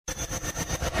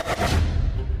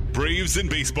Braves and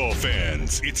baseball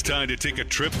fans, it's time to take a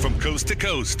trip from coast to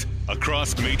coast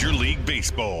across Major League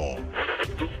Baseball.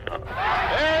 There it goes,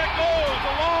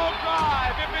 a long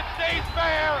drive. If it stays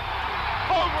fair,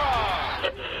 home run.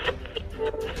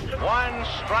 One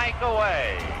strike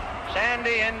away.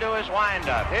 Sandy into his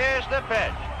windup. Here's the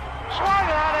pitch.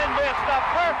 Swung on and missed a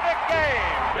perfect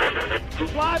game.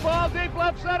 Fly ball deep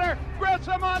left center.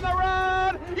 Grissom on the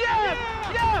run. Yes!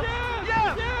 Yes!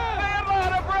 Yes! The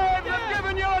Atlanta Braves have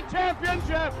given you a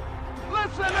championship.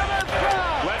 Listen to this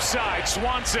crowd. Left side,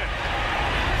 Swanson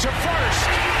to first.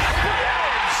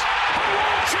 Braves,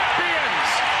 world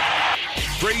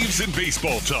champions. Braves and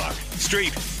baseball talk,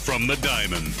 straight from the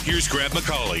diamond. Here's Grant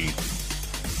McCauley.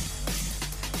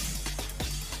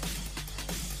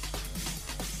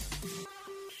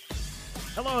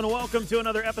 Hello and welcome to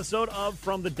another episode of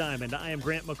From the Diamond. I am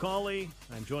Grant McCauley.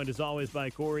 I'm joined as always by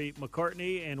Corey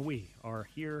McCartney, and we are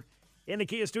here in the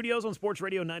Kia Studios on Sports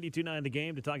Radio 92.9 The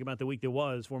Game to talk about the week that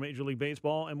was for Major League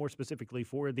Baseball and more specifically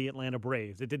for the Atlanta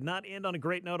Braves. It did not end on a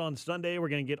great note on Sunday. We're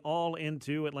going to get all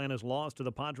into Atlanta's loss to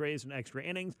the Padres in extra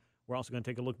innings. We're also going to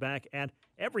take a look back at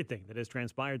everything that has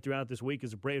transpired throughout this week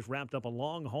as the Braves wrapped up a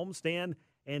long homestand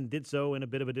and did so in a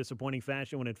bit of a disappointing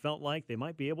fashion when it felt like they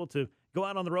might be able to go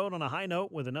out on the road on a high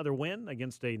note with another win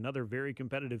against another very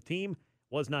competitive team.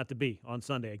 Was not to be on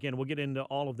Sunday. Again, we'll get into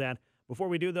all of that. Before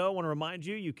we do, though, I want to remind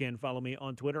you, you can follow me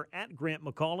on Twitter at Grant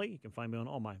McCauley. You can find me on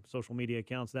all my social media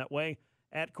accounts that way.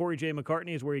 At Corey J.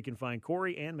 McCartney is where you can find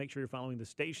Corey, and make sure you're following the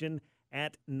station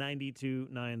at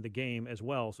 92.9 The Game as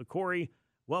well. So, Corey,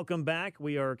 welcome back.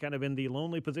 We are kind of in the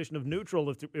lonely position of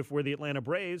neutral if we're the Atlanta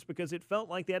Braves because it felt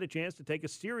like they had a chance to take a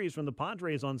series from the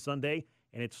Padres on Sunday,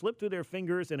 and it slipped through their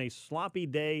fingers in a sloppy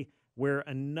day where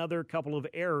another couple of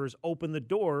errors opened the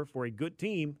door for a good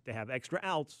team to have extra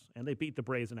outs, and they beat the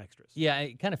Braves in extras. Yeah,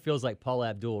 it kind of feels like Paul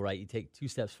Abdul, right? You take 2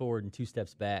 steps forward and 2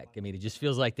 steps back. I mean, it just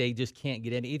feels like they just can't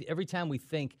get in. Every time we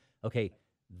think, okay,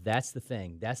 that's the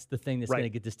thing that's going to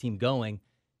get this team going,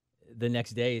 the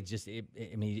next day,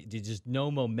 there's just no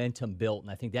momentum built,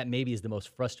 and I think that maybe is the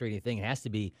most frustrating thing. It has to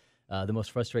be the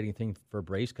most frustrating thing for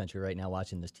Braves country right now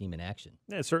watching this team in action.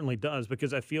 Yeah, it certainly does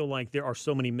because I feel like there are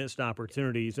so many missed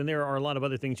opportunities, and there are a lot of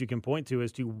other things you can point to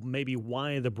as to maybe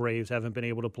why the Braves haven't been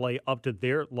able to play up to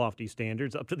their lofty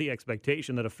standards, up to the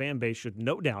expectation that a fan base should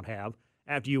no doubt have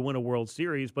after you win a World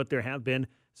Series, but there have been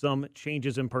some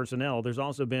changes in personnel. There's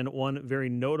also been one very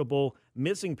notable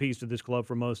missing piece to this club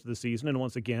for most of the season, and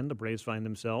once again, the Braves find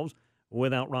themselves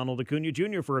without Ronald Acuna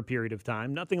Jr. for a period of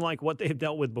time. Nothing like what they've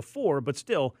dealt with before, but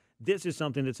still, this is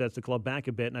something that sets the club back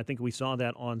a bit, and I think we saw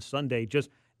that on Sunday, just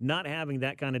not having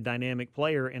that kind of dynamic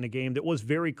player in a game that was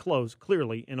very close,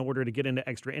 clearly, in order to get into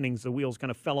extra innings. The wheels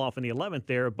kind of fell off in the 11th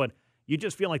there, but you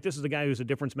just feel like this is a guy who's a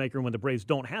difference maker, and when the Braves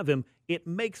don't have him, it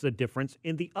makes a difference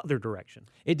in the other direction.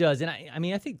 It does, and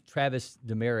I think Travis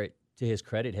Demeritte, to his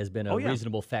credit, has been a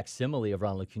reasonable facsimile of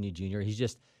Ronald Acuna Jr. He's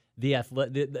just the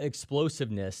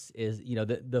explosiveness is,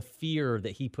 the fear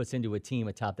that he puts into a team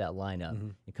atop that lineup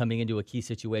and coming into a key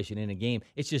situation in a game.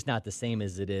 It's just not the same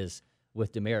as it is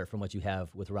with Demeritte from what you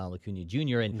have with Ronald Acuna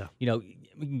Jr. And,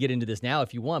 we can get into this now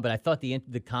if you want, but I thought the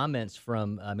comments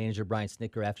from manager Brian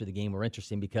Snitker after the game were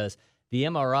interesting because the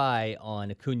MRI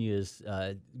on Acuna's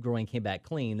groin came back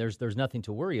clean. There's nothing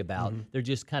to worry about. They're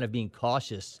just kind of being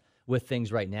cautious with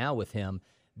things right now with him.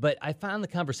 But I found the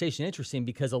conversation interesting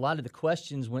because a lot of the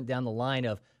questions went down the line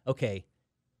of, okay,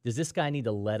 does this guy need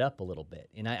to let up a little bit?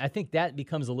 And I think that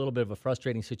becomes a little bit of a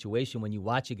frustrating situation when you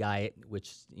watch a guy,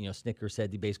 which, Snitker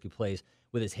said he basically plays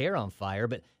with his hair on fire,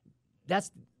 but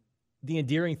that's the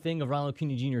endearing thing of Ronald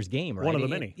Acuna Jr.'s game, right? One of the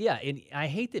many. And I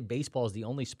hate that baseball is the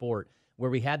only sport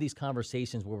where we have these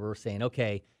conversations where we're saying,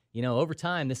 okay, over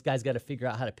time, this guy's got to figure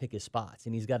out how to pick his spots,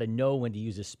 and he's got to know when to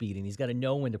use his speed, and he's got to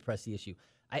know when to press the issue.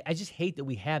 I just hate that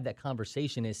we have that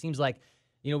conversation. It seems like,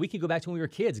 we could go back to when we were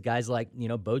kids, guys like,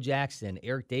 Bo Jackson,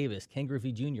 Eric Davis, Ken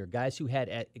Griffey Jr., guys who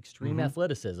had extreme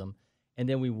athleticism, and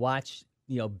then we watch,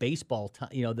 baseball,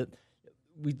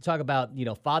 we talk about,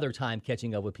 father time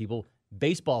catching up with people.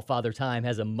 Baseball father time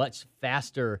has a much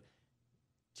faster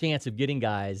chance of getting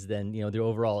guys than, their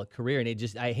overall career.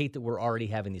 And I hate that we're already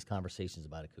having these conversations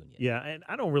about Acuna. Yeah, and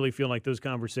I don't really feel like those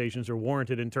conversations are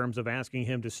warranted in terms of asking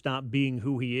him to stop being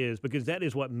who he is, because that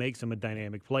is what makes him a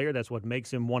dynamic player. That's what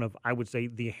makes him one of, I would say,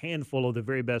 the handful of the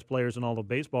very best players in all of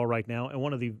baseball right now, and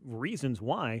one of the reasons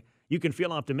why you can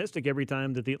feel optimistic every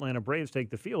time that the Atlanta Braves take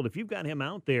the field. If you've got him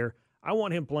out there, I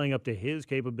want him playing up to his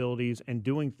capabilities and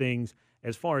doing things,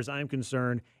 as far as I'm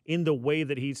concerned, in the way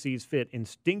that he sees fit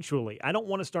instinctually. I don't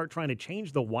want to start trying to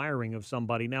change the wiring of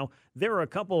somebody. Now, there are a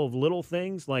couple of little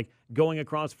things, like going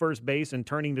across first base and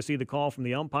turning to see the call from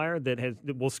the umpire that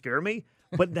will scare me.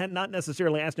 But that not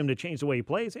necessarily ask him to change the way he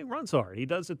plays. He runs hard. He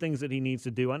does the things that he needs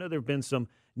to do. I know there have been some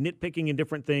nitpicking in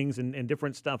different things and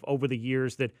different stuff over the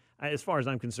years that, as far as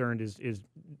I'm concerned, is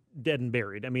dead and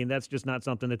buried. I mean, that's just not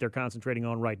something that they're concentrating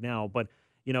on right now. But,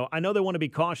 I know they want to be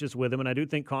cautious with him, and I do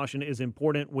think caution is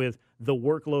important with the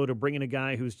workload of bringing a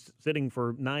guy who's sitting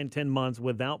for 9-10 months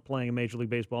without playing a Major League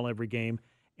Baseball every game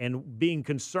and being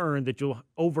concerned that you'll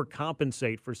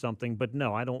overcompensate for something. But,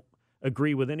 no, I don't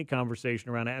agree with any conversation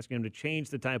around asking him to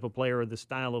change the type of player or the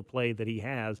style of play that he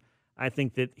has. I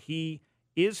think that he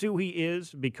is who he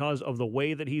is because of the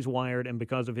way that he's wired and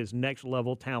because of his next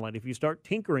level talent. If you start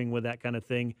tinkering with that kind of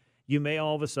thing, you may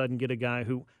all of a sudden get a guy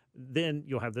who then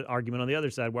you'll have the argument on the other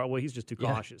side where, well, he's just too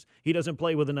cautious. He doesn't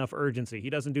play with enough urgency. He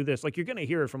doesn't do this. Like, you're going to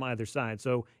hear it from either side.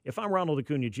 So if I'm Ronald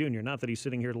Acuna Jr., not that he's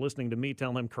sitting here listening to me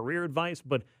tell him career advice,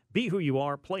 but be who you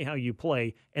are, play how you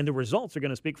play, and the results are going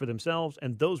to speak for themselves,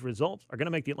 and those results are going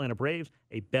to make the Atlanta Braves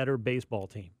a better baseball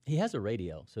team. He has a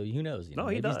radio, so who knows? No,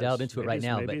 he maybe does. He's dialed into it right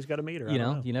now. Maybe he's got a meter.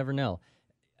 You never know.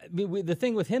 I mean, the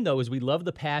thing with him, though, is we love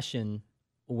the passion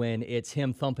when it's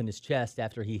him thumping his chest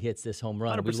after he hits this home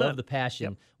run. 100%. We love the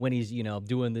passion when he's,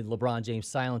 doing the LeBron James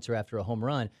silencer after a home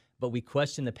run, but we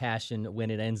question the passion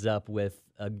when it ends up with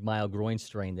a mild groin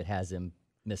strain that has him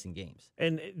missing games.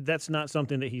 And that's not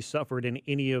something that he suffered in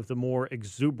any of the more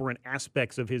exuberant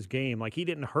aspects of his game. Like, he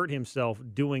didn't hurt himself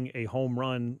doing a home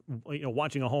run,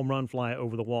 watching a home run fly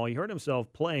over the wall. He hurt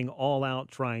himself playing all out,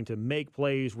 trying to make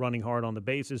plays, running hard on the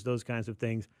bases, those kinds of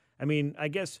things. I mean, I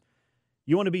guess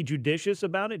you want to be judicious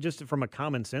about it just from a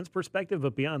common sense perspective,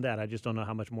 but beyond that, I just don't know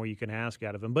how much more you can ask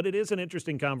out of him. But it is an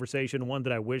interesting conversation, one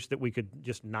that I wish that we could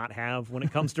just not have when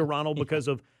it comes to Ronald because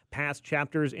of past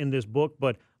chapters in this book.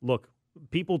 But look,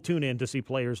 people tune in to see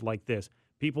players like this.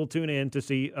 People tune in to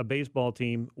see a baseball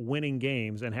team winning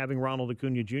games, and having Ronald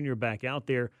Acuna Jr. back out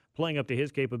there playing up to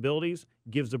his capabilities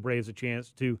gives the Braves a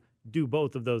chance to do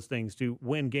both of those things, to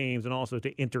win games and also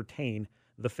to entertain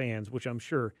the fans, which I'm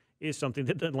sure is something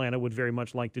that Atlanta would very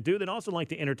much like to do. They'd also like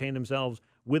to entertain themselves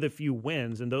with a few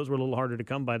wins, and those were a little harder to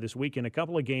come by this weekend. A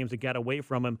couple of games that got away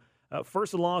from him.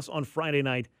 First, a loss on Friday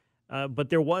night, but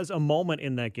there was a moment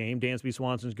in that game, Dansby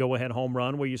Swanson's go-ahead home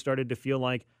run, where you started to feel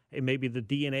like, hey, maybe the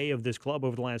DNA of this club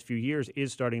over the last few years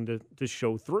is starting to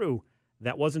show through.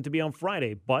 That wasn't to be on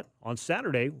Friday, but on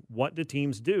Saturday, what do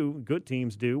teams do, good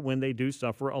teams do, when they do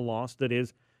suffer a loss that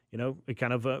is,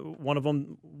 kind of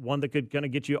one that could kind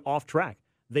of get you off track?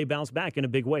 They bounced back in a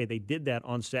big way. They did that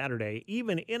on Saturday,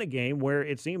 even in a game where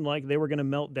it seemed like they were going to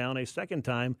melt down a second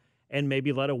time and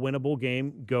maybe let a winnable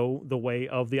game go the way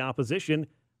of the opposition.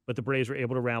 But the Braves were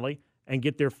able to rally and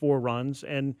get their 4 runs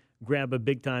and grab a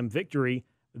big-time victory.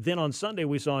 Then on Sunday,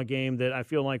 we saw a game that I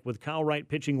feel like with Kyle Wright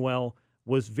pitching well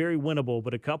was very winnable,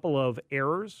 but a couple of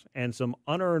errors and some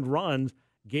unearned runs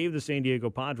gave the San Diego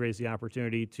Padres the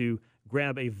opportunity to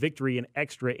grab a victory in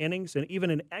extra innings, and even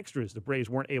in extras, the Braves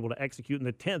weren't able to execute in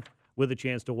the 10th with a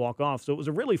chance to walk off. So it was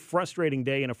a really frustrating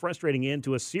day and a frustrating end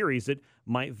to a series that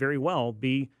might very well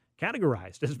be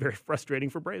categorized as very frustrating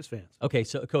for Braves fans. Okay,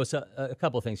 so a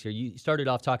couple of things here. You started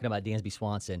off talking about Dansby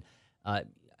Swanson.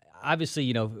 Obviously,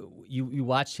 you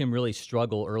watched him really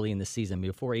struggle early in the season.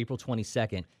 Before April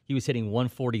 22nd, he was hitting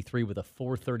 143 with a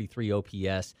 433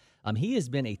 OPS. He has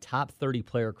been a top 30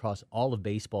 player across all of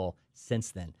baseball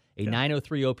since then. A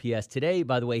 903 OPS. Today,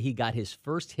 by the way, he got his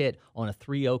first hit on a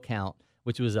 3-0 count,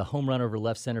 which was a home run over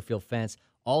left center field fence.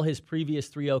 All his previous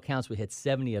 3-0 counts, we hit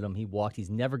 70 of them. He walked.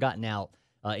 He's never gotten out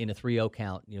in a 3-0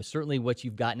 count. Certainly what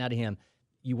you've gotten out of him,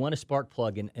 you want a spark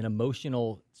plug, an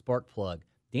emotional spark plug.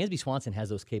 Dansby Swanson has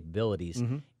those capabilities.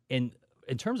 Mm-hmm. And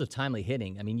in terms of timely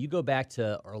hitting, I mean, you go back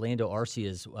to Orlando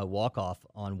Arcia's walk-off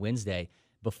on Wednesday.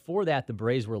 Before that, the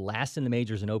Braves were last in the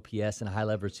majors in OPS in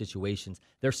high-leverage situations.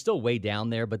 They're still way down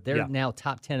there, but they're now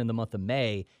top 10 in the month of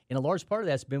May. And a large part of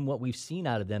that's been what we've seen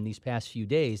out of them these past few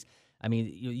days. I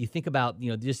mean, you think about,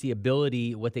 just the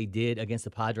ability, what they did against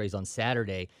the Padres on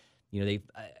Saturday.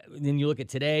 Then you look at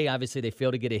today, obviously they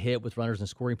failed to get a hit with runners in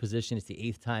scoring position. It's the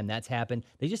 8th time that's happened.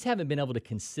 They just haven't been able to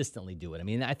consistently do it. I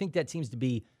mean, I think that seems to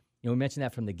be, we mentioned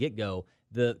that from the get-go.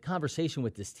 The conversation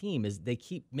with this team is they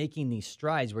keep making these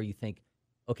strides where you think,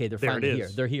 okay, they're finally here.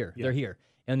 They're here. Yeah. They're here.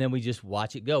 And then we just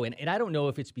watch it go. And I don't know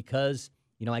if it's because,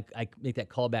 I make that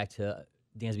call back to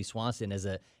Dansby Swanson as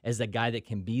a guy that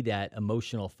can be that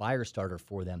emotional fire starter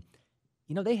for them.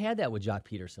 They had that with Jock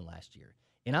Peterson last year.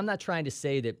 And I'm not trying to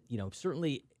say that,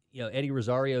 certainly, Eddie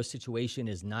Rosario's situation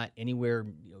is not anywhere,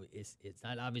 it's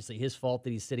not obviously his fault that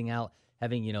he's sitting out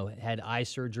having, had eye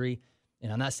surgery.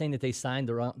 And I'm not saying that they signed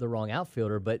the wrong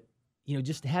outfielder, but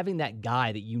just having that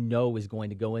guy that is going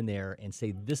to go in there and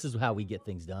say, this is how we get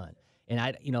things done. And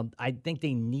I think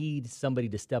they need somebody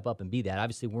to step up and be that.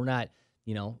 Obviously, we're not,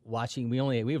 watching. We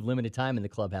have limited time in the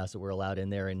clubhouse that we're allowed in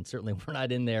there, and certainly we're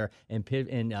not in there and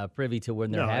privy to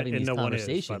when they're having these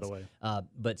conversations. One is, by the way.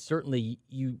 But certainly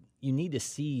you need to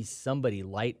see somebody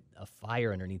light a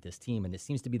fire underneath this team, and it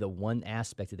seems to be the one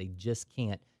aspect that they just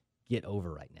can't get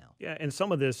over right now. Yeah, and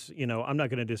some of this, I'm not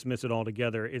going to dismiss it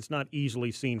altogether. It's not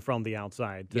easily seen from the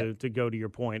outside, to go to your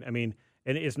point. I mean,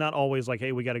 and it's not always like,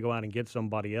 hey, we got to go out and get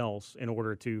somebody else in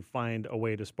order to find a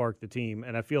way to spark the team.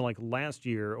 And I feel like last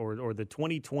year or the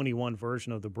 2021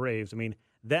 version of the Braves, I mean,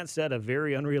 that set a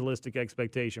very unrealistic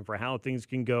expectation for how things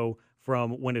can go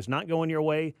from when it's not going your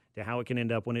way to how it can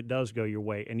end up when it does go your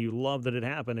way. And you love that it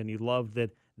happened, and you love that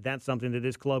that's something that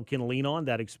this club can lean on,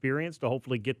 that experience, to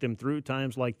hopefully get them through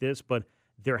times like this. But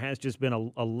there has just been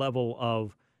a level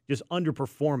of just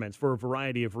underperformance for a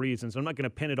variety of reasons. I'm not going to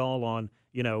pin it all on,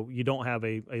 you don't have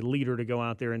a leader to go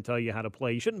out there and tell you how to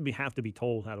play. You shouldn't have to be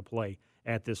told how to play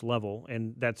at this level,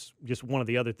 and that's just one of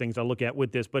the other things I look at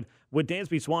with this. But with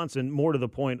Dansby Swanson, more to the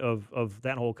point of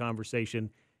that whole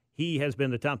conversation, he has been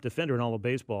the top defender in all of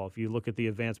baseball. If you look at the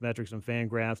advanced metrics and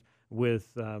FanGraphs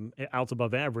with outs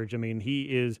above average, I mean, he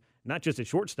is not just a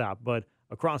shortstop, but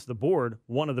across the board,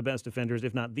 one of the best defenders,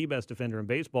 if not the best defender in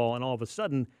baseball. And all of a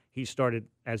sudden, he started,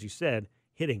 as you said,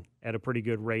 hitting at a pretty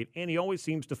good rate. And he always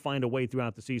seems to find a way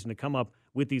throughout the season to come up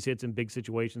with these hits in big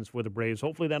situations for the Braves.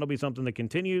 Hopefully that'll be something that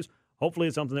continues. Hopefully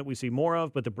it's something that we see more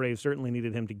of, but the Braves certainly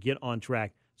needed him to get on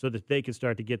track so that they could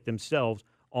start to get themselves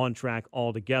on track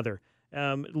altogether.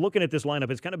 Looking at this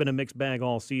lineup, it's kind of been a mixed bag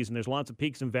all season. There's lots of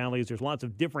peaks and valleys. There's lots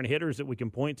of different hitters that we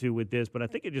can point to with this, but I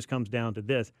think it just comes down to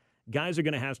this. Guys are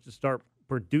going to have to start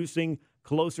producing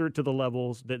closer to the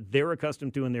levels that they're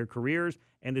accustomed to in their careers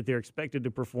and that they're expected to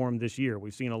perform this year.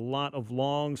 We've seen a lot of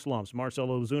long slumps. Marcell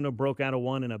Ozuna broke out of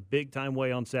one in a big-time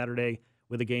way on Saturday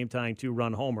with a game-tying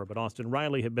 2-run homer, but Austin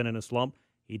Riley had been in a slump.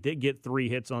 He did get 3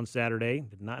 hits on Saturday,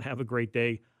 did not have a great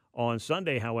day on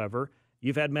Sunday, however.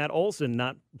 You've had Matt Olson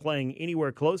not playing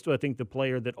anywhere close to, I think, the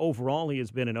player that overall he has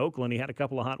been in Oakland. He had a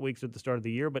couple of hot weeks at the start of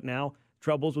the year, but now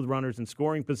troubles with runners in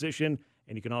scoring position.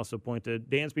 And you can also point to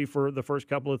Dansby for the first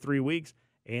couple of 3 weeks.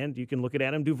 And you can look at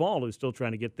Adam Duvall, who's still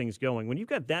trying to get things going. When you've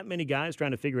got that many guys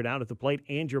trying to figure it out at the plate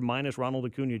and you're minus Ronald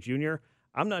Acuna Jr.,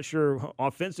 I'm not sure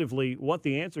offensively what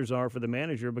the answers are for the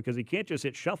manager, because he can't just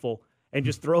hit shuffle and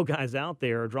just throw guys out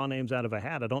there or draw names out of a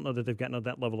hat. I don't know that they've gotten to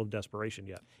that level of desperation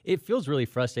yet. It feels really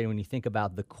frustrating when you think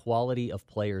about the quality of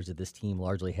players that this team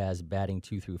largely has batting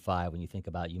 2 through 5. When you think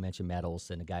about, you mentioned Matt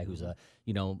Olson, a guy who's a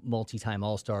multi-time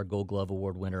All-Star Gold Glove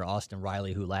Award winner. Austin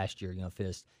Riley, who last year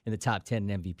finished in the top 10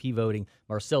 in MVP voting.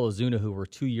 Marcell Ozuna, who we're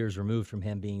 2 years removed from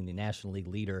him being the National League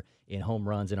leader in home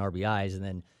runs and RBIs, and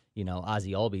then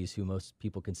Ozzie Albies, who most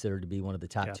people consider to be one of the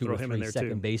top 2 or 3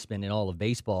 second basemen in all of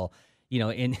baseball.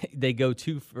 And they go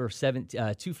 2 for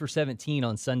 17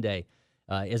 on Sunday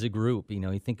as a group.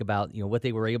 You think about what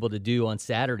they were able to do on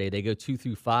Saturday. They go 2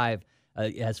 through 5,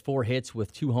 has 4 hits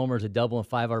with 2 homers, a double, and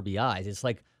 5 RBIs. It's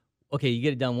like, okay, you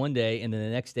get it done one day, and then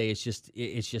the next day it's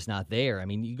just not there. I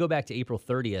mean, you go back to April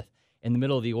 30th, in the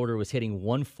middle of the order was hitting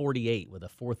 148 with a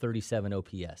 437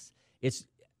 OPS. It's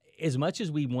as much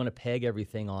as we want to peg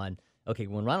everything on, okay,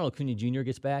 when Ronald Acuna Jr.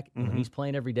 gets back, when he's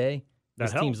playing every day,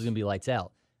 this team's going to be lights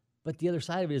out. But the other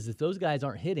side of it is, if those guys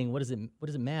aren't hitting, what does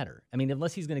it matter? I mean,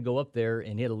 unless he's going to go up there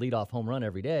and hit a leadoff home run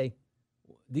every day,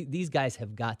 these guys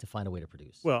have got to find a way to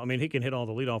produce. Well, I mean, he can hit all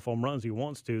the leadoff home runs he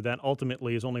wants to. That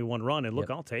ultimately is only one run. And look,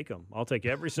 I'll take him. I'll take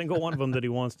every single one of them that he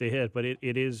wants to hit. But it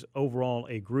is overall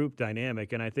a group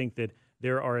dynamic. And I think that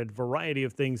there are a variety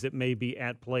of things that may be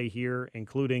at play here,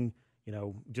 including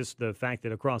just the fact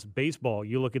that across baseball,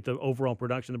 you look at the overall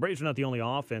production. The Braves are not the only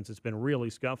offense that's been really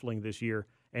scuffling this year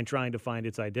and trying to find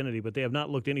its identity, but they have not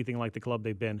looked anything like the club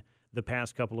they've been the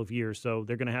past couple of years. So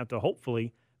they're going to have to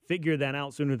hopefully figure that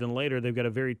out sooner than later. They've got a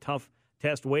very tough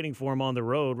test waiting for them on the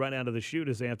road right out of the chute,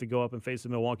 as they have to go up and face the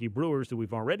Milwaukee Brewers, who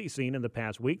we've already seen in the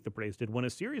past week. The Braves did win a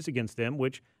series against them,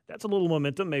 which that's a little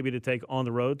momentum maybe to take on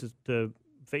the road to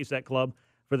face that club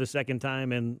for the second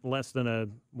time in less than a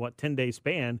 10-day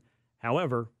span.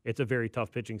 However, it's a very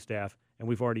tough pitching staff, and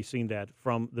we've already seen that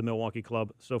from the Milwaukee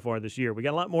club so far this year. We got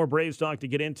a lot more Braves talk to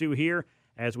get into here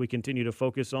as we continue to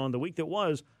focus on the week that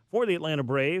was for the Atlanta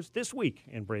Braves. This week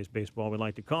in Braves baseball, we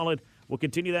like to call it. We'll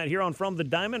continue that here on From the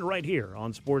Diamond right here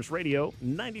on Sports Radio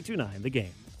 92.9 The Game.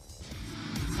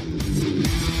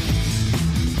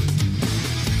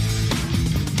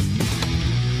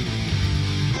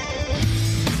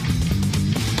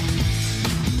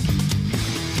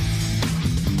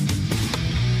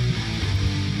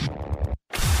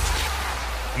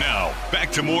 Now,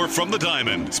 Back to more From the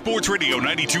Diamond. Sports Radio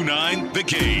 92.9 The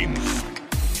Game.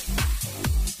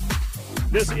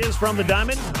 This is From the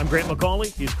Diamond. I'm Grant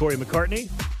McCauley. He's Corey McCartney.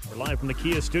 We're live from the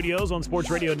Kia Studios on Sports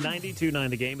Radio 92.9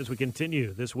 The Game as we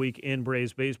continue this week in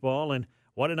Braves baseball. And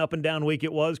what an up-and-down week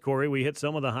it was, Corey. We hit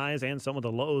some of the highs and some of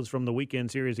the lows from the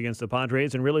weekend series against the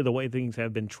Padres, and really the way things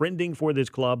have been trending for this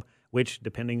club, which,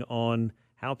 depending on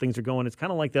how things are going, it's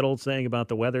kind of like that old saying about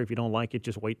the weather. If you don't like it,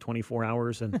 just wait 24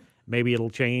 hours, and maybe it'll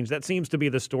change. That seems to be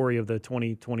the story of the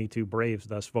 2022 Braves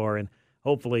thus far, and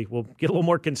hopefully we'll get a little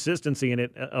more consistency in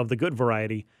it of the good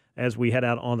variety as we head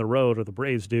out on the road, or the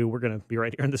Braves do. We're going to be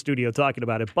right here in the studio talking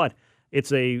about it, but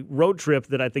it's a road trip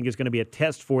that I think is going to be a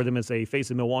test for them as they face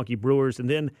the Milwaukee Brewers and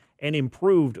then an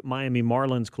improved Miami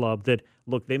Marlins club that,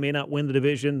 look, they may not win the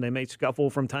division. They may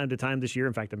scuffle from time to time this year.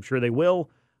 In fact, I'm sure they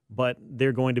will, but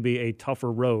they're going to be a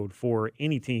tougher road for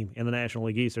any team in the National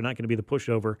League East. They're not going to be the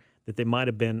pushover that they might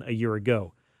have been a year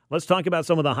ago. Let's talk about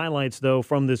some of the highlights, though,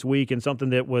 from this week and something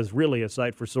that was really a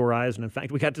sight for sore eyes. And, in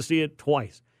fact, we got to see it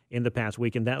twice in the past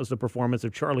week, and that was the performance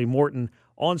of Charlie Morton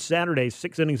on Saturday.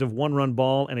 6 innings of one-run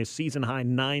ball and a season-high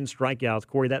 9 strikeouts.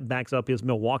 Corey, that backs up his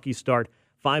Milwaukee start.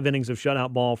 5 innings of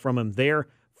shutout ball from him there.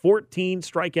 14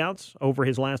 strikeouts over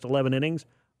his last 11 innings.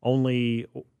 Only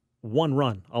 1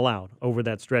 run allowed over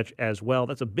that stretch as well.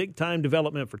 That's a big-time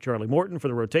development for Charlie Morton, for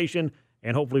the rotation,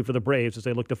 and hopefully for the Braves as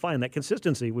they look to find that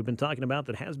consistency we've been talking about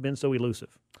that has been so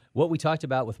elusive. What we talked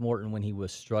about with Morton when he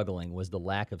was struggling was the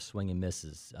lack of swing and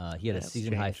misses. He had a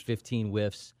season-high 15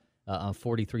 whiffs on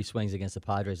 43 swings against the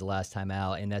Padres the last time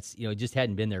out, and that's, it just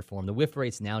hadn't been there for him. The whiff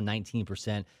rate's now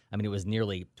 19%. I mean, it was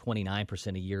nearly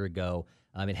 29% a year ago.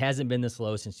 It hasn't been this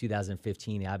low since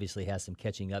 2015. He obviously has some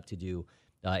catching up to do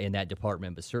in that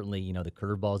department, but certainly, the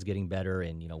curveball is getting better,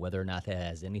 and, whether or not that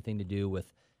has anything to do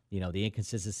with the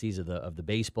inconsistencies of the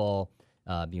baseball.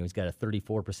 He's got a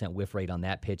 34% whiff rate on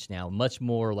that pitch now, much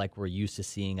more like we're used to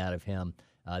seeing out of him.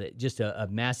 Just a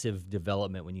massive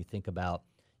development when you think about,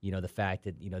 the fact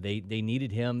that, they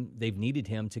needed him. They've needed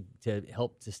him to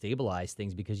help to stabilize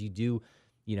things because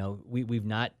we've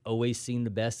not always seen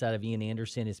the best out of Ian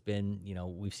Anderson. It's been,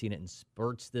 we've seen it in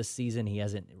spurts this season.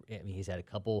 He's had a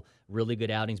couple really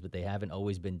good outings, but they haven't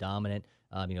always been dominant.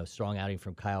 Strong outing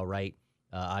from Kyle Wright.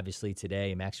 Obviously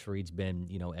today, Max Fried's been,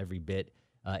 every bit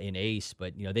an ace,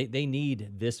 but, they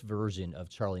need this version of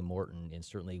Charlie Morton. And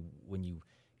certainly when you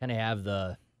kind of have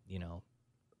the,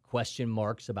 question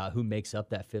marks about who makes up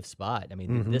that 5th spot,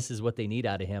 this is what they need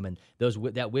out of him. And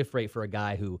that whiff rate for a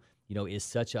guy who, is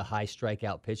such a high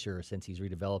strikeout pitcher since he's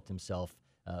redeveloped himself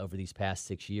over these past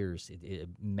 6 years,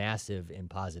 massive and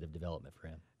positive development for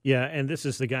him. Yeah, and this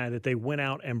is the guy that they went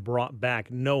out and brought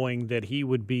back knowing that he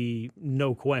would be,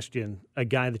 no question, a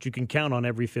guy that you can count on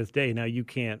every 5th day. Now, you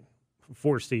can't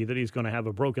foresee that he's going to have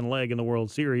a broken leg in the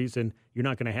World Series, and you're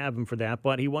not going to have him for that,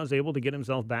 but he was able to get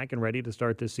himself back and ready to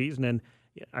start this season, and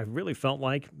I really felt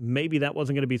like maybe that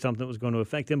wasn't going to be something that was going to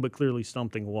affect him, but clearly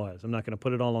something was. I'm not going to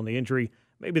put it all on the injury.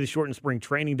 Maybe the shortened spring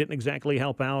training didn't exactly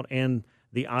help out, and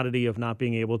the oddity of not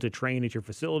being able to train at your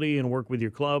facility and work with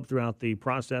your club throughout the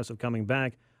process of coming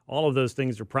back. All of those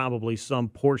things are probably some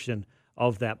portion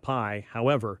of that pie.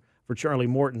 However, for Charlie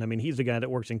Morton, he's a guy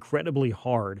that works incredibly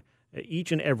hard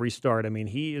each and every start.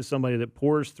 He is somebody that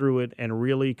pours through it and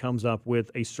really comes up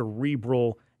with a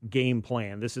cerebral game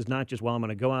plan. This is not just, I'm going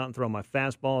to go out and throw my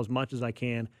fastball as much as I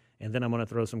can, and then I'm going to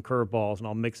throw some curveballs, and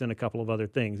I'll mix in a couple of other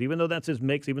things. Even though that's his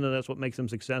mix, even though that's what makes him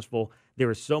successful, there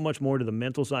is so much more to the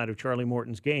mental side of Charlie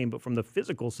Morton's game. But from the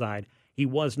physical side, he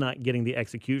was not getting the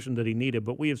execution that he needed.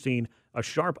 But we have seen a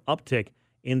sharp uptick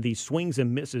in the swings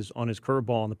and misses on his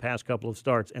curveball in the past couple of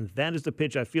starts, and that is the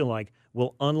pitch I feel like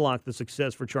will unlock the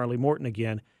success for Charlie Morton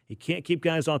again. He can't keep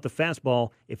guys off the fastball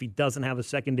if he doesn't have a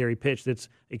secondary pitch that's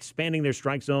expanding their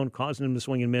strike zone, causing them to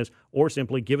swing and miss, or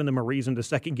simply giving them a reason to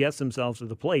second-guess themselves at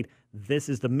the plate. This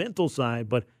is the mental side,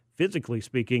 but physically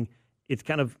speaking, it's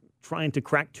kind of trying to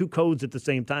crack 2 codes at the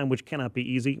same time, which cannot be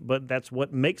easy, but that's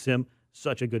what makes him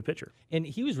such a good pitcher. And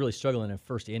he was really struggling in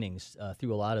first innings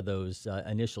through a lot of those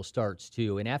initial starts,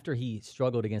 too. And after he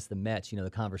struggled against the Mets,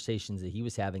 the conversations that he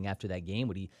was having after that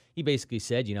game, he basically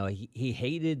said, he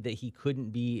hated that he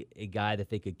couldn't be a guy that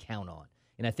they could count on.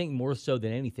 And I think more so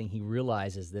than anything, he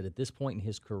realizes that at this point in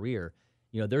his career,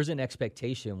 there's an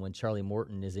expectation when Charlie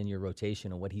Morton is in your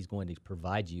rotation and what he's going to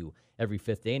provide you every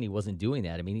 5th day, and he wasn't doing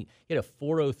that. He had a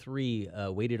 403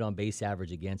 weighted on base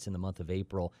average against in the month of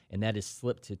April, and that has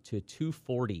slipped to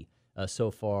 240 so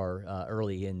far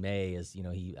early in May, as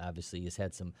he obviously has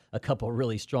had a couple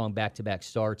really strong back-to-back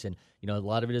starts, and a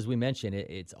lot of it, as we mentioned,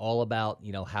 it's all about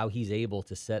how he's able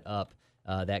to set up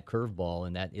that curveball,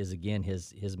 and that is again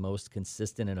his most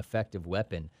consistent and effective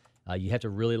weapon. You have to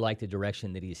really like the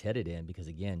direction that he's headed in because,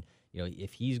 again,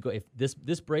 if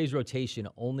this Braves rotation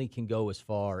only can go as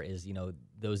far as,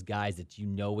 those guys that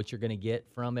what you're going to get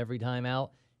from every time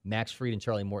out. Max Fried and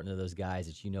Charlie Morton are those guys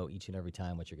that each and every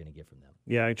time what you're going to get from them.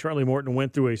 Yeah, Charlie Morton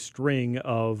went through a string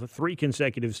of 3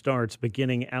 consecutive starts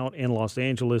beginning out in Los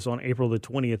Angeles on April the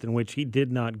 20th in which he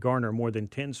did not garner more than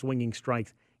 10 swinging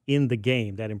strikes in the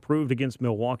game. That improved against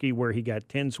Milwaukee where he got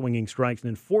 10 swinging strikes and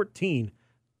then 14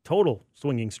 total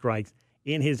swinging strikes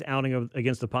in his outing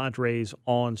against the Padres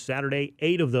on Saturday.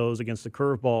 8 of those against the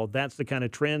curveball. That's the kind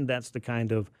of trend. That's the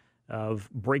kind of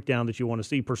breakdown that you want to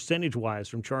see percentage-wise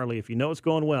from Charlie. If you know it's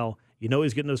going well,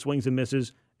 he's getting those swings and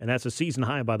misses, and that's a season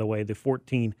high, by the way, the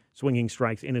 14 swinging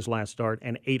strikes in his last start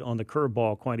and 8 on the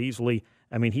curveball quite easily.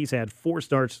 I mean, he's had 4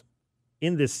 starts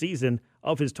in this season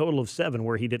of his total of 7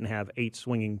 where he didn't have 8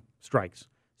 swinging strikes.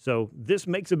 So this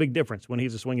makes a big difference when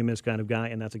he's a swing and miss kind of guy,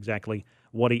 and that's exactly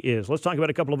what he is. Let's talk about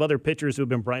a couple of other pitchers who have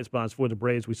been bright spots for the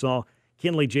Braves. We saw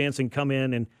Kenley Jansen come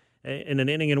in an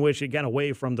inning in which he got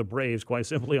away from the Braves quite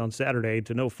simply on Saturday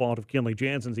to no fault of Kenley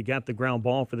Jansen's. He got the ground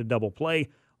ball for the double play.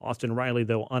 Austin Riley,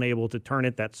 though, unable to turn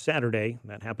it that Saturday.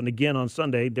 That happened again on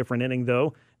Sunday. Different inning,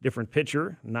 though. Different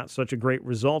pitcher. Not such a great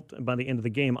result by the end of the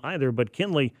game either. But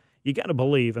Kenley, you got to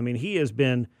believe, he has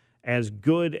been as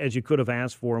good as you could have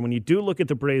asked for. And when you do look at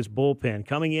the Braves bullpen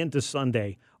coming into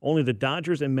Sunday, only the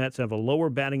Dodgers and Mets have a lower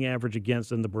batting average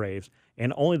against than the Braves,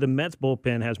 and only the Mets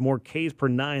bullpen has more Ks per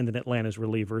 9 than Atlanta's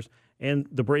relievers, and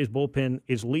the Braves bullpen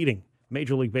is leading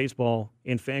Major League Baseball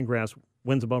in Fangraphs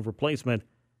wins above replacement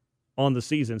on the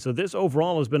season. So this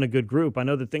overall has been a good group. I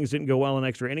know that things didn't go well in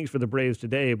extra innings for the Braves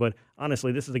today, but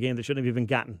honestly, this is a game that shouldn't have even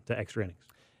gotten to extra innings.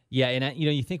 Yeah, and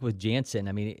you think with Jansen,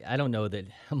 I don't know that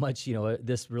how much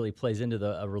this really plays into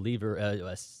a reliever,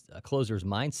 a closer's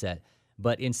mindset.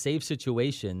 But in save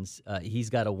situations, he's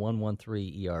got a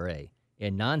 1.13 ERA.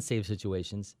 In non-save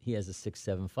situations, he has a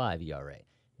 6.75 ERA.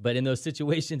 But in those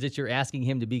situations that you're asking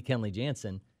him to be Kenley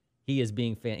Jansen, he's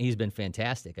been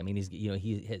fantastic.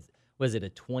 He has a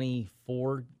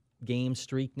 24 game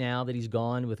streak now that he's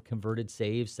gone with converted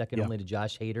saves, second only to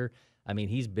Josh Hader.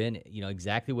 He's been,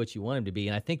 exactly what you want him to be.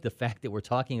 And I think the fact that we're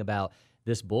talking about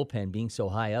this bullpen being so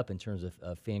high up in terms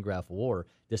of Fangraph WAR,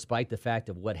 despite the fact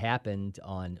of what happened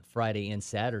on Friday and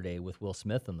Saturday with Will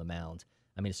Smith on the mound,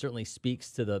 it certainly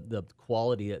speaks to the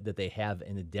quality that they have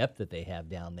and the depth that they have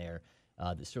down there.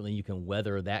 That certainly you can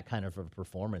weather that kind of a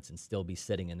performance and still be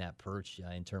sitting in that perch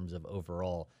in terms of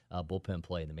overall bullpen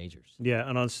play in the majors. Yeah,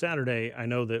 and on Saturday, I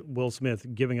know that Will Smith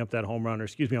giving up that home run,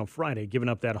 on Friday, giving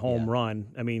up that home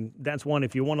run. That's one,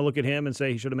 if you want to look at him and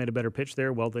say he should have made a better pitch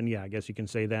there, well, then, yeah, I guess you can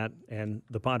say that. And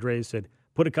the Padres had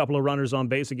put a couple of runners on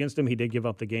base against him. He did give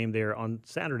up the game there. On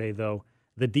Saturday, though,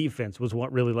 the defense was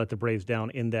what really let the Braves down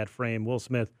in that frame. Will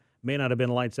Smith may not have been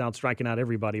lights out, striking out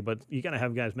everybody, but you got to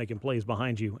have guys making plays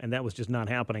behind you, and that was just not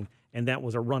happening. And that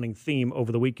was a running theme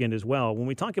over the weekend as well. When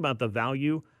we talk about the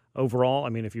value overall,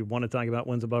 if you want to talk about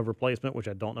wins above replacement, which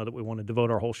I don't know that we want to devote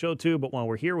our whole show to, but while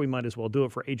we're here, we might as well do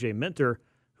it for A.J. Minter,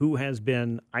 who has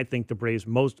been, I think, the Braves'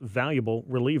 most valuable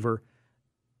reliever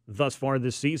thus far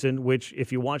this season, which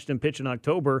if you watched him pitch in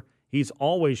October, he's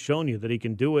always shown you that he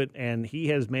can do it, and he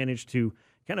has managed to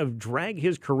kind of drag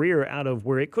his career out of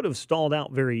where it could have stalled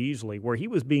out very easily, where he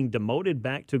was being demoted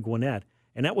back to Gwinnett,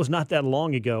 and that was not that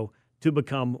long ago, to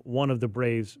become one of the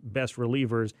Braves' best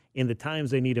relievers in the times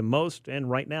they need him most. And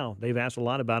right now, they've asked a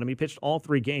lot about him. He pitched all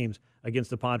 3 games against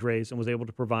the Padres and was able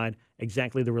to provide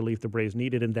exactly the relief the Braves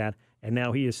needed in that. And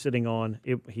now he is sitting on,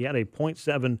 he had a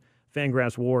 .7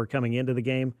 Fangraphs WAR coming into the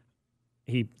game.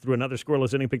 He threw another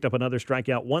scoreless inning, picked up another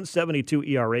strikeout, 1.72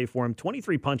 ERA for him,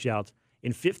 23 punch-outs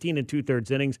in 15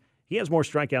 2/3 innings. He has more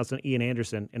strikeouts than Ian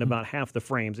Anderson in about half the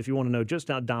frames, if you want to know just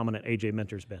how dominant A.J.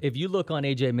 Minter's been. If you look on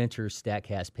A.J. Minter's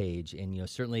StatCast page, and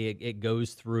certainly it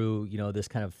goes through this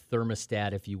kind of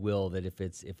thermostat, if you will, that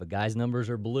if a guy's numbers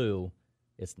are blue,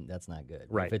 that's not good.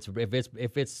 Right.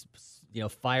 If it's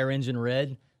fire engine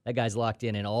red, that guy's locked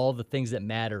in, and all the things that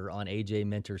matter on A.J.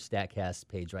 Minter's StatCast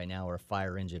page right now are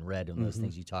fire engine red, and those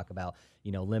things you talk about,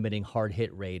 limiting hard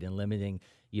hit rate and limiting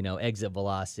exit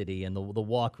velocity and the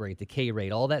walk rate, the K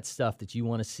rate, all that stuff that you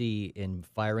want to see in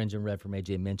fire engine red from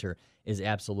A.J. Minter is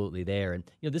absolutely there. And,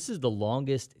 this is the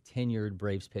longest tenured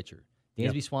Braves pitcher.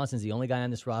 Dansby Swanson's the only guy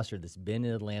on this roster that's been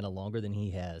in Atlanta longer than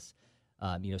he has.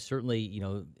 Certainly,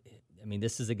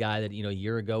 this is a guy that, a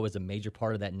year ago was a major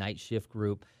part of that night shift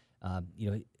group.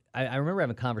 I remember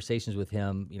having conversations with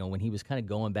him, when he was kind of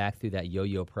going back through that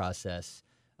yo-yo process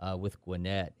with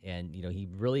Gwinnett, and he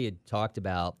really had talked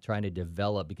about trying to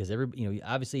develop, because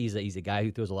obviously he's a guy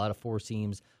who throws a lot of four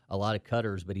seams, a lot of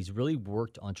cutters, but he's really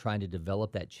worked on trying to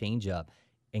develop that changeup.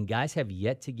 and guys have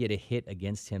yet to get a hit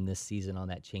against him this season on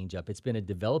that changeup. It's been a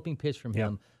developing pitch from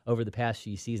him over the past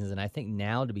few seasons, and I think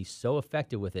now to be so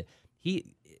effective with it,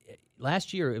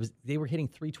 last year they were hitting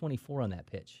 324 on that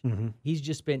pitch. Mm-hmm. He's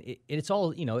just been. It's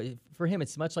all for him.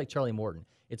 It's much like Charlie Morton.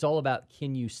 It's all about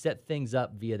can you set things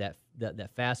up via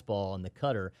that fastball and the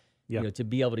cutter. To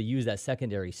be able to use that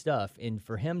secondary stuff, and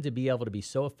for him to be able to be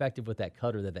so effective with that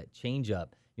cutter that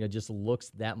changeup, just looks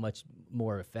that much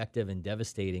more effective and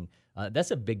devastating.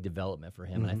 That's a big development for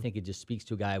him, and I think it just speaks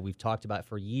to a guy we've talked about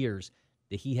for years,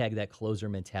 that he had that closer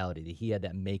mentality, that he had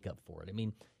that makeup for it. I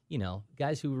mean,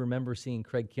 guys who remember seeing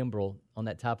Craig Kimbrell on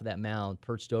that top of that mound,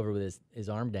 perched over with his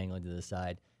arm dangling to the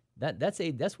side,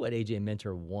 that's what A.J.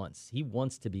 Minter wants. He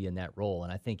wants to be in that role,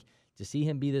 and I think to see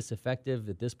him be this effective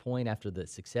at this point after the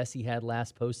success he had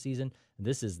last postseason,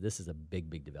 this is a big,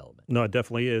 big development. No, it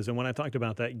definitely is. And when I talked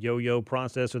about that yo-yo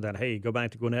process, or that, hey, go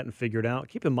back to Gwinnett and figure it out,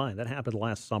 keep in mind that happened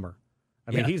last summer.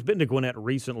 I mean, he's been to Gwinnett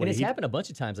recently. And it's happened a bunch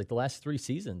of times, like the last 3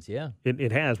 seasons,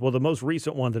 It has. Well, the most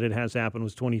recent one that it has happened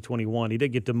was 2021. He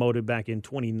did get demoted back in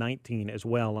 2019 as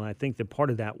well, and I think that part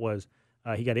of that was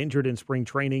he got injured in spring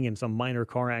training in some minor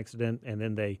car accident, and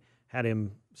then they had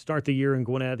him start the year in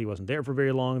Gwinnett. He wasn't there for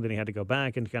very long. Then he had to go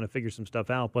back and kind of figure some stuff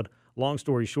out. But long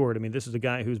story short, I mean, this is a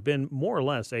guy who's been more or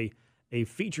less a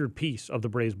featured piece of the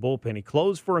Braves bullpen. He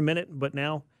closed for a minute, but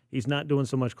now he's not doing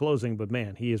so much closing. But,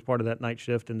 man, he is part of that night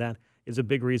shift, and that is a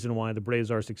big reason why the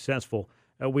Braves are successful.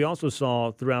 We also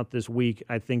saw throughout this week,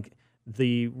 I think,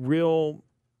 the real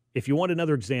 – if you want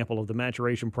another example of the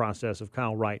maturation process of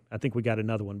Kyle Wright, I think we got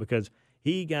another one, because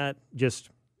he got just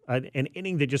 – an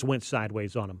inning that just went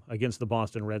sideways on him against the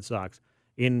Boston Red Sox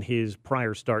in his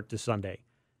prior start to Sunday.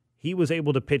 He was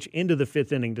able to pitch into the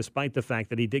 5th inning despite the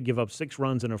fact that he did give up 6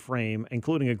 runs in a frame,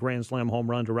 including a grand slam home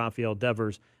run to Rafael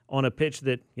Devers on a pitch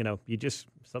that, you just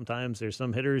sometimes there's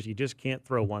some hitters you just can't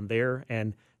throw one there,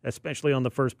 and especially on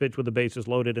the first pitch with the bases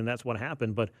loaded, and that's what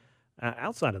happened. But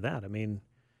outside of that, I mean,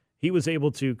 he was able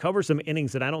to cover some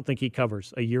innings that I don't think he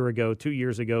covers a year ago, 2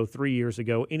 years ago, 3 years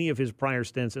ago, any of his prior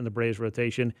stints in the Braves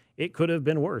rotation. It could have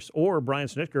been worse. Or Brian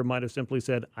Snitker might have simply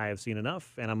said, I have seen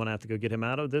enough, and I'm going to have to go get him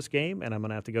out of this game, and I'm going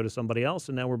to have to go to somebody else,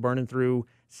 and now we're burning through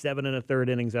 7 1/3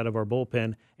 innings out of our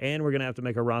bullpen, and we're going to have to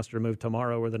make a roster move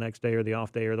tomorrow or the next day or the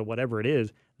off day or the whatever it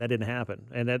is. That didn't happen.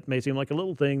 And that may seem like a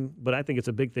little thing, but I think it's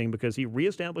a big thing, because he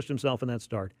reestablished himself in that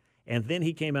start, and then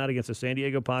he came out against the San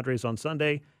Diego Padres on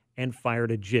Sunday and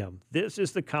fired a gem. This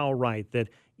is the Kyle Wright that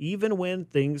even when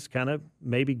things kind of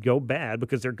maybe go bad,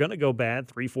 because they're going to go bad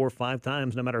 3, 4, 5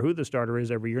 times, no matter who the starter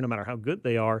is every year, no matter how good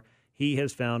they are, he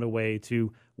has found a way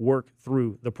to work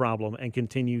through the problem and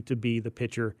continue to be the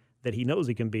pitcher that he knows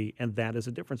he can be, and that is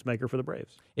a difference maker for the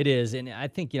Braves. It is, and I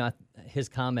think his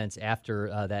comments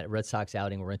after that Red Sox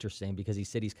outing were interesting, because he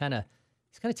said he's kind of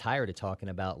tired of talking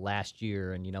about last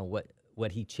year and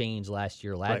what he changed last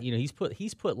year. Right.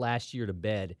 He's put last year to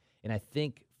bed, and I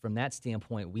think from that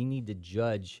standpoint, we need to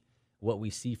judge what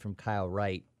we see from Kyle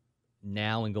Wright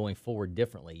now and going forward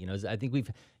differently. I think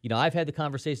I've had the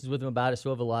conversations with him about it,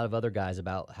 so have a lot of other guys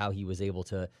about how he was able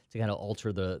to kind of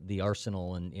alter the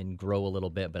arsenal and grow a little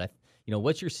bit. But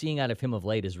what you're seeing out of him of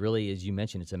late is really, as you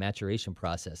mentioned, it's a maturation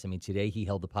process. I mean, today he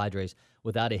held the Padres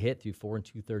without a hit through 4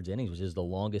 2/3 innings, which is the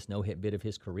longest no-hit bid of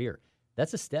his career.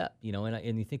 That's a step,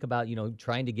 and you think about,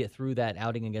 trying to get through that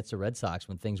outing against the Red Sox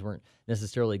when things weren't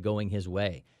necessarily going his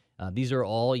way. These are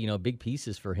all, big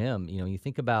pieces for him. You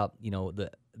think about,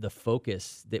 the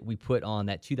focus that we put on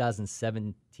that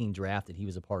 2017 draft that he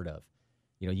was a part of.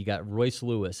 You got Royce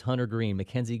Lewis, Hunter Green,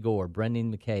 Mackenzie Gore,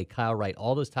 Brendan McKay, Kyle Wright,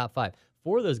 all those top 5.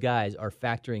 4 of those guys are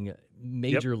factoring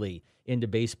majorly into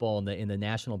baseball in the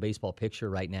national baseball picture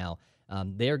right now.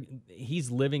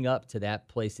 He's living up to that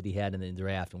place that he had in the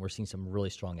draft, and we're seeing some really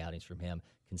strong outings from him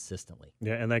consistently.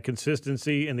 Yeah, and that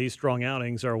consistency and these strong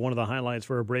outings are one of the highlights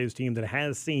for a Braves team that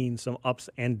has seen some ups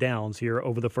and downs here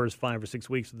over the first 5 or 6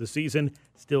 weeks of the season,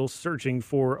 still searching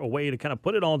for a way to kind of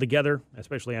put it all together,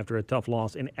 especially after a tough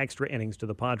loss in extra innings to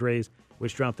the Padres,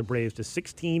 which dropped the Braves to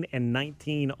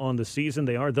 16-19 on the season.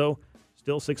 They are, though,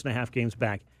 still 6.5 games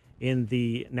back in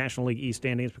the National League East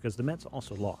standings, because the Mets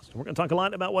also lost. And we're going to talk a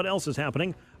lot about what else is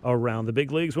happening around the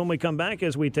big leagues when we come back,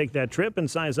 as we take that trip and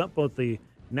size up both the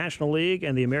National League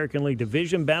and the American League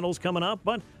division battles coming up.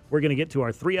 But we're going to get to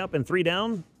our 3 up and 3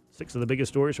 down, 6 of the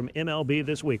biggest stories from MLB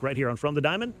this week, right here on From the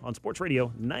Diamond on Sports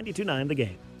Radio 92.9 The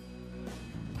Game.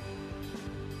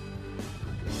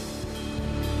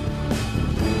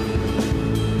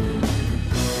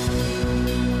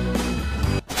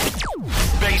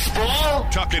 Baseball,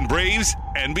 talking Braves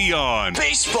and beyond.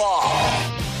 Baseball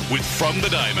with From the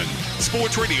Diamond,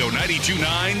 Sports Radio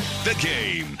 92.9 The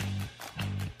Game.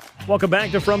 Welcome back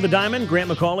to From the Diamond.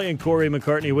 Grant McCauley and Corey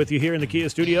McCartney with you here in the Kia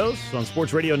Studios on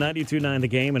Sports Radio 92.9 The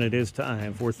Game, and it is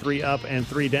time for 3 Up and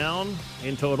 3 Down.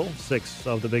 In total, 6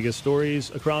 of the biggest stories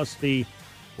across the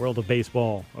world of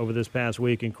baseball over this past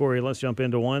week. And Corey, let's jump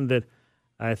into one that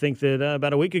I think that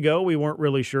about a week ago we weren't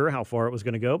really sure how far it was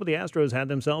going to go, but the Astros had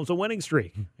themselves a winning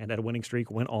streak, and that winning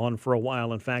streak went on for a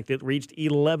while. In fact, it reached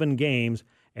 11 games,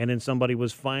 and then somebody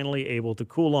was finally able to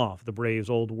cool off the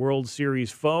Braves' old World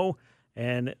Series foe.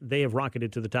 And they have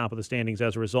rocketed to the top of the standings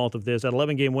as a result of this. That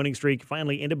 11-game winning streak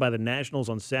finally ended by the Nationals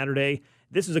on Saturday.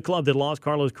 This is a club that lost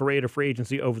Carlos Correa to free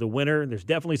agency over the winter. There's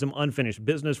definitely some unfinished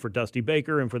business for Dusty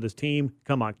Baker and for this team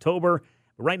come October.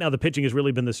 But right now, the pitching has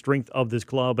really been the strength of this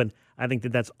club, and I think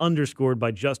that that's underscored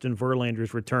by Justin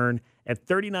Verlander's return. At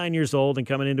 39 years old and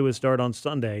coming into his start on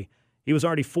Sunday, he was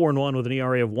already 4-1 with an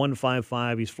ERA of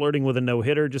 1.55. He's flirting with a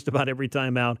no-hitter just about every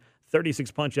time out.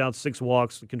 36 punch-outs, 6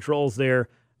 walks. The controls there.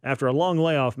 After a long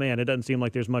layoff, man, it doesn't seem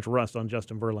like there's much rust on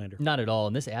Justin Verlander. Not at all.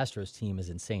 And this Astros team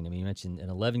is insane. I mean, you mentioned an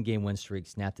 11-game win streak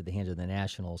snapped at the hands of the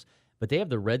Nationals, but they have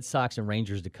the Red Sox and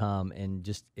Rangers to come, and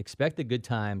just expect the good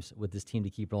times with this team to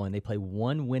keep rolling. They play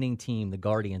one winning team, the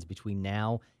Guardians, between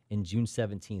now and June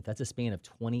 17th. That's a span of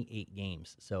 28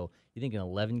 games. So you think an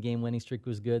 11-game winning streak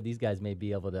was good? These guys may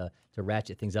be able to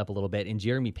ratchet things up a little bit. And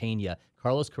Jeremy Pena,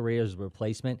 Carlos Correa's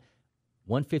replacement,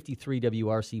 153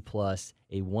 WRC plus,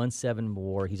 a 1.7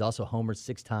 WAR. He's also homered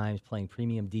 6 times, playing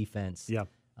premium defense. Yeah,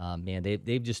 man,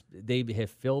 they have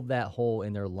filled that hole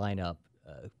in their lineup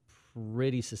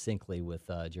pretty succinctly with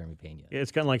Jeremy Pena.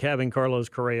 It's kind of like having Carlos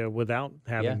Correa without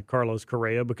having Carlos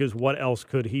Correa, because what else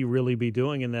could he really be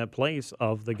doing in that place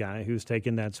of the guy who's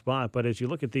taken that spot? But as you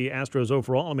look at the Astros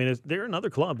overall, I mean, they're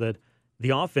another club that the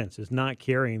offense is not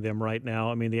carrying them right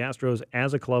now. I mean, the Astros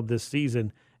as a club this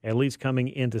season, at least coming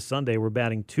into Sunday, we're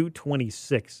batting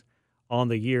 .226 on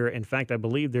the year. In fact, I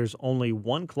believe there's only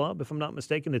one club, if I'm not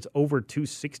mistaken, that's over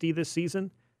 .260 this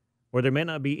season, or there may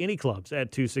not be any clubs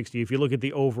at .260 if you look at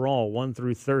the overall 1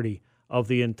 through 30 of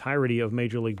the entirety of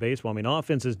Major League Baseball. I mean,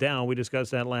 offense is down. We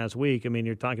discussed that last week. I mean,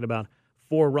 you're talking about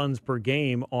 4 runs per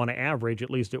game on average,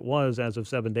 at least it was as of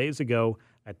 7 days ago.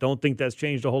 I don't think that's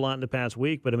changed a whole lot in the past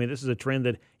week, but I mean, this is a trend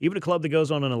that even a club that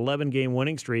goes on an 11-game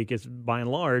winning streak is, by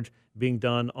and large, being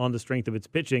done on the strength of its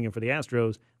pitching. And for the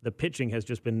Astros, the pitching has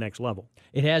just been next level.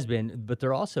 It has been, but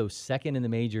they're also second in the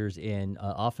majors in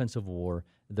offensive WAR.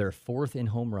 They're 4th in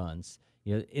home runs.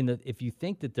 You know, if you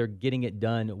think that they're getting it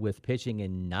done with pitching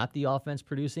and not the offense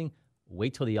producing,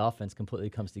 wait till the offense completely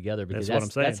comes together, because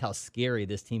that's how scary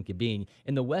this team could be.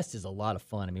 And the West is a lot of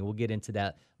fun. I mean, we'll get into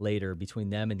that later between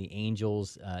them and the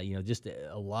Angels. Just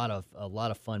a lot of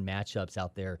fun matchups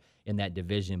out there in that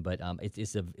division. But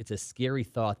it's a scary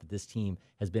thought that this team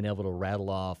has been able to rattle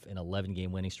off an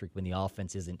 11-game winning streak when the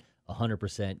offense isn't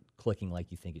 100% clicking like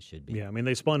you think it should be. Yeah, I mean,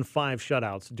 they spun 5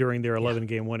 shutouts during their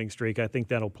 11-game winning streak. I think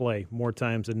that'll play more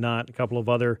times than not. A couple of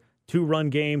other 2-run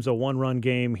games, a 1-run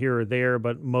game here or there,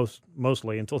 but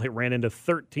mostly until they ran into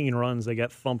 13 runs they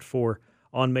got thumped for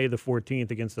on May the 14th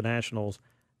against the Nationals.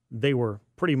 They were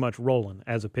pretty much rolling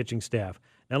as a pitching staff.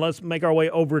 Now let's make our way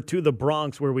over to the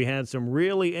Bronx, where we had some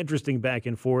really interesting back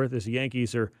and forth as the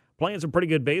Yankees are playing some pretty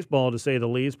good baseball, to say the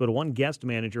least, but one guest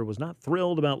manager was not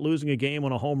thrilled about losing a game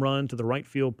on a home run to the right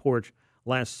field porch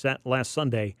last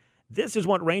Sunday. This is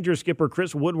what Rangers skipper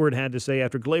Chris Woodward had to say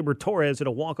after Gleyber Torres hit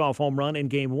a walk-off home run in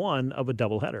Game 1 of a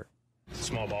doubleheader.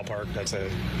 Small ballpark, that's a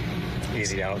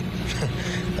easy out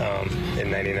in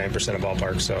 99% of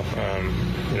ballparks. So,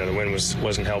 the wind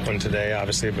wasn't helping today,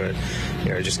 obviously, but,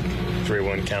 just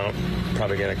 3-1 count.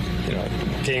 Probably going to,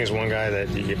 King is one guy that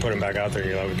you put him back out there,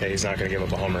 you're like, okay, he's not going to give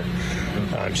up a homer.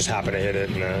 Just happened to hit it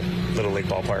in a Little League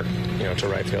ballpark, to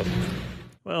right field.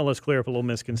 Well, let's clear up a little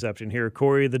misconception here,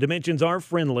 Corey. The dimensions are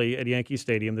friendly at Yankee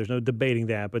Stadium. There's no debating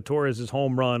that. But Torres'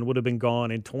 home run would have been gone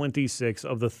in 26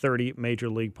 of the 30 Major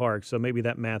League parks. So maybe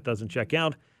that math doesn't check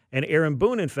out. And Aaron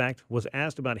Boone, in fact, was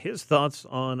asked about his thoughts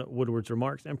on Woodward's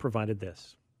remarks and provided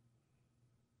this.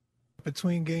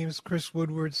 Between games, Chris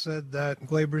Woodward said that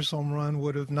Gleyber's home run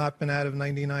would have not been out of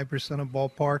 99% of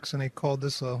ballparks, and they called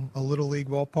this a Little League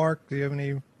ballpark. Do you have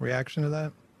any reaction to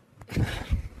that?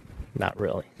 Not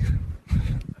really.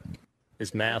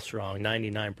 His math's wrong.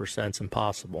 99% is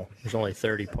impossible. There's only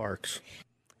 30 parks.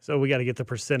 So we got to get the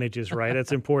percentages right.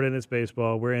 That's important. It's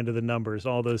baseball. We're into the numbers,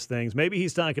 all those things. Maybe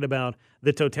he's talking about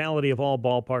the totality of all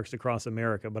ballparks across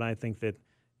America, but I think that,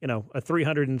 a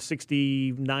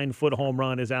 369-foot home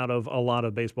run is out of a lot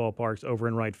of baseball parks over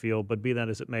in right field. But be that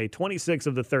as it may, 26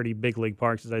 of the 30 big league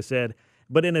parks, as I said.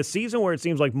 But in a season where it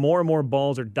seems like more and more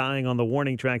balls are dying on the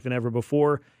warning track than ever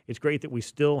before, it's great that we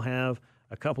still have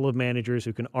a couple of managers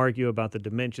who can argue about the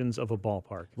dimensions of a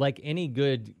ballpark. Like any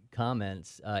good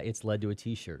comments, it's led to a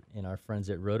T-shirt. And our friends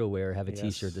at RotoWear have a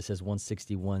T-shirt that says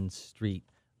 161 Street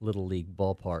Little League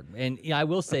Ballpark. And I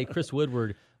will say Chris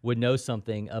Woodward would know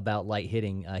something about light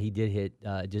hitting. He did hit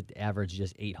just average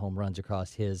just 8 home runs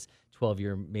across his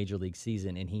 12-year Major League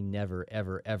season, and he never,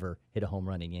 ever, ever hit a home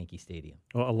run in Yankee Stadium.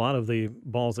 Well, a lot of the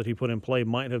balls that he put in play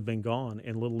might have been gone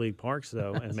in Little League parks,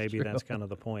 though, and maybe that's kind of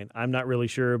the point. I'm not really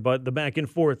sure, but the back and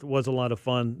forth was a lot of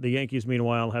fun. The Yankees,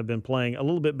 meanwhile, have been playing a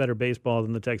little bit better baseball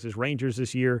than the Texas Rangers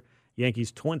this year.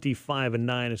 Yankees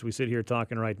 25-9 as we sit here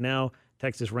talking right now.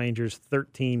 Texas Rangers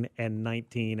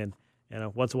 13-19,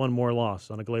 and what's one more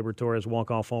loss on a Gleyber Torres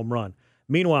walk-off home run?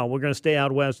 Meanwhile, we're going to stay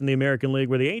out west in the American League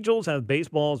where the Angels have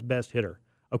baseball's best hitter.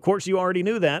 Of course, you already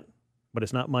knew that, but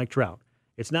it's not Mike Trout.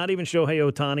 It's not even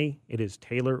Shohei Ohtani. It is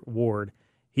Taylor Ward.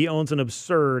 He owns an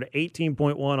absurd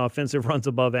 18.1 offensive runs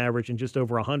above average in just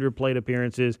over 100 plate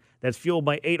appearances. That's fueled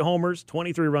by 8 homers,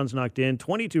 23 runs knocked in,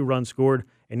 22 runs scored,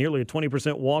 and nearly a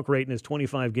 20% walk rate in his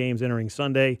 25 games entering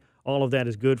Sunday. All of that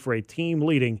is good for a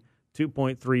team-leading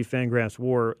 2.3 Fangraphs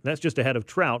WAR. That's just ahead of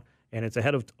Trout, and it's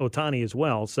ahead of Ohtani as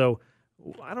well. So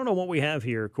I don't know what we have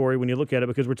here, Corey, when you look at it,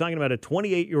 because we're talking about a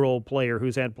 28-year-old player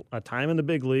who's had a time in the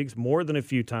big leagues, more than a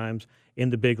few times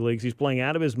in the big leagues. He's playing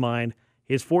out of his mind.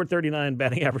 His .439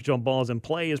 batting average on balls in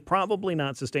play is probably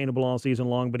not sustainable all season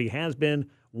long, but he has been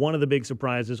one of the big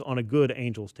surprises on a good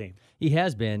Angels team. He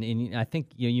has been, and I think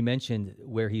you mentioned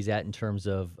where he's at in terms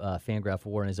of Fangraph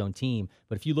WAR in his own team,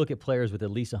 but if you look at players with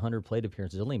at least 100 plate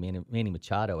appearances, only Manny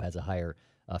Machado has a higher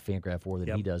Fangraph WAR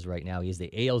than he does right now. He has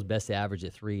the AL's best average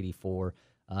at 384.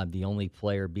 The only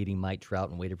player beating Mike Trout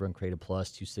in weighted run created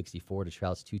plus 264 to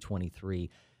Trout's 223.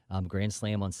 Grand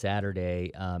Slam on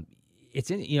Saturday. It's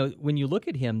when you look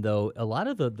at him though, a lot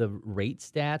of the rate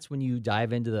stats when you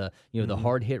dive into the the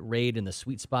hard hit rate and the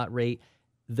sweet spot rate,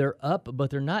 they're up, but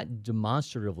they're not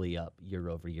demonstratively up year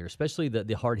over year, especially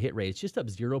the hard hit rate. It's just up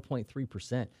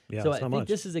 0.3%. Yeah, so I think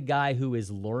this is a guy who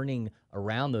is learning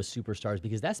around those superstars,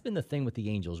 because that's been the thing with the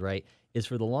Angels, right? Is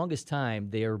for the longest time,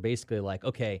 they are basically like,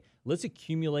 okay, let's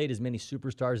accumulate as many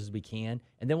superstars as we can,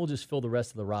 and then we'll just fill the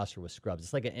rest of the roster with scrubs.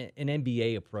 It's like an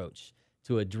NBA approach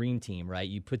to a dream team, right?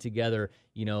 You put together,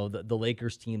 the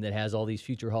Lakers team that has all these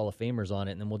future Hall of Famers on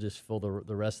it, and then we'll just fill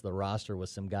the rest of the roster with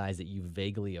some guys that you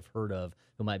vaguely have heard of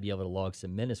who might be able to log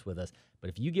some minutes with us.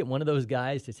 But if you get one of those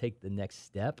guys to take the next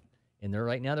step, and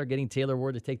right now they're getting Taylor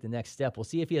Ward to take the next step, we'll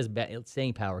see if he has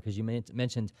staying power, because you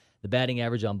mentioned the batting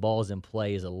average on balls in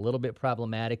play is a little bit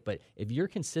problematic, but if you're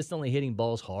consistently hitting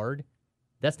balls hard,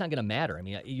 that's not going to matter. I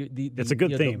mean, it's a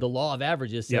good thing. The law of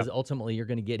averages says ultimately you're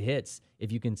going to get hits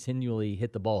if you continually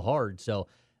hit the ball hard. So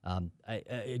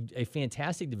a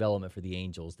fantastic development for the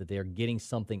Angels that they are getting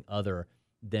something other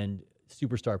than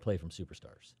superstar play from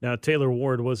superstars. Now, Taylor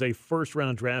Ward was a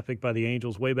first-round draft pick by the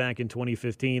Angels way back in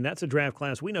 2015. That's a draft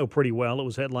class we know pretty well. It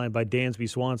was headlined by Dansby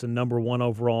Swanson, number 1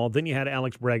 overall. Then you had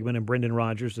Alex Bregman and Brendan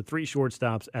Rodgers, the 3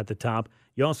 shortstops at the top.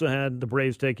 You also had the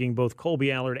Braves taking both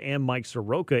Colby Allard and Mike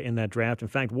Soroka in that draft. In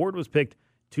fact, Ward was picked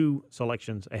 2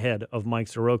 selections ahead of Mike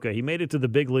Soroka. He made it to the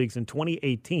big leagues in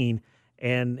 2018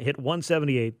 and hit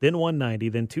 178, then 190,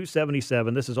 then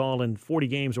 277. This is all in 40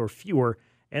 games or fewer.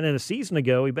 And then a season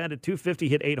ago, he batted .250,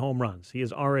 hit 8 home runs. He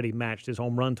has already matched his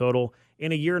home run total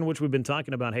in a year in which we've been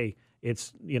talking about, hey,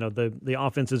 it's, the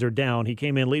offenses are down. He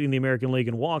came in leading the American League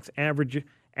in walks, average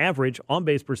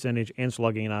on-base percentage, and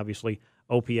slugging, and obviously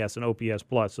OPS and OPS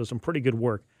plus. So some pretty good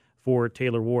work for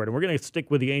Taylor Ward. And we're going to stick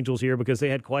with the Angels here because they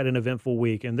had quite an eventful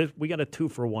week. And we got a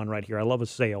 2-for-1 right here. I love a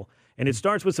sale. And it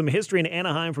starts with some history in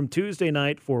Anaheim from Tuesday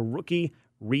night for rookie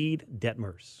Reed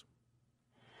Detmers.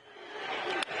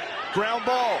 Ground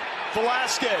ball.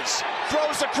 Velasquez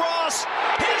throws across.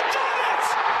 He did it!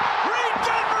 Reed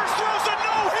Detmers throws a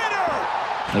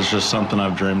no-hitter! It's just something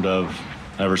I've dreamed of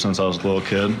ever since I was a little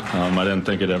kid. I didn't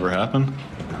think it'd ever happen,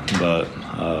 but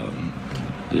I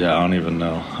don't even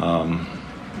know.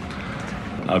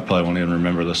 I probably won't even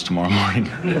remember this tomorrow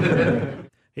morning.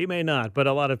 He may not, but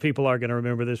a lot of people are going to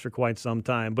remember this for quite some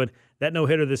time. But that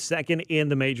no-hitter, the second in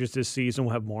the majors this season.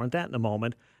 We'll have more on that in a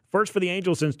moment. First for the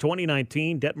Angels since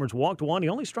 2019, Detmers walked 1. He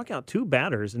only struck out 2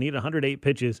 batters and needed 108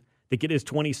 pitches to get his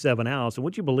 27 outs. And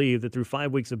would you believe that through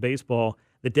 5 weeks of baseball,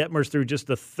 the Detmers threw just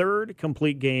the 3rd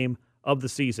complete game of the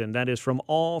season? That is from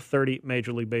all 30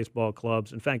 Major League Baseball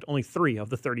clubs. In fact, only 3 of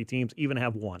the 30 teams even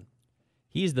have 1.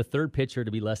 He's the 3rd pitcher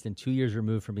to be less than 2 years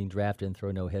removed from being drafted and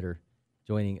throw a no-hitter,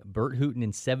 joining Bert Hooton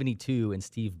in 72 and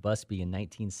Steve Busby in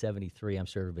 1973. I'm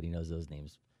sure everybody knows those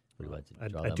names. pretty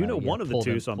much. I do know one of the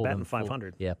two, so I'm batting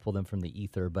 500. Pull them from the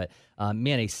ether. But,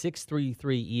 man, a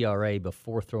 6.33 ERA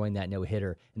before throwing that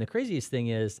no-hitter. And the craziest thing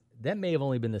is that may have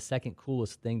only been the second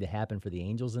coolest thing to happen for the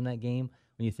Angels in that game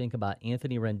when you think about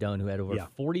Anthony Rendon, who had over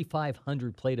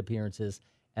 4,500 plate appearances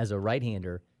as a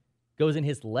right-hander, goes in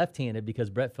his left-handed because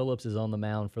Brett Phillips is on the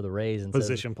mound for the Rays. And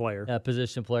position player.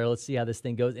 Position player. Let's see how this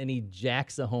thing goes. And he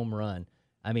jacks a home run.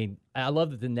 I mean, I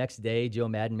love that the next day Joe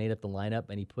Madden made up the lineup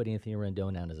and he put Anthony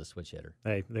Rendon down as a switch hitter.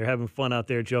 Hey, they're having fun out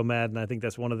there, Joe Madden. I think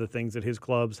that's one of the things that his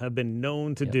clubs have been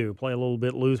known to do, play a little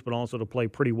bit loose, but also to play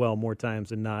pretty well more times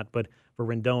than not. But for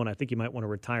Rendon, I think you might want to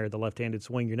retire the left-handed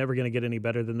swing. You're never going to get any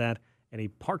better than that. And he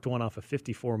parked one off a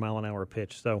 54-mile-an-hour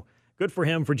pitch. So good for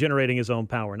him for generating his own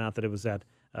power. Not that it was that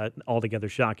altogether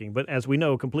shocking. But as we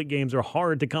know, complete games are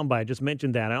hard to come by. I just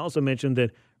mentioned that. I also mentioned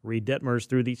that Reed Detmers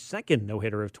threw the second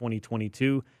no-hitter of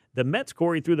 2022. The Mets,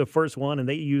 Corey, threw the first one, and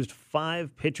they used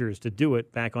 5 pitchers to do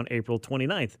it back on April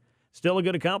 29th. Still a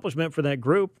good accomplishment for that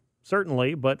group,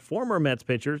 certainly, but former Mets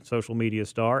pitcher, social media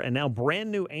star, and now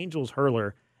brand-new Angels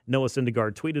hurler Noah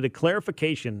Syndergaard tweeted a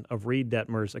clarification of Reed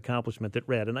Detmers' accomplishment that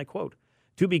read, and I quote,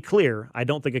 "To be clear, I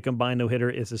don't think a combined no-hitter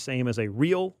is the same as a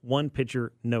real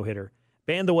one-pitcher no-hitter.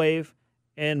 Ban the wave,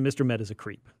 and Mr. Met is a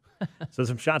creep." So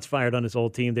some shots fired on his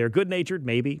old team there. Good-natured,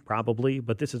 maybe, probably,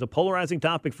 but this is a polarizing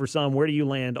topic for some. Where do you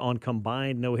land on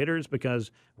combined no-hitters?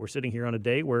 Because we're sitting here on a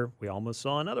day where we almost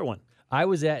saw another one. I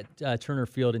was at Turner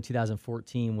Field in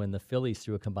 2014 when the Phillies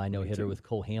threw a combined no-hitter with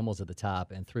Cole Hamels at the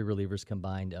top and 3 relievers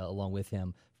combined along with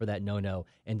him for that no-no.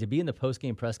 And to be in the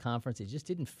post-game press conference, it just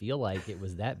didn't feel like it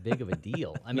was that big of a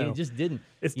deal. I mean, It just didn't.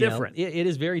 It's different. It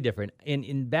is very different.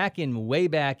 And way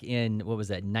back in, what was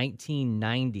that,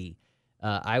 1990,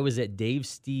 I was at Dave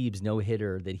Steeb's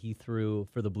no-hitter that he threw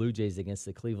for the Blue Jays against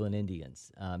the Cleveland Indians.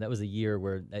 That was a year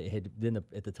where it had been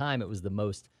at the time it was the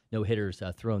most no-hitters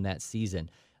thrown that season.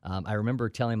 I remember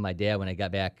telling my dad when I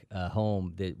got back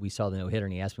home that we saw the no-hitter,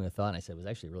 and he asked me what I thought, and I said it was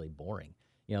actually really boring.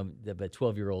 You know, but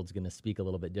 12-year-old's going to speak a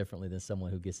little bit differently than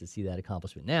someone who gets to see that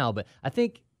accomplishment now. But I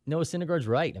think Noah Syndergaard's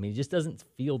right. I mean, it just doesn't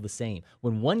feel the same.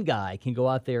 When one guy can go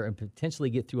out there and potentially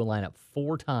get through a lineup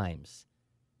 4 times,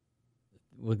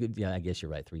 well, yeah, I guess you're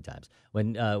right, 3 times.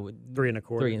 When 3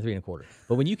 1/4. 3 1/4.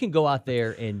 But when you can go out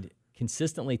there and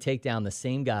consistently take down the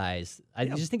same guys, I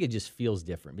just think it just feels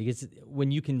different because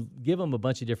when you can give them a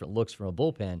bunch of different looks from a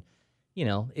bullpen, you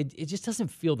know, it just doesn't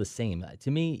feel the same.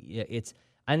 To me,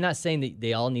 I'm not saying that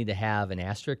they all need to have an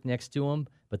asterisk next to them,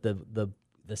 but the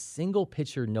single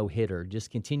pitcher no-hitter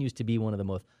just continues to be one of the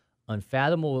most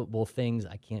unfathomable things.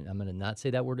 I'm going to not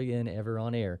say that word again ever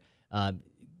on air.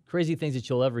 Crazy things that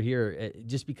you'll ever hear,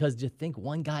 just because to think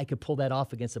one guy could pull that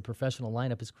off against a professional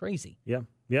lineup is crazy. Yeah.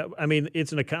 I mean,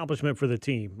 it's an accomplishment for the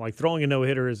team. Like throwing a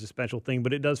no-hitter is a special thing,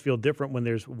 but it does feel different when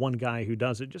there's one guy who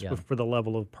does it just for the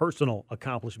level of personal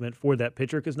accomplishment for that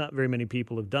pitcher, because not very many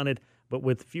people have done it. But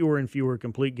with fewer and fewer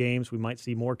complete games, we might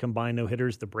see more combined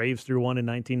no-hitters. The Braves threw one in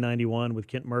 1991 with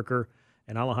Kent Mercker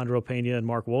and Alejandro Pena and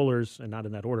Mark Wohlers, and not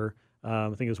in that order. I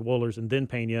think it was Wohlers and then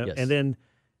Pena. Yes. And then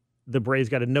the Braves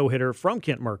got a no-hitter from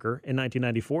Kent Mercker in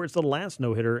 1994. It's the last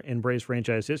no-hitter in Braves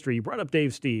franchise history. You brought up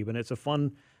Dave Stieb, and it's a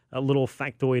fun little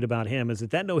factoid about him, is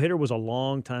that no-hitter was a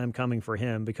long time coming for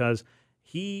him because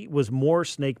he was more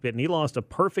snake-bitten. He lost a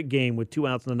perfect game with 2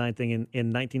 outs in the 9th inning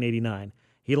in 1989.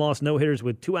 He lost no-hitters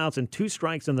with 2 outs and 2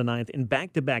 strikes in the 9th in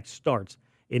back-to-back starts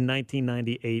in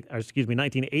 1988,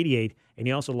 and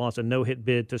he also lost a no-hit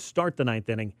bid to start the 9th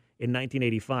inning in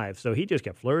 1985. So he just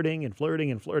kept flirting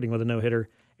with a no-hitter,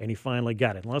 and he finally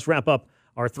got it. And let's wrap up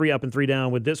our 3 up and 3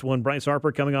 down with this one. Bryce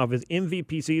Harper coming off his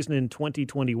MVP season in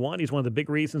 2021. He's one of the big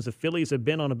reasons the Phillies have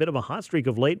been on a bit of a hot streak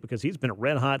of late because he's been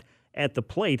red hot at the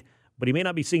plate, but he may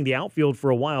not be seeing the outfield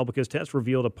for a while because tests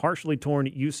revealed a partially torn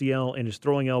UCL in his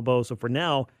throwing elbow. So for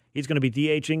now, he's going to be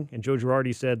DHing, and Joe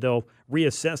Girardi said they'll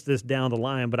reassess this down the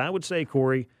line. But I would say,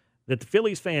 Corey, that the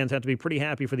Phillies fans have to be pretty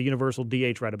happy for the universal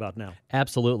DH right about now.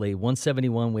 Absolutely.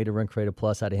 171 weighted run created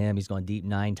plus out of him. He's gone deep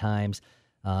 9 times.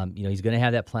 He's going to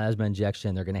have that plasma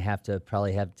injection. They're going to have to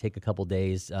take a couple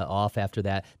days off after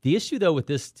that. The issue, though, with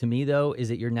this, to me, though, is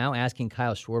that you're now asking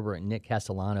Kyle Schwarber and Nick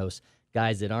Castellanos,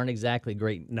 guys that aren't exactly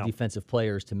great defensive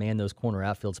players, to man those corner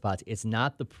outfield spots. It's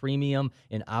not the premium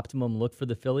and optimum look for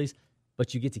the Phillies,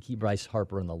 but you get to keep Bryce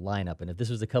Harper in the lineup. And if this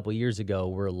was a couple years ago,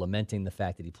 we're lamenting the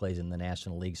fact that he plays in the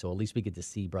National League. So at least we get to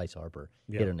see Bryce Harper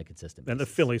hit on a consistent basis. And the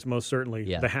Phillies, most certainly,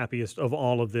 the happiest of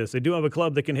all of this. They do have a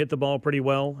club that can hit the ball pretty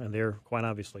well, and they're quite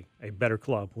obviously a better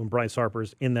club when Bryce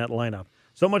Harper's in that lineup.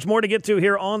 So much more to get to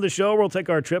here on the show. We'll take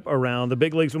our trip around the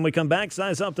big leagues when we come back.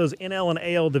 Size up those NL and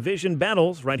AL division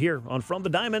battles right here on From the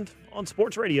Diamond on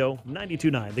Sports Radio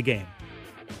 92.9 The Game.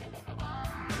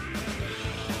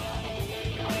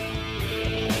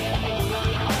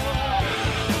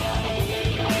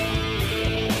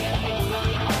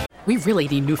 We really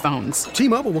need new phones.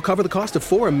 T-Mobile will cover the cost of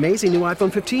 4 amazing new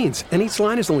iPhone 15s, and each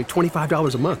line is only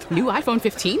 $25 a month. New iPhone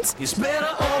 15s? It's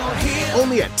better over here.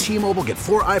 Only at T-Mobile, get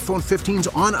 4 iPhone 15s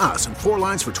on us and 4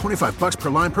 lines for $25 per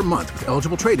line per month with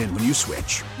eligible trade-in when you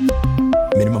switch.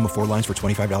 Minimum of 4 lines for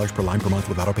 $25 per line per month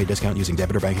with autopay discount using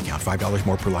debit or bank account. $5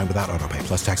 more per line without autopay,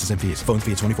 plus taxes and fees. Phone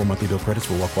fee at 24 monthly bill credits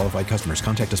for well-qualified customers.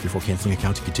 Contact us before canceling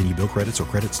account to continue bill credits or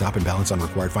credit stop and balance on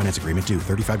required finance agreement due.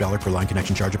 $35 per line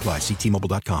connection charge applies. See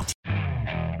T-Mobile.com.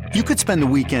 You could spend the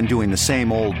weekend doing the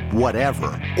same old whatever,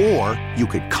 or you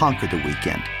could conquer the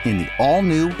weekend in the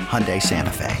all-new Hyundai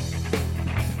Santa Fe.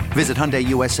 Visit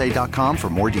HyundaiUSA.com for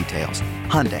more details.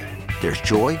 Hyundai, there's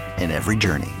joy in every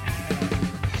journey.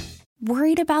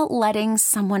 Worried about letting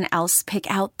someone else pick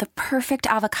out the perfect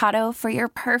avocado for your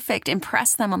perfect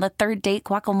impress them on the third date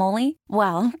guacamole?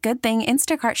 Well, good thing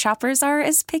Instacart shoppers are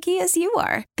as picky as you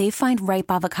are. They find ripe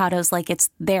avocados like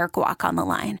it's their guac on the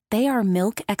line. They are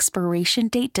milk expiration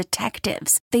date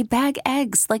detectives. They bag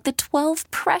eggs like the 12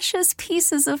 precious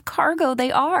pieces of cargo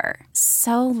they are.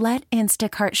 So let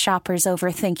Instacart shoppers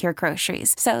overthink your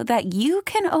groceries so that you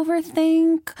can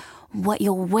overthink what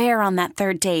you'll wear on that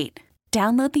third date.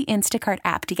 Download the Instacart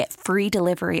app to get free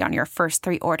delivery on your first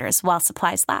 3 orders while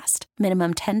supplies last.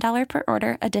 Minimum $10 per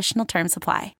order. Additional terms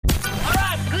apply. All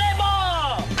right, play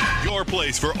ball! Your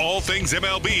place for all things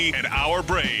MLB and our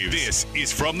Braves. This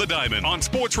is From the Diamond on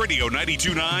Sports Radio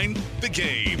 92.9 The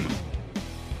Game.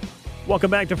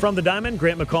 Welcome back to From the Diamond.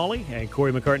 Grant McCauley and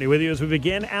Corey McCartney with you as we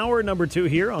begin hour number 2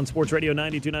 here on Sports Radio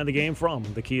 92.9 The Game from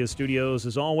the Kia Studios.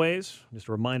 As always, just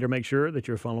a reminder, make sure that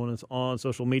you're following us on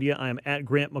social media. I am at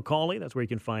Grant McCauley. That's where you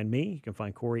can find me. You can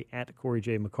find Corey at Corey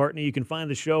J. McCartney. You can find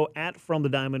the show at From the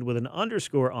Diamond with an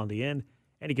underscore on the end.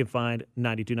 And you can find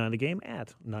 92.9 The Game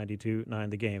at 92.9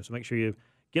 The Game. So make sure you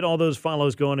get all those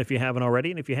follows going if you haven't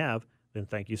already. And if you have, then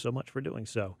thank you so much for doing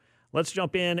so. Let's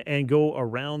jump in and go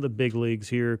around the big leagues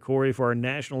here, Corey, for our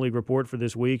National League report for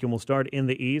this week. And we'll start in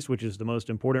the East, which is the most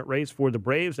important race for the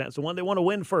Braves. That's the one they want to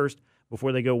win first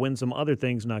before they go win some other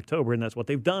things in October, and that's what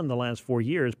they've done the last 4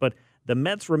 years. But the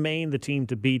Mets remain the team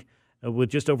to beat with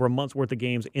just over a month's worth of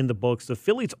games in the books. The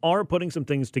Phillies are putting some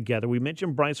things together. We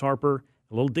mentioned Bryce Harper,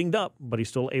 a little dinged up, but he's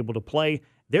still able to play.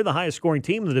 They're the highest scoring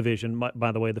team in the division,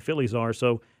 by the way, the Phillies are.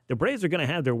 So the Braves are going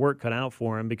to have their work cut out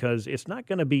for them because it's not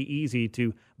going to be easy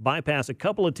to bypass a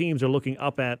couple of teams they're looking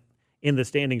up at in the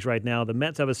standings right now. The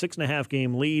Mets have a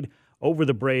 6.5-game lead over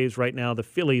the Braves right now. The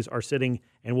Phillies are sitting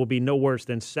and will be no worse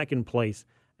than second place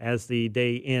as the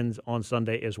day ends on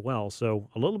Sunday as well. So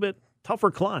a little bit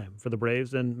tougher climb for the Braves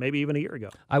than maybe even a year ago.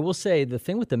 I will say the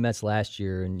thing with the Mets last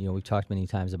year, and we've talked many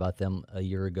times about them a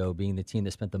year ago being the team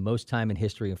that spent the most time in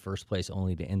history in first place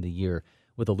only to end the year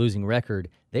with a losing record.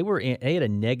 They had a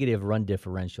negative run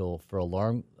differential for a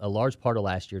large part of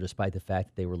last year, despite the fact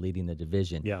that they were leading the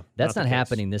division. Yeah, that's not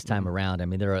happening this time around. I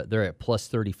mean, they're at plus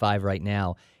 35 right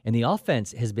now, and the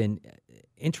offense has been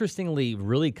interestingly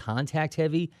really contact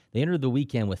heavy. They entered the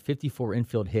weekend with 54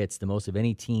 infield hits, the most of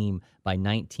any team by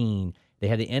 19. They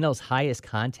had the NL's highest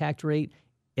contact rate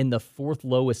and the 4th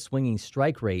lowest swinging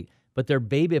strike rate, but their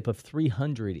BABIP of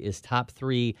 300 is top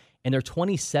 3, and they're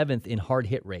 27th in hard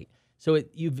hit rate. So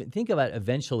you think about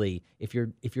eventually, if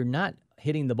you're not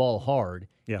hitting the ball hard,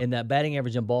 and that batting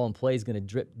average on ball in play is going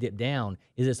to dip down,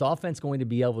 is this offense going to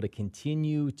be able to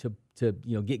continue to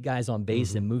get guys on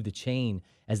base and move the chain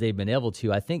as they've been able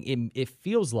to? I think it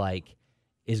feels like,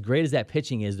 as great as that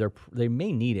pitching is, they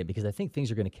may need it because I think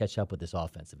things are going to catch up with this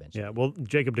offense eventually. Yeah, well,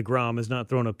 Jacob deGrom has not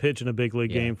thrown a pitch in a big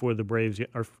league game for the Braves,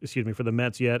 for the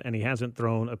Mets yet, and he hasn't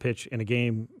thrown a pitch in a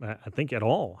game, I think, at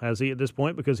all, has he, at this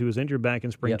point, because he was injured back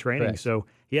in spring training. Correct. So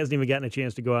he hasn't even gotten a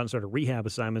chance to go out and start a rehab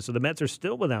assignment. So the Mets are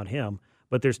still without him,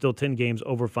 but they're still 10 games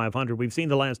over 500. We've seen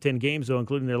the last 10 games, though,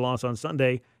 including their loss on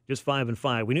Sunday, just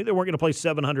 5-5. We knew they weren't going to play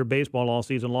 700 baseball all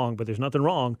season long, but there's nothing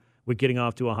wrong with getting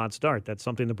off to a hot start. That's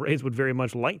something the Braves would very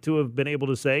much like to have been able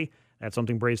to say. That's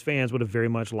something Braves fans would have very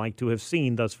much liked to have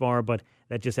seen thus far, but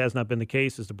that just has not been the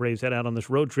case as the Braves head out on this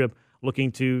road trip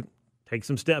looking to take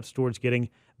some steps towards getting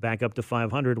back up to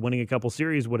 500. Winning a couple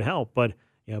series would help, but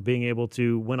being able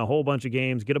to win a whole bunch of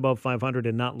games, get above 500,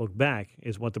 and not look back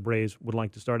is what the Braves would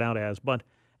like to start out as. But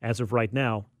as of right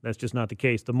now, that's just not the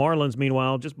case. The Marlins,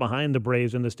 meanwhile, just behind the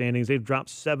Braves in the standings, they've dropped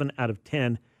 7 out of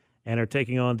 10 and are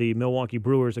taking on the Milwaukee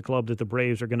Brewers, a club that the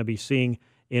Braves are going to be seeing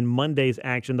in Monday's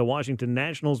action. The Washington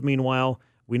Nationals, meanwhile,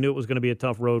 we knew it was going to be a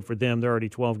tough road for them. They're already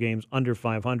 12 games under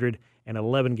 500 and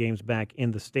 11 games back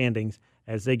in the standings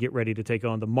as they get ready to take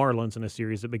on the Marlins in a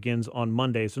series that begins on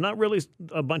Monday. So not really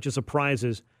a bunch of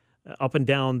surprises up and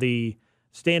down the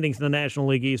standings in the National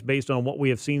League East based on what we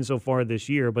have seen so far this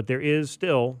year, but there is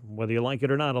still, whether you like it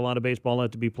or not, a lot of baseball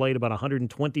left to be played, about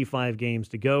 125 games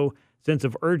to go. Sense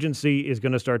of urgency is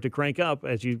going to start to crank up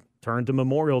as you turn to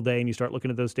Memorial Day and you start looking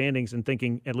at those standings and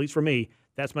thinking, at least for me,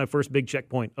 that's my first big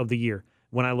checkpoint of the year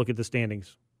when I look at the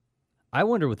standings. I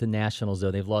wonder with the Nationals,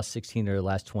 though, they've lost 16 of their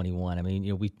last 21. I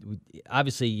mean, we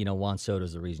obviously, Juan Soto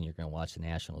is the reason you're going to watch the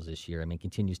Nationals this year. I mean,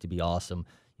 continues to be awesome.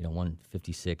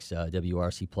 156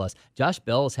 WRC plus. Josh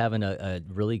Bell is having a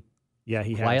really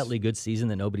quietly good season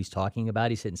that nobody's talking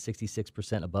about. He's hitting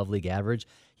 66% above league average.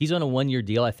 He's on a one-year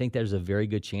deal. I think there's a very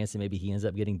good chance that maybe he ends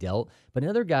up getting dealt. But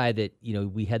another guy that,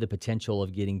 we had the potential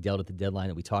of getting dealt at the deadline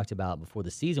that we talked about before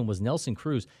the season was Nelson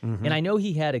Cruz. Mm-hmm. And I know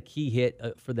he had a key hit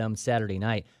for them Saturday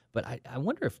night, but I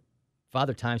wonder if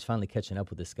Father Time's finally catching up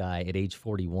with this guy at age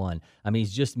 41. I mean,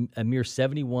 he's just a mere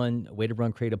 71 weighted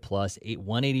run created plus,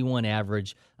 181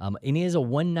 average, and he has a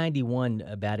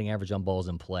 191 batting average on balls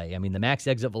in play. I mean, the max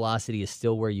exit velocity is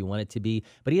still where you want it to be,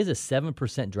 but he has a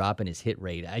 7% drop in his hit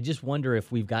rate. I just wonder if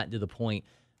we've gotten to the point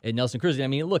at Nelson Cruz. I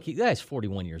mean, look, the guy's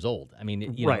 41 years old. I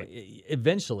mean,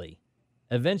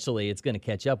 Eventually, it's going to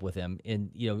catch up with him.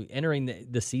 And, entering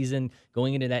the season,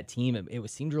 going into that team, it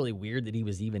seemed really weird that he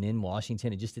was even in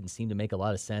Washington. It just didn't seem to make a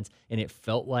lot of sense. And it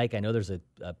felt like, I know there's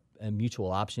a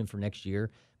mutual option for next year,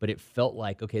 but it felt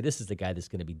like, okay, this is the guy that's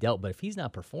going to be dealt. But if he's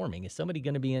not performing, is somebody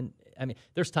going to be in? I mean,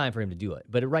 there's time for him to do it.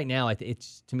 But right now,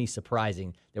 it's, to me,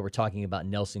 surprising that we're talking about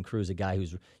Nelson Cruz, a guy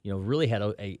who's, really had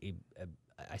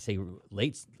I say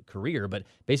late career, but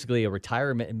basically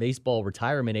a baseball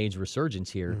retirement age resurgence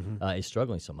here is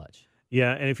struggling so much.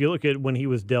 Yeah, and if you look at when he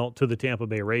was dealt to the Tampa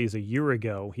Bay Rays a year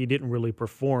ago, he didn't really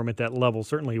perform at that level.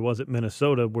 Certainly he was at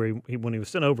Minnesota, where when he was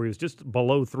sent over, he was just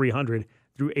below 300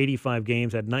 through 85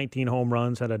 games, had 19 home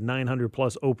runs, had a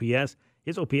 900-plus OPS.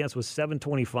 His OPS was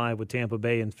 725 with Tampa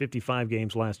Bay in 55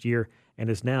 games last year and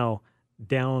is now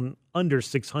down under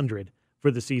 600 for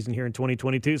the season here in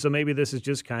 2022. So maybe this is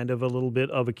just kind of a little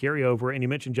bit of a carryover. And you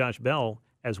mentioned Josh Bell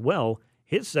as well.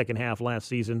 His second half last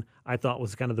season, I thought,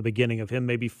 was kind of the beginning of him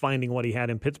maybe finding what he had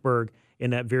in Pittsburgh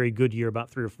in that very good year about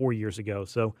 3 or 4 years ago.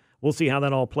 So we'll see how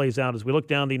that all plays out as we look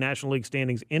down the National League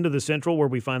standings into the Central, where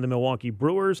we find the Milwaukee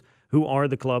Brewers, who are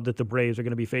the club that the Braves are going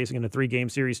to be facing in a 3-game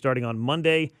series starting on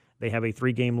Monday. They have a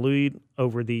 3-game lead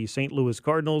over the St. Louis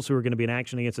Cardinals, who are going to be in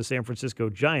action against the San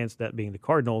Francisco Giants, that being the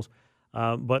Cardinals.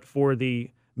 But for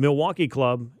the Milwaukee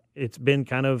club, it's been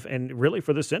kind of, and really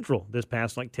for the Central, this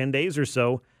past 10 days or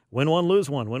so, win one, lose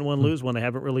one, win one, lose one. They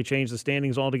haven't really changed the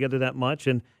standings altogether that much.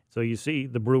 And so you see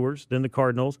the Brewers, then the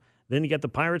Cardinals, then you got the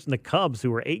Pirates and the Cubs,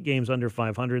 who are 8 games under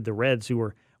 500, the Reds, who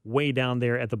are way down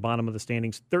there at the bottom of the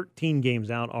standings, 13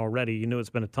 games out already. You know it's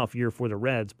been a tough year for the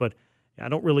Reds, but I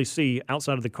don't really see,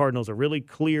 outside of the Cardinals, a really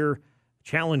clear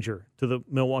challenger to the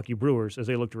Milwaukee Brewers as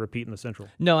they look to repeat in the Central.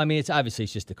 No, I mean, it's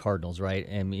just the Cardinals, right?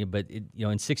 I mean, but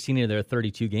in 16 of their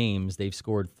 32 games, they've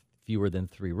scored fewer than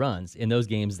 3 runs. In those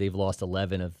games, they've lost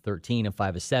 11 of 13 and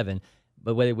 5 of 7.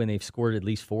 But when they've scored at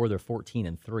least 4, they're 14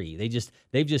 and 3.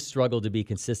 They've just struggled to be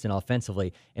consistent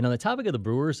offensively. And on the topic of the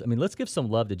Brewers, I mean, let's give some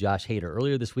love to Josh Hader.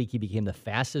 Earlier this week, he became the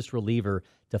fastest reliever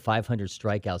to 500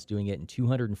 strikeouts, doing it in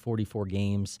 244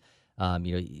 games.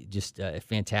 Just a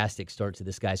fantastic start to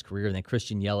this guy's career. And then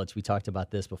Christian Yelich, we talked about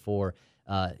this before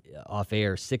off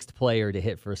air, 6th player to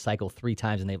hit for a cycle 3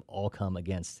 times, and they've all come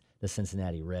against the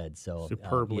Cincinnati Reds. So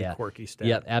superbly quirky stat.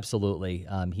 Yep, absolutely.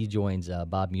 He joins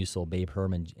Bob Musil, Babe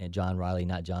Herman, and John Riley,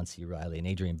 not John C. Riley, and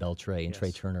Adrian Beltre and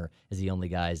Trey Turner as the only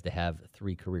guys to have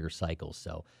 3 career cycles.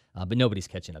 So, but nobody's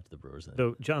catching up to the Brewers.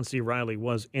 Though John C. Riley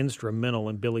was instrumental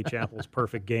in Billy Chappell's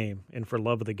perfect game and for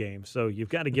love of the game. So you've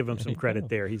got to give him some credit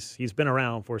there. He's been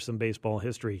around for some baseball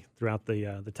history throughout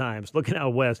the times. Looking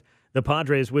out west, the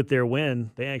Padres with their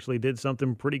win, they actually did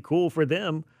something pretty cool for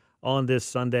them on this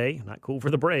Sunday. Not cool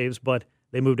for the Braves, but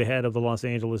they moved ahead of the Los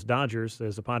Angeles Dodgers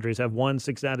as the Padres have won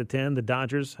 6 out of 10. The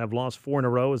Dodgers have lost 4 in a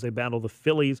row as they battle the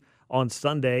Phillies on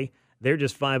Sunday. They're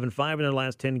just 5-5 in their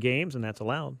last 10 games, and that's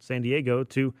allowed San Diego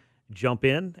to jump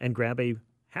in and grab a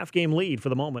half-game lead for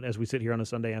the moment as we sit here on a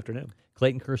Sunday afternoon.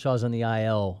 Clayton Kershaw's on the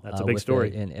IL. That's a big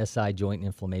story. An SI joint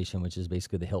inflammation, which is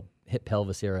basically the hip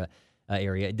pelvis area.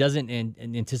 It doesn't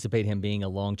anticipate him being a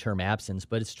long-term absence,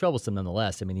 but it's troublesome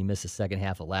nonetheless. I mean, he missed the second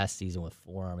half of last season with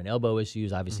forearm and elbow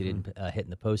issues. Obviously, didn't hit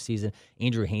in the postseason.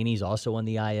 Andrew Haney's also on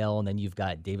the IL, and then you've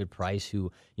got David Price,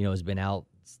 who has been out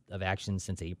of action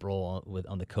since April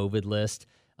on the COVID list.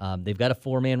 They've got a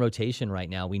 4-man rotation right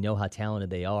now. We know how talented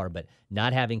they are, but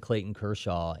not having Clayton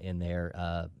Kershaw in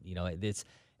there,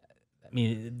 I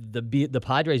mean, the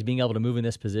Padres being able to move in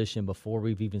this position before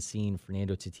we've even seen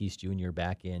Fernando Tatis Jr.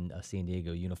 back in a San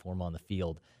Diego uniform on the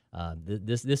field,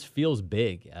 this feels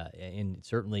big, and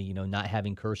certainly not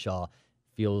having Kershaw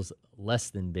feels less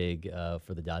than big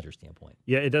for the Dodgers standpoint.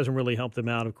 Yeah, it doesn't really help them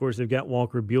out. Of course, they've got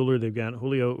Walker Buehler, they've got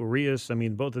Julio Urias. I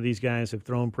mean, both of these guys have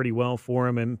thrown pretty well for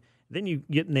him, and then you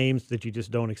get names that you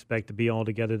just don't expect to be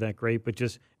altogether that great, but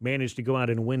just manage to go out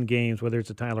and win games, whether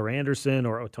it's a Tyler Anderson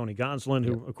or a Tony Gonsolin,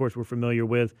 who, of course, we're familiar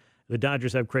with. The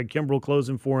Dodgers have Craig Kimbrell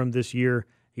closing for him this year.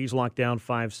 He's locked down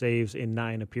 5 saves in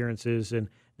 9 appearances, and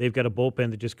they've got a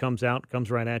bullpen that just comes out,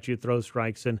 comes right at you, throws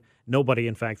strikes, and nobody,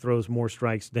 in fact, throws more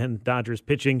strikes than Dodgers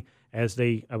pitching, as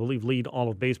they, I believe, lead all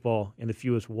of baseball in the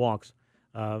fewest walks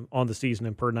on the season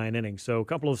and per 9 innings. So a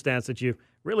couple of stats that you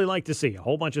really like to see. A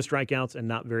whole bunch of strikeouts and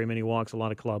not very many walks. A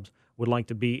lot of clubs would like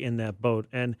to be in that boat.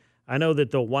 And I know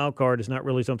that the wild card is not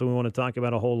really something we want to talk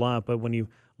about a whole lot, but when you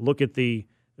look at the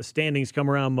standings come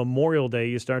around Memorial Day,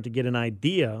 you start to get an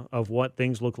idea of what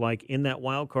things look like in that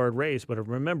wild card race. But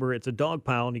remember, it's a dog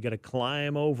pile, and you got to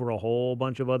climb over a whole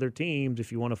bunch of other teams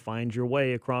if you want to find your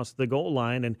way across the goal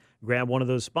line and grab one of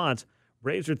those spots.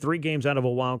 Braves are 3 games out of a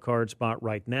wild card spot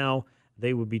right now.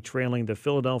 They would be trailing the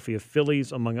Philadelphia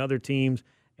Phillies, among other teams.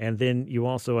 And then you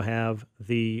also have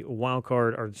the wild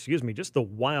card, or excuse me, just the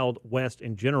Wild West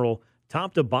in general,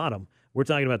 top to bottom. We're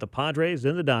talking about the Padres,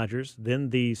 then the Dodgers, then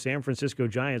the San Francisco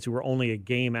Giants, who are only a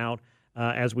game out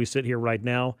as we sit here right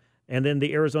now. And then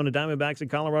the Arizona Diamondbacks and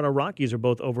Colorado Rockies are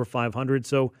both over 500.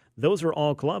 So those are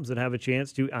all clubs that have a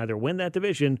chance to either win that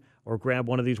division or grab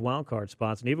one of these wild card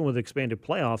spots. And even with expanded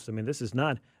playoffs, I mean, this is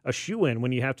not a shoo-in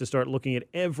when you have to start looking at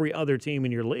every other team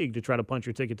in your league to try to punch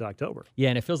your ticket to October. Yeah,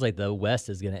 and it feels like the West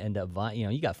is going to end up,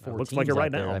 you got 4 looks teams like it right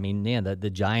out there. now. I mean, man, the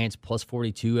Giants plus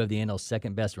 42 have the NL's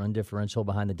second best run differential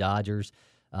behind the Dodgers.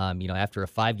 After a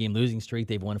 5-game losing streak,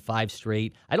 they've won 5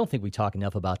 straight. I don't think we talk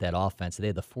enough about that offense. They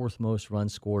had the 4th most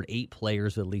runs scored, 8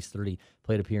 players with at least 30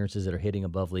 plate appearances that are hitting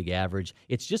above league average.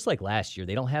 It's just like last year.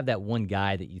 They don't have that one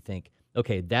guy that you think,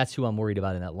 okay, that's who I'm worried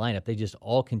about in that lineup. They just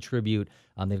all contribute.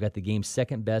 They've got the game's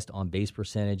second best on base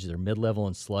percentage. They're mid-level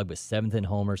in slug, but 7th in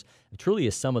homers. It truly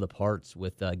is sum of the parts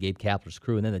with Gabe Kapler's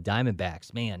crew. And then the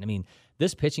Diamondbacks, man, I mean,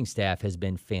 this pitching staff has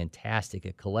been fantastic.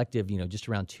 A collective, just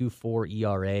around 2.4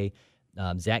 ERA.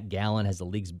 Zach Gallen has the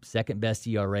league's second best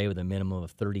ERA with a minimum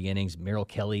of 30 innings. Merrill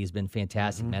Kelly has been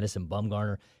fantastic. Madison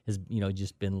Bumgarner has,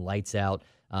 just been lights out.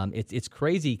 It's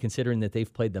crazy considering that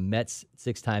they've played the Mets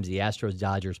 6 times, the Astros,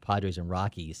 Dodgers, Padres, and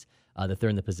Rockies. That they're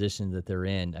in the position that they're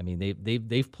in. I mean,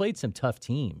 they've played some tough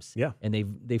teams. Yeah, and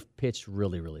they've pitched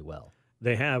really, really well.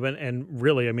 They have, and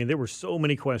really, I mean, there were so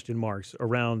many question marks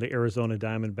around the Arizona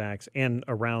Diamondbacks and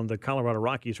around the Colorado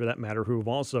Rockies, for that matter, who have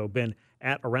also been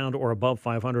at, around, or above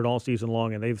 500 all season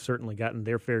long, and they've certainly gotten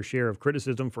their fair share of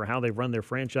criticism for how they've run their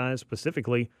franchise,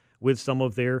 specifically with some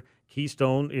of their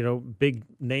keystone,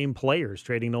 big-name players,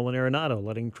 trading Nolan Arenado,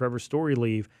 letting Trevor Story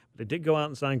leave. But they did go out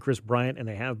and sign Chris Bryant, and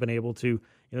they have been able to,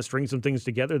 string some things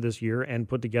together this year and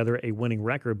put together a winning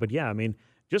record. But, yeah, I mean,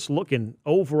 just looking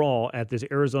overall at this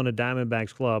Arizona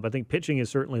Diamondbacks club, I think pitching is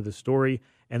certainly the story,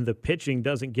 and the pitching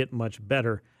doesn't get much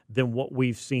better than what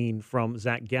we've seen from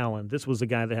Zach Gallen. This was a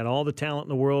guy that had all the talent in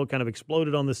the world, kind of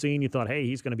exploded on the scene. You thought, hey,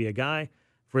 he's going to be a guy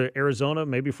for Arizona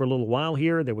maybe for a little while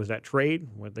here. There was that trade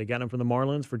where they got him from the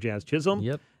Marlins for Jazz Chisholm.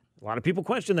 Yep. A lot of people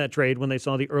questioned that trade when they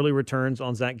saw the early returns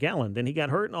on Zach Gallen. Then he got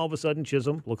hurt, and all of a sudden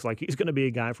Chisholm looks like he's going to be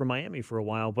a guy for Miami for a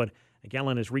while. But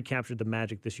Gallen has recaptured the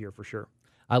magic this year for sure.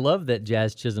 I love that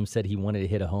Jazz Chisholm said he wanted to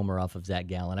hit a homer off of Zach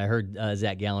Gallen. I heard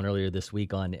Zach Gallen earlier this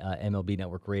week on MLB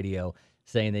Network Radio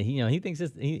saying that he thinks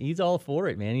he's all for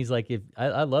it, man. He's like,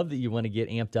 I love that you want to get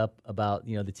amped up about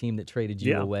the team that traded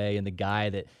you away and the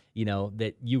guy that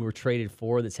that you were traded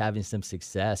for that's having some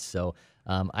success. So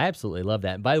I absolutely love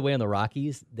that. And by the way, on the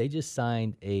Rockies, they just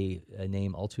signed a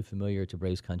name all too familiar to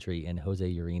Braves country, and Jose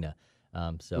Urena.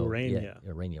 Urena.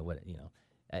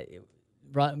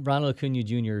 Ronald Acuna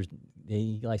Jr.,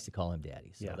 he likes to call him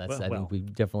daddy. So I think we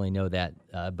definitely know that.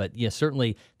 But yeah,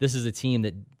 certainly this is a team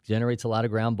that generates a lot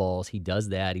of ground balls. He does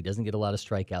that. He doesn't get a lot of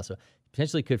strikeouts. So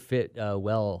potentially could fit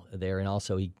well there. And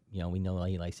also, we know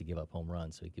he likes to give up home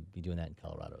runs, so he could be doing that in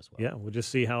Colorado as well. Yeah, we'll just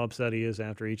see how upset he is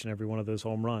after each and every one of those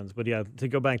home runs. But yeah, to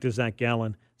go back to Zach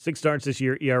Gallen, 6 starts this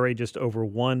year, ERA just over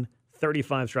 1.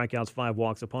 35 strikeouts, 5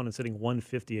 walks. Opponents hitting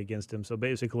 150 against him. So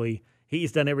basically,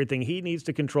 he's done everything he needs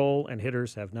to control, and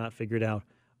hitters have not figured out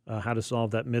how to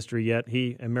solve that mystery yet.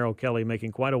 He and Merrill Kelly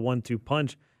making quite a 1-2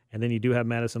 punch, and then you do have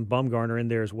Madison Bumgarner in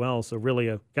there as well. So really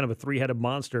a kind of a 3-headed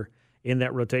monster in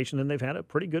that rotation, and they've had a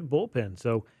pretty good bullpen.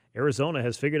 So Arizona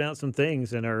has figured out some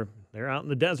things, and they're out in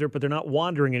the desert, but they're not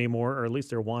wandering anymore, or at least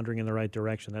they're wandering in the right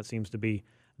direction. That seems to be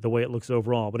the way it looks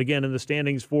overall. But again, in the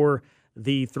standings for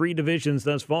the three divisions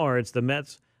thus far, it's the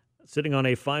Mets sitting on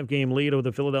a 5-game lead over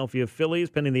the Philadelphia Phillies,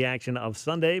 pending the action of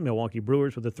Sunday. Milwaukee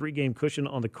Brewers with a 3-game cushion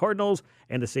on the Cardinals,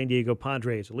 and the San Diego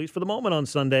Padres, at least for the moment on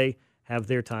Sunday, have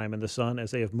their time in the sun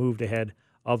as they have moved ahead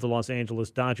of the Los Angeles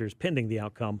Dodgers, pending the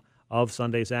outcome of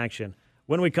Sunday's action.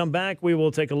 When we come back, we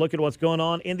will take a look at what's going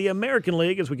on in the American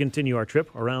League as we continue our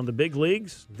trip around the big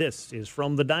leagues. This is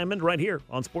From the Diamond right here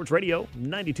on Sports Radio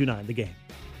 92.9 The Game.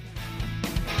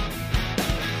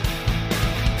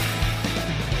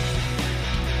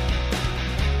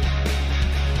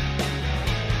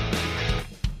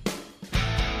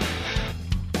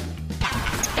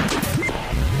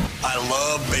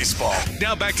 Baseball.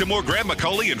 Now back to more Grant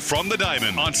McAuley and From the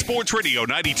Diamond on Sports Radio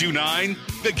 92.9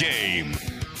 The Game.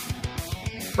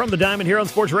 From the Diamond here on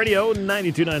Sports Radio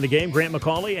 92.9 The Game, Grant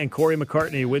McAuley and Corey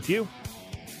McCartney with you.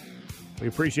 We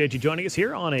appreciate you joining us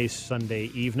here on a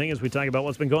Sunday evening as we talk about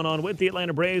what's been going on with the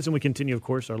Atlanta Braves, and we continue, of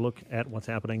course, our look at what's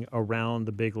happening around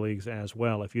the big leagues as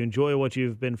well. If you enjoy what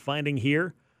you've been finding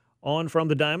here on From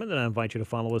the Diamond, then I invite you to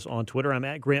follow us on Twitter. I'm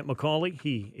at Grant McAuley.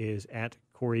 He is at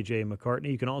Corey J.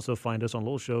 McCartney. You can also find us on a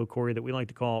little show, Corey, that we like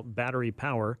to call Battery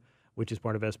Power, which is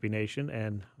part of SB Nation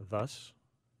and thus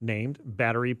named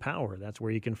Battery Power. That's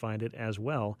where you can find it as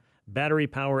well. Battery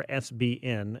Power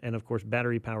SBN, and of course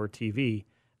Battery Power TV.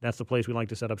 That's the place we like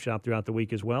to set up shop throughout the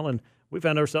week as well. And we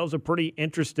found ourselves a pretty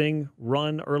interesting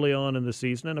run early on in the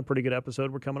season and a pretty good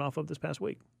episode we're coming off of this past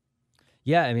week.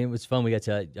 Yeah, I mean, it was fun. We got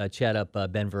to chat up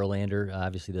Ben Verlander,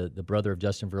 obviously the brother of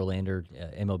Justin Verlander,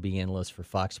 MLB analyst for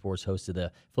Fox Sports, hosted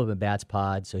the Flippin' Bats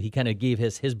pod. So he kind of gave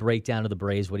his breakdown of the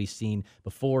Braves, what he's seen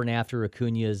before and after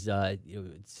Acuna's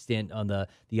stint on the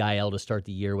IL to start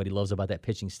the year, what he loves about that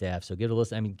pitching staff. So give it a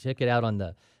listen. I mean, check it out on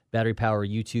the Battery Power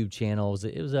YouTube channel.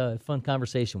 It was a fun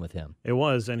conversation with him. It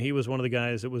was, and he was one of the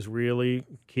guys that was really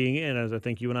keying in, as I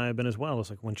think you and I have been as well. It's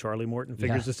like when Charlie Morton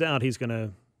figures this out, he's going to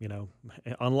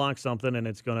unlock something, and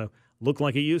it's going to look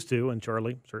like it used to. And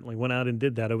Charlie certainly went out and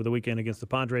did that over the weekend against the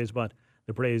Padres, but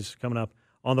the Braves coming up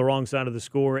on the wrong side of the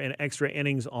score in extra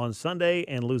innings on Sunday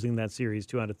and losing that series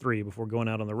 2 out of 3 before going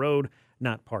out on the road.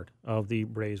 Not part of the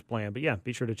Braves' plan. But yeah,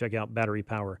 be sure to check out Battery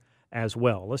Power as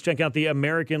well. Let's check out the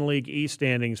American League East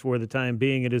standings for the time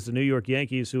being. It is the New York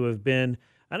Yankees who have been,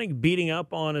 I think, beating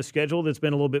up on a schedule that's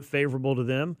been a little bit favorable to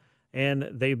them. And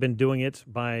they've been doing it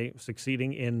by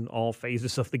succeeding in all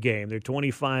phases of the game. They're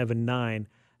 25-9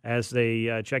 as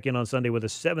they check in on Sunday with a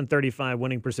 .735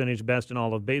 winning percentage, best in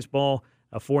all of baseball,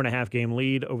 a 4.5-game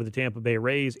lead over the Tampa Bay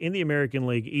Rays in the American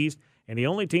League East, and the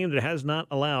only team that has not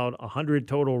allowed 100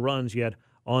 total runs yet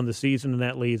on the season, and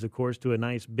that leads, of course, to a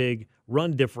nice big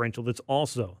run differential that's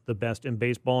also the best in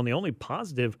baseball, and the only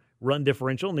positive run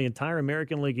differential in the entire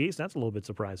American League East. That's a little bit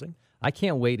surprising. I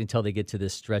can't wait until they get to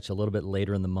this stretch a little bit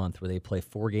later in the month where they play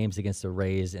 4 games against the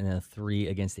Rays and then 3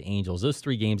 against the Angels. Those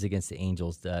 3 games against the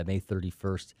Angels, May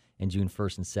 31st and June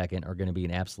 1st and 2nd, are going to be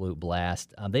an absolute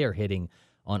blast. They are hitting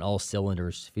on all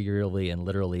cylinders, figuratively and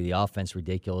literally. The offense,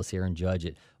 ridiculous. Aaron Judge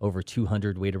at over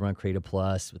 200 weighted run created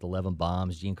plus with 11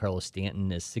 bombs. Giancarlo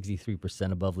Stanton is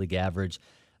 63% above league average.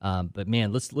 But,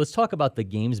 man, let's talk about the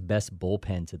game's best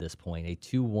bullpen to this point, a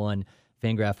 2-1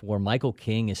 Fangraph WAR. Michael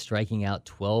King is striking out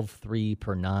 12-3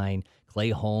 per 9. Clay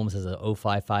Holmes has a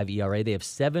 0.55 ERA. They have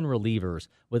 7 relievers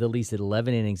with at least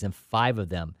 11 innings, and 5 of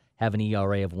them have an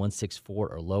ERA of 1.64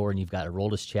 or lower. And you've got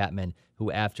Aroldis Chapman,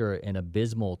 who after an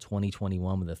abysmal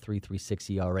 2021 with a 3.36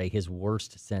 ERA, his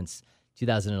worst since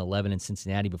 2011 in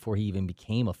Cincinnati before he even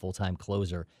became a full-time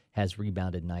closer, has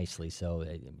rebounded nicely. So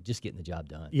just getting the job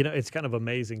done. You know, it's kind of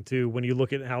amazing, too, when you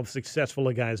look at how successful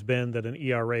a guy's been, that an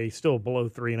ERA still below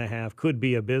 3.5 could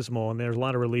be abysmal. And there's a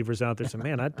lot of relievers out there saying,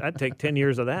 man, I'd take 10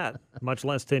 years of that, much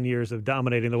less 10 years of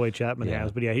dominating the way Chapman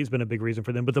has. But, yeah, he's been a big reason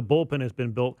for them. But the bullpen has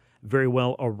been built very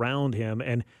well around him.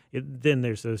 And then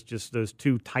there's those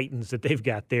 2 titans that they've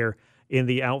got there in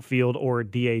the outfield, or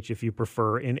DH if you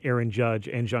prefer, in Aaron Judge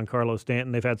and Giancarlo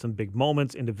Stanton. They've had some big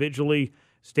moments individually.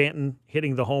 Stanton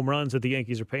hitting the home runs that the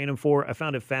Yankees are paying him for. I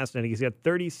found it fascinating. He's got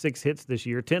 36 hits this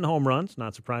year, 10 home runs,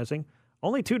 not surprising,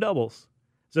 only 2 doubles.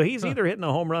 So he's either hitting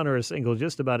a home run or a single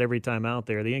just about every time out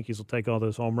there. The Yankees will take all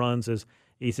those home runs, as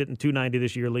he's hitting .290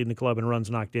 this year, leading the club in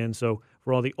runs knocked in. So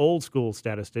for all the old school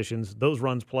statisticians, those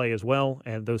runs play as well,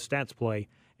 and those stats play.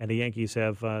 And the Yankees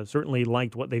have certainly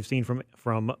liked what they've seen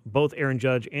from both Aaron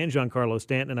Judge and Giancarlo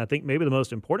Stanton. And I think maybe the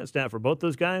most important stat for both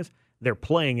those guys, they're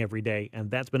playing every day, and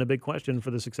that's been a big question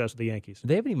for the success of the Yankees.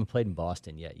 They haven't even played in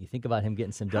Boston yet. You think about him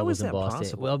getting some doubles in Boston.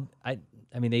 Possible? Well,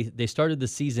 I mean, they started the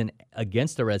season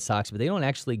against the Red Sox, but they don't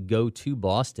actually go to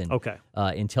Boston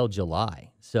until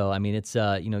July. So, I mean, it's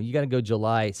you got to go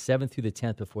July 7th through the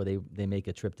 10th before they make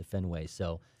a trip to Fenway.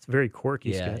 So it's very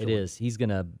quirky schedule. schedule. It is. He's going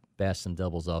to bash some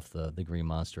doubles off the Green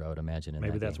Monster, I would imagine.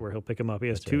 Maybe that's game. where he'll pick him up. He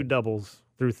has two doubles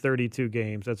through 32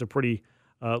 games. That's a pretty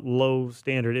low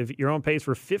standard. If you're on pace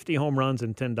for 50 home runs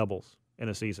and 10 doubles in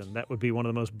a season, that would be one of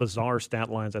the most bizarre stat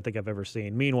lines I think I've ever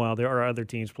seen. Meanwhile, there are other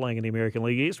teams playing in the American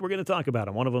League East. We're going to talk about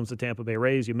them. One of them is the Tampa Bay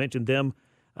Rays. You mentioned them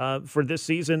for this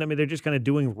season. I mean, they're just kind of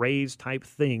doing Rays-type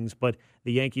things, but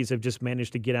the Yankees have just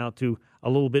managed to get out to a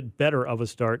little bit better of a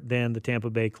start than the Tampa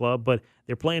Bay club. But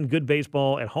they're playing good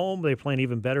baseball at home. They're playing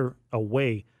even better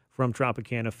away from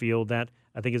Tropicana Field. That,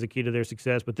 I think, is a key to their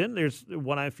success. But then there's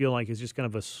what I feel like is just kind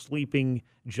of a sleeping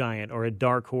giant or a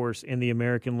dark horse in the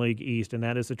American League East, and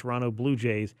that is the Toronto Blue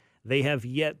Jays. They have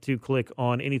yet to click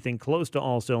on anything close to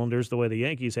all cylinders the way the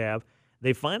Yankees have.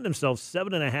 They find themselves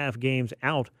 7.5 games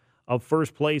out of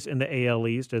first place in the AL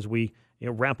East as we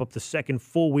wrap up the second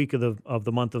full week of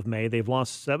the month of May. They've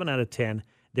lost 7 out of 10.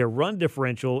 Their run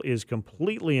differential is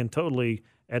completely and totally,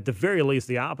 at the very least,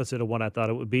 the opposite of what I thought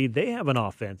it would be. They have an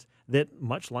offense that,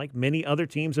 much like many other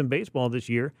teams in baseball this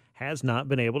year, has not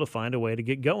been able to find a way to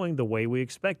get going the way we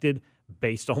expected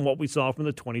based on what we saw from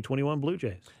the 2021 Blue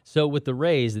Jays. So with the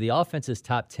Rays, the offense is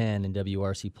top 10 in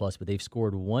WRC+, but they've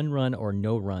scored 1 run or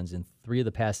no runs in 3 of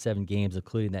the past 7 games,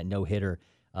 including that no-hitter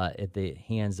at the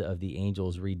hands of the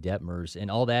Angels' Reed Detmers.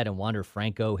 And all that, and Wander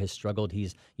Franco has struggled.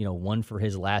 He's 1 for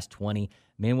his last 20.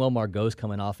 Manuel Margot's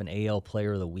coming off an AL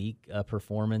Player of the Week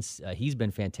performance. He's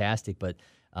been fantastic, but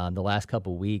the last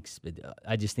couple weeks,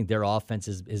 I just think their offense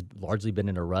has largely been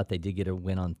in a rut. They did get a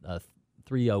win on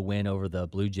 3-0 win over the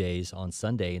Blue Jays on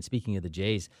Sunday. And speaking of the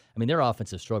Jays, I mean, their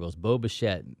offensive struggles. Bo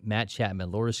Bichette, Matt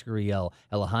Chapman, Lourdes Gurriel,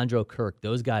 Alejandro Kirk,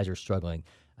 those guys are struggling.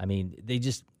 I mean,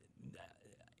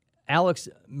 Alex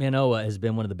Manoah has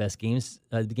been one of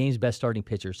the game's best starting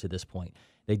pitchers to this point.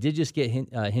 They did just get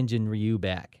Hyun-Jin Ryu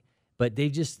back, but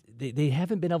they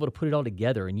haven't been able to put it all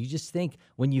together. And you just think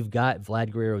when you've got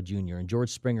Vlad Guerrero Jr. and George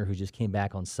Springer, who just came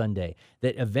back on Sunday,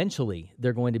 that eventually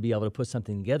they're going to be able to put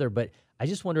something together. But I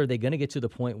just wonder, are they going to get to the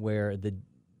point where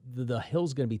the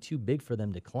hill's going to be too big for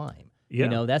them to climb?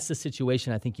 Yeah. That's the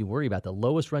situation I think you worry about. The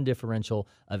lowest run differential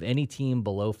of any team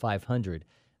below 500.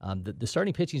 The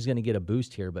starting pitching is going to get a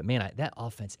boost here, but, man, that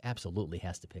offense absolutely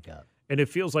has to pick up. And it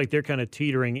feels like they're kind of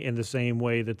teetering in the same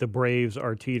way that the Braves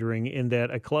are teetering, in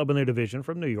that a club in their division,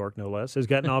 from New York no less, has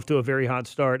gotten off to a very hot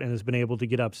start and has been able to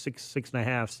get up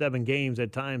 6.5, 7 games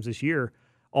at times this year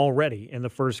already in the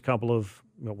first couple of,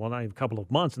 well, not even a couple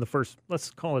of months, in the first, let's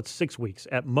call it 6 weeks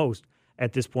at most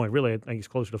at this point. Really, I think it's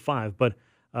closer to 5. But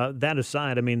that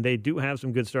aside, I mean, they do have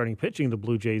some good starting pitching, the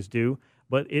Blue Jays do.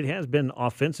 But it has been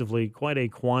offensively quite a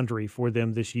quandary for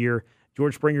them this year.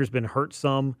 George Springer's been hurt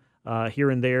some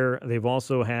here and there. They've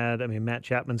also had, Matt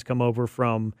Chapman's come over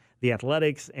from the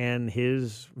Athletics, and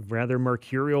his rather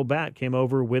mercurial bat came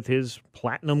over with his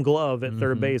platinum glove at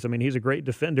third base. I mean, he's a great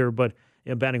defender, but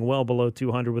batting well below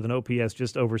 200 with an OPS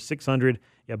just over 600.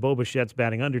 Yeah, Bo Bichette's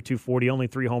batting under 240, only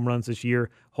 3 home runs this year.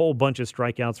 Whole bunch of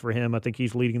strikeouts for him. I think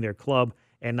he's leading their club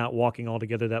and not walking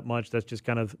altogether that much. That's just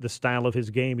kind of the style of his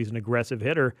game. He's an aggressive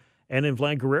hitter. And then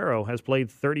Vlad Guerrero has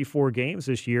played 34 games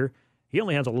this year. He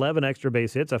only has 11 extra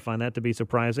base hits. I find that to be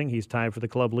surprising. He's tied for the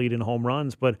club lead in home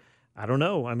runs, but I don't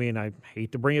know. I mean, I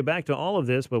hate to bring it back to all of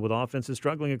this, but with offenses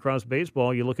struggling across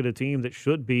baseball, you look at a team that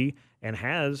should be and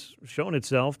has shown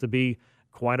itself to be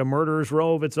quite a murderer's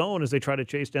row of its own as they try to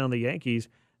chase down the Yankees.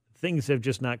 Things have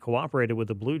just not cooperated with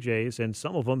the Blue Jays, and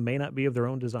some of them may not be of their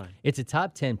own design. It's a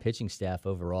top 10 pitching staff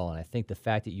overall, and I think the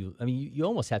fact that you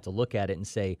almost have to look at it and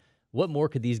say, what more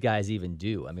could these guys even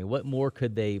do? I mean, what more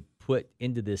could they put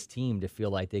into this team to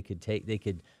feel like they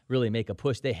could really make a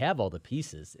push? They have all the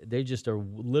pieces. They just are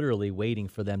literally waiting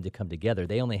for them to come together.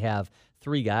 They only have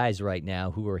 3 guys right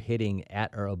now who are hitting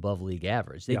at or above league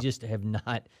average. They just have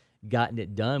not gotten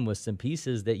it done with some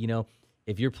pieces that,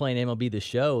 if you're playing MLB The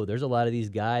Show, there's a lot of these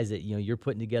guys that you're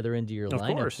putting together into your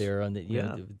lineup there on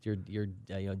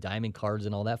your diamond cards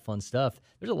and all that fun stuff.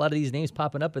 There's a lot of these names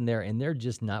popping up in there, and they're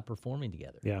just not performing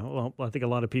together. Yeah, well, I think a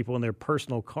lot of people in their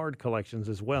personal card collections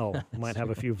as well might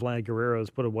have a few Vlad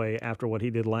Guerreros put away after what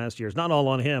he did last year. It's not all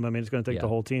on him. I mean, it's going to take the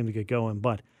whole team to get going,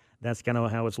 but that's kind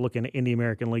of how it's looking in the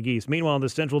American League East. Meanwhile, the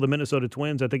Central, the Minnesota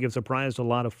Twins, I think have surprised a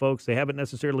lot of folks. They haven't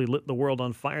necessarily lit the world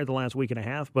on fire the last week and a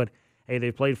half, but hey,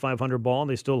 they've played 500 ball, and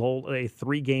they still hold a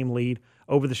 3-game lead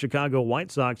over the Chicago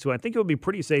White Sox, who I think it would be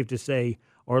pretty safe to say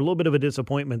are a little bit of a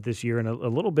disappointment this year and a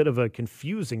little bit of a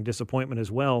confusing disappointment as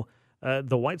well.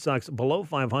 The White Sox below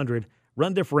 500,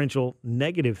 run differential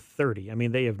 -30. I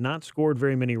mean, they have not scored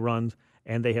very many runs,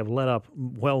 and they have let up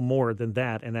well more than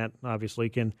that, and that obviously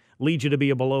can lead you to be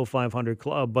a below 500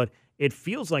 club. But it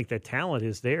feels like the talent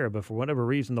is there, but for whatever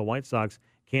reason, the White Sox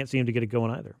can't seem to get it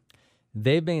going either.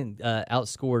 They've been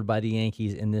outscored by the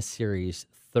Yankees in this series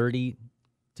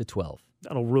 30-12.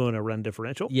 That'll ruin a run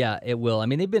differential. Yeah, it will. I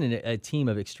mean, they've been in a team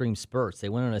of extreme spurts. They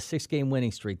went on a 6-game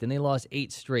winning streak. Then they lost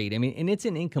 8 straight. I mean, and it's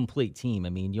an incomplete team. I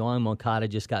mean, Yohan Moncada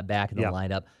just got back in the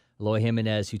lineup. Eloy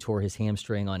Jimenez, who tore his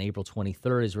hamstring on April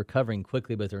 23rd, is recovering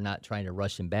quickly, but they're not trying to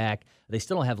rush him back. They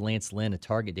still don't have Lance Lynn, a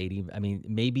target date. I mean,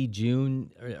 maybe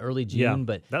June, early June,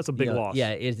 but that's a big loss.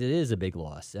 Yeah, it is a big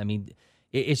loss. I mean,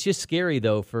 it's just scary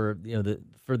though for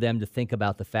for them to think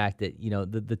about the fact that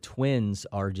the Twins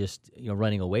are just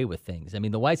running away with things. I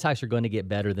mean, the White Sox are going to get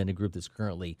better than a group that's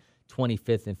currently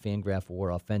 25th in FanGraph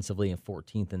WAR offensively and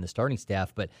 14th in the starting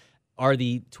staff, but are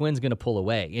the Twins going to pull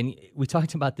away? And we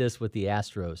talked about this with the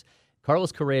Astros.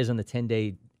 Carlos Correa is on the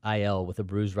 10-day IL with a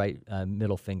bruised right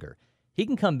middle finger. He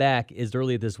can come back as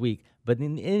early this week, but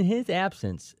in his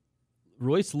absence,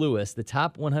 Royce Lewis, the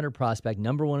top 100 prospect,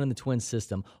 number one in the Twins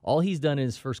system, all he's done in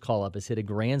his first call-up is hit a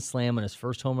grand slam on his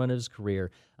first home run of his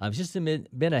career. It's just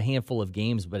been a handful of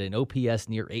games, but an OPS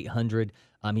near 800.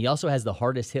 He also has the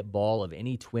hardest hit ball of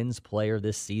any Twins player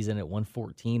this season at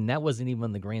 114. That wasn't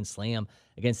even the grand slam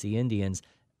against the Indians.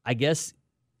 I guess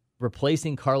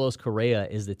replacing Carlos Correa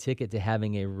is the ticket to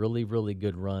having a really, really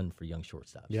good run for young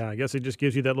shortstops. Yeah, I guess it just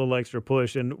gives you that little extra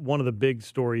push. And one of the big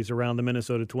stories around the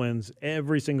Minnesota Twins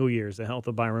every single year is the health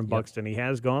of Byron Buxton. He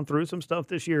has gone through some stuff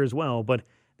this year as well, but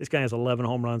this guy has 11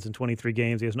 home runs in 23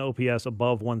 games. He has an OPS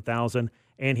above 1,000,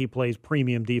 and he plays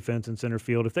premium defense in center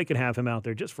field. If they could have him out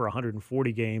there just for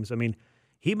 140 games, I mean,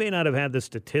 he may not have had the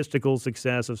statistical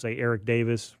success of, say, Eric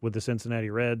Davis with the Cincinnati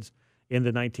Reds in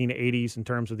the 1980s in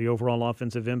terms of the overall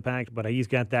offensive impact, but he's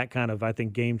got that kind of, I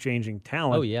think, game-changing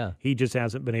talent. Oh, yeah. He just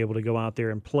hasn't been able to go out there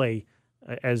and play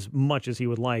as much as he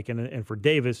would like. And for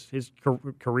Davis, his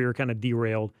career kind of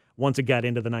derailed. Once it got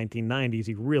into the 1990s,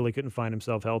 he really couldn't find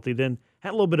himself healthy. Then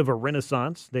had a little bit of a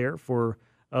renaissance there for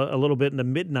a little bit in the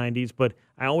mid-90s, but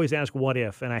I always ask what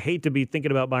if, and I hate to be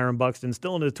thinking about Byron Buxton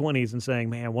still in his 20s and saying,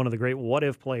 man, one of the great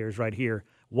what-if players right here.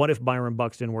 What if Byron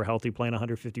Buxton were healthy, playing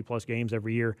 150-plus games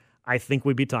every year? I think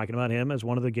we'd be talking about him as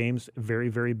one of the game's very,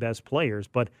 very best players.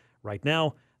 But right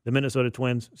now, the Minnesota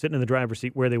Twins sitting in the driver's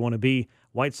seat where they want to be.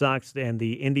 White Sox and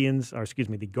the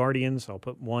the Guardians. I'll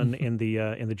put one in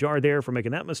the jar there for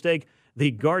making that mistake.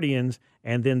 The Guardians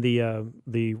and then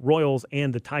the Royals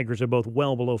and the Tigers are both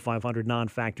well below 500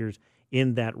 non-factors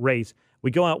in that race. We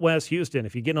go out west, Houston.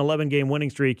 If you get an 11-game winning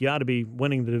streak, you ought to be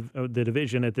winning the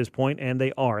division at this point, and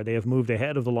they are. They have moved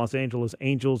ahead of the Los Angeles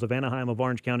Angels of Anaheim of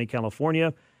Orange County,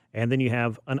 California. And then you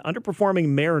have an underperforming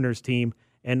Mariners team,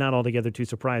 and not altogether too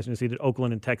surprising to see that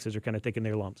Oakland and Texas are kind of taking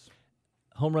their lumps.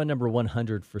 Home run number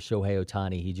 100 for Shohei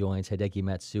Ohtani. He joins Hideki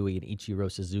Matsui and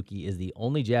Ichiro Suzuki is the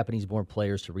only Japanese-born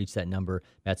players to reach that number.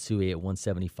 Matsui at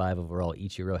 175 overall.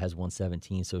 Ichiro has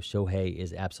 117, so Shohei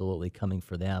is absolutely coming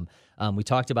for them. We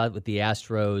talked about with the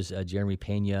Astros, Jeremy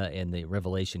Pena and the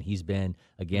revelation he's been,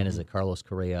 again, as a Carlos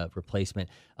Correa replacement.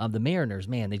 The Mariners,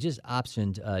 man, they just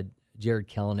optioned Jared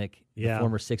Kelenic, the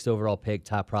former 6th overall pick,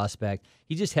 top prospect.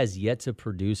 He just has yet to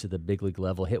produce at the big league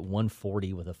level, hit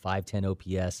 140 with a 5.10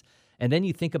 OPS. And then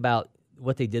you think about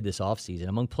what they did this offseason.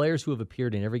 Among players who have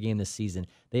appeared in every game this season,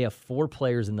 they have 4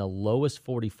 players in the lowest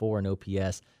 44 in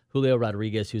OPS. Julio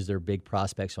Rodriguez, who's their big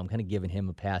prospect, so I'm kind of giving him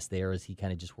a pass there as he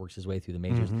kind of just works his way through the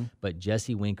majors. But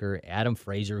Jesse Winker, Adam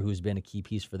Frazier, who's been a key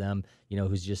piece for them,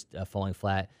 who's just falling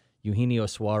flat. Eugenio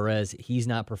Suarez, he's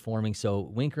not performing. So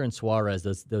Winker and Suarez,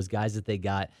 those guys that they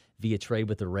got via trade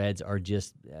with the Reds are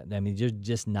just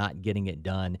not getting it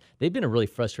done. They've been a really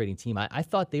frustrating team. I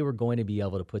thought they were going to be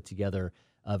able to put together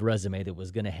a resume that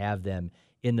was going to have them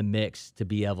in the mix to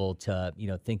be able to,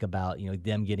 think about,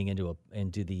 them getting into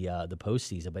the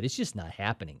postseason, but it's just not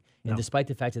happening. And despite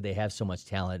the fact that they have so much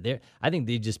talent, I think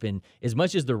they've just been, as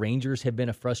much as the Rangers have been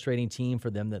a frustrating team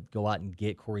for them to go out and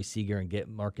get Corey Seager and get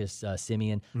Marcus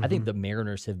Semien, I think the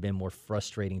Mariners have been more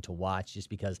frustrating to watch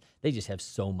just because they just have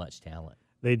so much talent.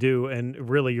 They do, and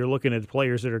really you're looking at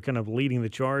players that are kind of leading the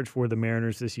charge for the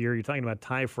Mariners this year. You're talking about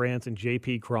Ty France and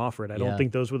J.P. Crawford. I don't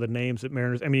think those were the names that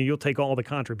Mariners – I mean, you'll take all the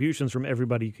contributions from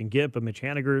everybody you can get, but Mitch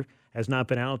Haniger has not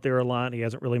been out there a lot. He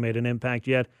hasn't really made an impact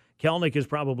yet. Kelenic has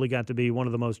probably got to be one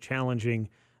of the most challenging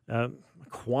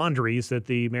quandaries that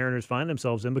the Mariners find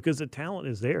themselves in because the talent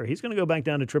is there. He's going to go back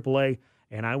down to AAA,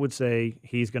 and I would say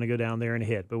he's going to go down there and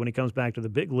hit. But when he comes back to the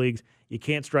big leagues, you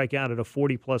can't strike out at a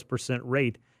 40+%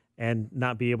 rate and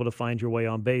not be able to find your way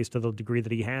on base to the degree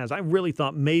that he has. I really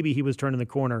thought maybe he was turning the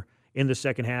corner in the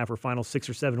second half or final 6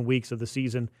 or 7 weeks of the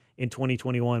season in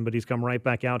 2021, but he's come right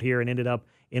back out here and ended up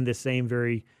in the same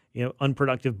very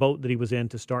unproductive boat that he was in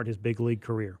to start his big league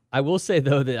career. I will say,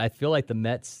 though, that I feel like the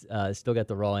Mets still got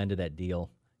the raw end of that deal.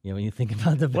 When you think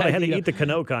about the fact, they had to eat the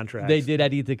Cano contract. They did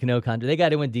had to eat the Cano contract. They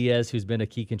got Edwin Diaz, who's been a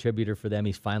key contributor for them.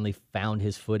 He's finally found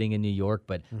his footing in New York.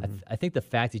 But I think the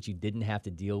fact that you didn't have to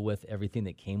deal with everything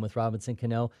that came with Robinson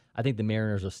Cano, I think the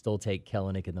Mariners will still take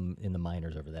Kelenic in the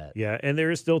minors over that. Yeah, and there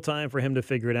is still time for him to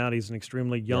figure it out. He's an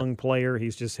extremely young player.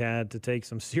 He's just had to take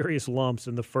some serious lumps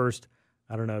in the first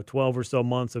 12 or so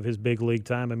months of his big league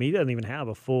time. I mean, he doesn't even have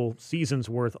a full season's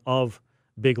worth of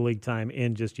big league time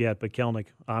in just yet, but Kelenic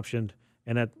optioned,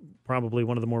 and that's probably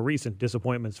one of the more recent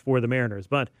disappointments for the Mariners.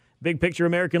 But big picture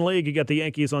American League, you got the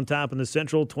Yankees on top in the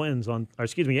Central,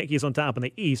 Yankees on top in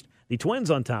the East, the Twins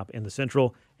on top in the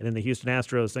Central, and then the Houston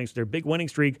Astros, thanks to their big winning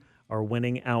streak, are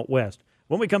winning out West.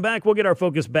 When we come back, we'll get our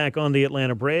focus back on the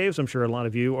Atlanta Braves. I'm sure a lot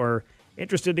of you are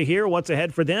interested to hear what's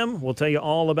ahead for them. We'll tell you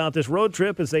all about this road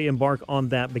trip as they embark on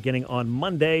that beginning on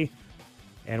Monday.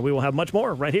 And we will have much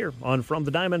more right here on From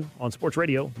the Diamond on Sports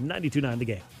Radio 92.9 The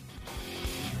Game.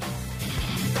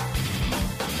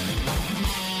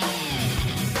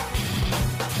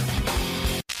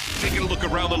 Taking a look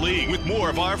around the league with more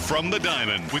of our From the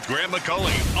Diamond with Grant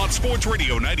McCauley on Sports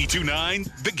Radio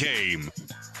 92.9 The Game.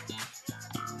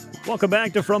 Welcome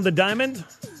back to From the Diamond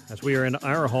as we are in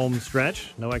our home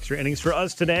stretch. No extra innings for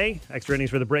us today. Extra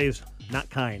innings for the Braves, not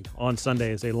kind, on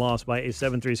Sunday as they lost by a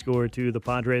 7-3 score to the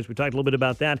Padres. We talked a little bit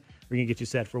about that. We're going to get you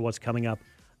set for what's coming up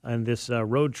on this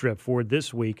road trip for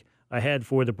this week ahead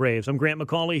for the Braves. I'm Grant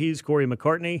McCauley. He's Corey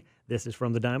McCartney. This is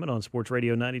From the Diamond on Sports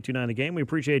Radio 92.9 The Game. We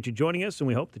appreciate you joining us, and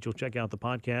we hope that you'll check out the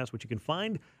podcast, which you can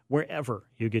find wherever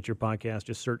you get your podcast.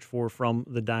 Just search for From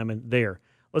the Diamond there.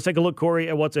 Let's take a look, Corey,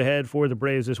 at what's ahead for the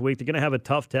Braves this week. They're going to have a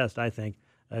tough test, I think,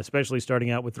 especially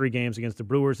starting out with 3 games against the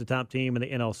Brewers, the top team in the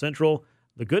NL Central.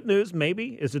 The good news,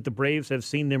 maybe, is that the Braves have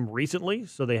seen them recently,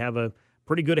 so they have a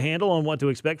pretty good handle on what to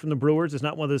expect from the Brewers. It's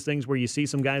not one of those things where you see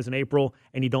some guys in April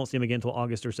and you don't see them again until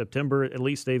August or September. At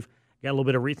least they've got a little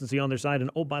bit of recency on their side. And,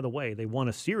 oh, by the way, they won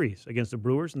a series against the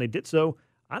Brewers, and they did so,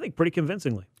 I think, pretty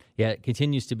convincingly. Yeah, it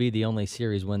continues to be the only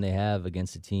series win they have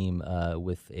against a team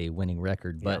with a winning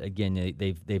record. But, again,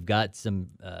 they've got some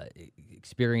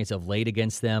experience of late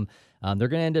against them. They're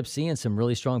going to end up seeing some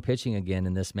really strong pitching again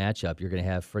in this matchup. You're going to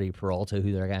have Freddie Peralta,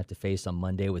 who they're going to have to face on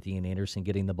Monday with Ian Anderson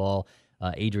getting the ball.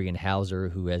 Adrian Hauser,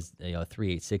 who has a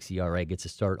 3.86 ERA, gets a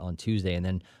start on Tuesday. And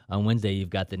then on Wednesday,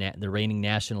 you've got the reigning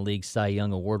National League Cy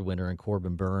Young Award winner in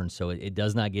Corbin Burns. So it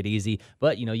does not get easy.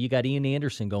 But, you got Ian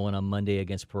Anderson going on Monday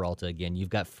against Peralta again. You've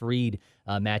got Fried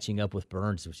matching up with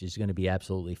Burns, which is going to be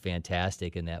absolutely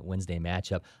fantastic in that Wednesday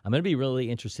matchup. I'm going to be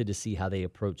really interested to see how they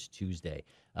approach Tuesday.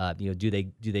 Do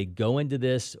they go into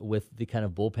this with the kind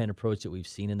of bullpen approach that we've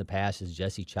seen in the past as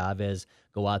Jesse Chavez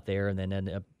go out there and then end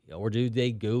up, or do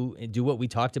they go and do what we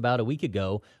talked about a week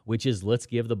ago, which is let's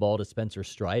give the ball to Spencer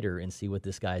Strider and see what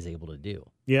this guy's able to do?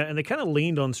 Yeah, and they kind of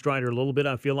leaned on Strider a little bit,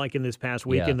 I feel like, in this past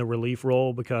week in the relief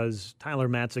role because Tyler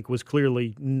Matzek was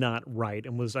clearly not right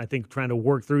and was, I think, trying to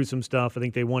work through some stuff. I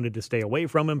think they wanted to stay away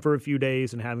from him for a few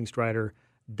days, and having Strider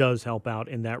does help out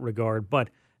in that regard.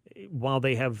 But while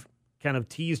they have kind of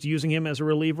teased using him as a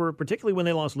reliever, particularly when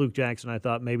they lost Luke Jackson, I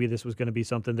thought maybe this was going to be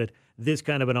something that this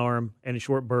kind of an arm and a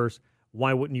short burst,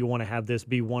 why wouldn't you want to have this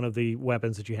be one of the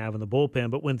weapons that you have in the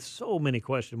bullpen? But with so many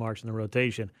question marks in the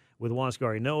rotation, with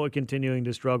Huascar Ynoa continuing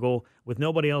to struggle, with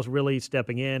nobody else really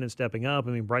stepping in and stepping up.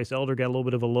 I mean, Bryce Elder got a little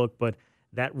bit of a look, but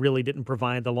that really didn't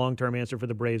provide the long-term answer for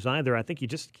the Braves either. I think you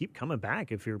just keep coming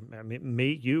back. If you're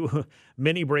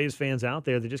many Braves fans out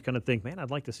there that just kind of think, man, I'd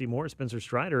like to see more Spencer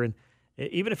Strider. And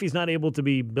even if he's not able to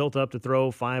be built up to throw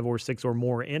 5 or 6 or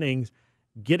more innings,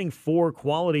 getting 4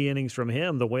 quality innings from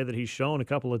him, the way that he's shown a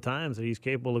couple of times that he's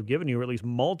capable of giving you, or at least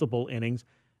multiple innings,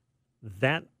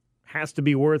 that has to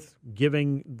be worth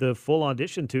giving the full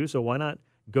audition to. So why not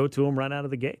go to him right out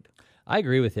of the gate? I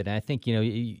agree with it. And I think,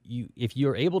 if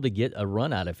you're able to get a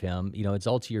run out of him, it's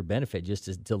all to your benefit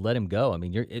just to let him go. I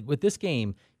mean, with this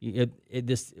game,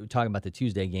 talking about the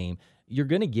Tuesday game, you're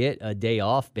going to get a day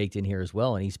off baked in here as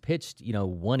well. And he's pitched,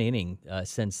 1 inning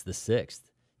since the 6th.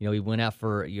 He went out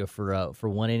for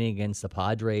 1 inning against the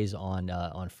Padres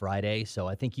on Friday. So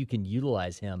I think you can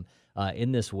utilize him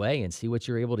in this way and see what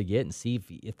you're able to get and see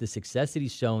if the success that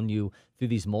he's shown you through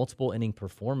these multiple inning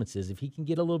performances, if he can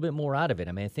get a little bit more out of it.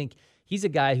 I mean, I think he's a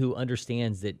guy who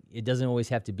understands that it doesn't always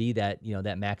have to be that,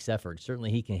 that max effort.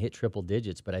 Certainly he can hit triple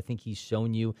digits, but I think he's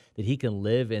shown you that he can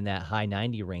live in that high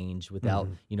 90 range without,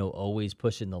 always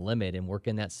pushing the limit and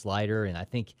working that slider. And I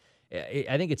think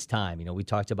it's time. We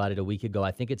talked about it a week ago.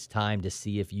 I think it's time to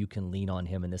see if you can lean on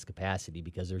him in this capacity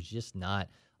because there's just not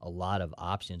a lot of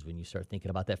options when you start thinking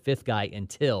about that fifth guy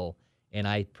until, and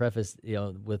I preface,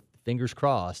 with fingers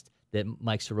crossed, that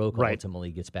Mike Soroka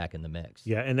ultimately gets back in the mix.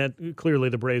 Yeah, and that clearly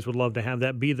the Braves would love to have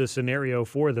that be the scenario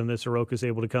for them, that Soroka's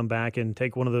able to come back and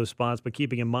take one of those spots, but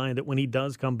keeping in mind that when he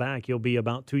does come back, he'll be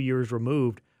about 2 years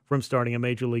removed from starting a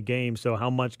Major League game. So how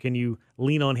much can you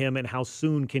lean on him and how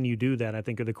soon can you do that, I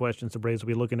think are the questions the Braves will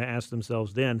be looking to ask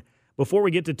themselves then. Before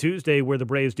we get to Tuesday, where the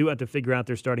Braves do have to figure out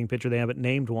their starting pitcher, they haven't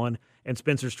named one, and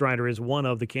Spencer Strider is one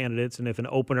of the candidates. And if an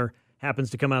opener happens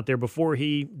to come out there before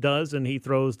he does and he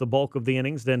throws the bulk of the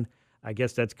innings, then I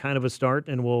guess that's kind of a start,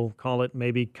 and we'll call it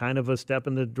maybe kind of a step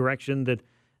in the direction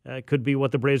that could be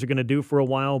what the Braves are going to do for a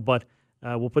while. But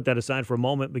we'll put that aside for a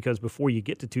moment because before you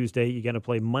get to Tuesday, you got to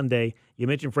play Monday. You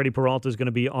mentioned Freddie Peralta is going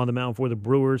to be on the mound for the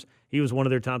Brewers. He was one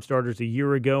of their top starters a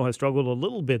year ago, has struggled a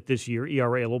little bit this year,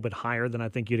 ERA a little bit higher than I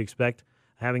think you'd expect,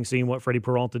 having seen what Freddie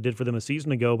Peralta did for them a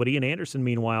season ago. But Ian Anderson,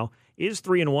 meanwhile, is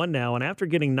 3-1 now, and after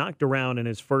getting knocked around in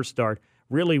his first start,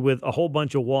 really with a whole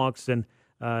bunch of walks and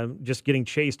just getting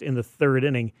chased in the third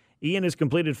inning, Ian has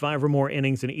completed 5 or more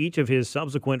innings in each of his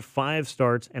subsequent 5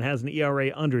 starts and has an ERA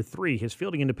under 3. His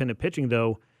fielding independent pitching,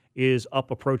 though, is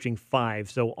up approaching 5.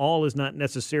 So all is not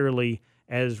necessarily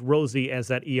as rosy as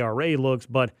that ERA looks,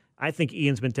 but I think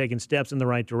Ian's been taking steps in the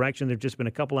right direction. There have just been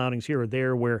a couple outings here or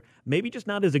there where maybe just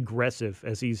not as aggressive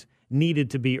as he's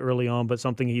needed to be early on, but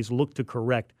something he's looked to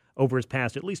correct over his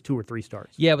past at least 2 or 3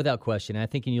 starts. Yeah, without question. I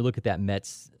think when you look at that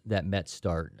Mets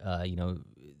start,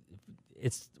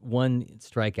 it's one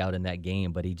strikeout in that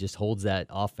game, but he just holds that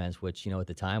offense, which, at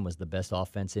the time was the best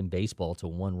offense in baseball, to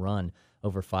 1 run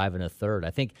over 5 1/3. I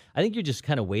think you're just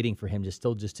kind of waiting for him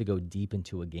to go deep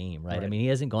into a game, right? I mean, he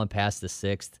hasn't gone past the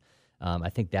 6th. I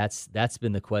think that's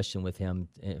been the question with him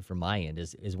from my end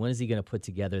is when is he going to put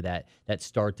together that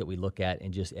start that we look at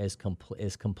and just as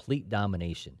complete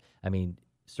domination. I mean,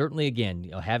 certainly,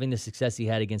 again, having the success he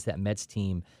had against that Mets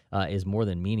team is more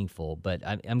than meaningful. But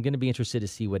I'm going to be interested to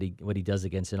see what he does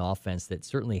against an offense that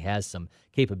certainly has some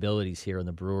capabilities here in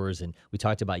the Brewers. And we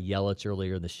talked about Yelich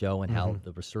earlier in the show and how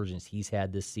the resurgence he's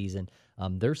had this season.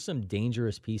 There's some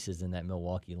dangerous pieces in that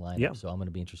Milwaukee lineup, so I'm going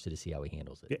to be interested to see how he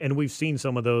handles it. And we've seen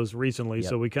some of those recently,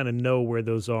 so we kind of know where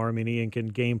those are. I mean, Ian can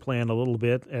game plan a little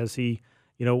bit as he,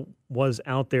 was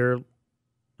out there.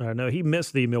 No, he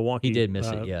missed the Milwaukee. He did miss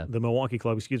it, yeah. The Milwaukee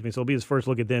club, excuse me. So it'll be his first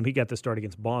look at them. He got the start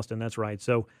against Boston, that's right.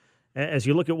 So as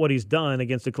you look at what he's done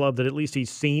against a club that at least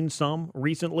he's seen some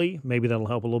recently, maybe that'll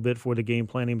help a little bit for the game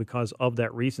planning because of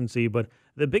that recency. But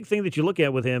the big thing that you look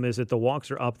at with him is that the walks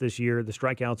are up this year. The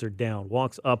strikeouts are down.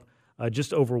 Walks up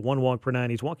just over 1 walk per 9.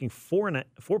 He's walking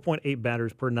 4.8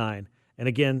 batters per 9. And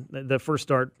again, the first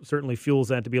start certainly fuels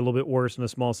that to be a little bit worse in a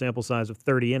small sample size of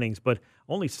 30 innings, but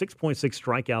only 6.6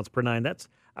 strikeouts per 9. That's,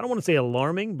 I don't want to say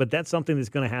alarming, but that's something that's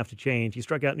going to have to change. He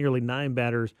struck out nearly 9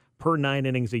 batters per 9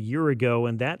 innings a year ago,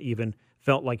 and that even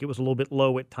felt like it was a little bit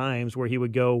low at times where he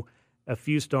would go a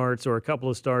few starts or a couple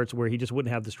of starts where he just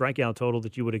wouldn't have the strikeout total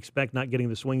that you would expect, not getting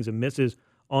the swings and misses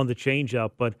on the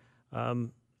changeup. But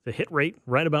the hit rate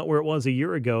right about where it was a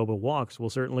year ago, but walks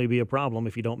will certainly be a problem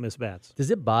if you don't miss bats.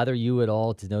 Does it bother you at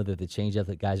all to know that the changeup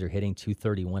that guys are hitting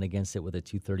 231 against it with a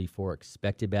 234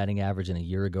 expected batting average, and a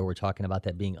year ago we're talking about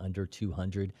that being under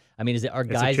 200? I mean, is it our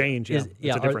guys? It's a change, yeah.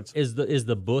 It's a difference. Is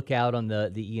the book out on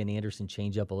the Ian Anderson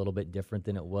changeup a little bit different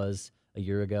than it was a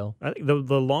year ago? I think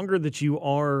the longer that you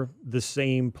are the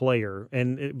same player,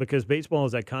 and because baseball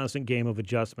is that constant game of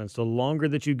adjustments, the longer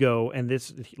that you go, and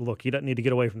this, look, he doesn't need to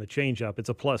get away from the changeup. It's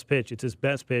a plus pitch. It's his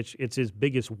best pitch. It's his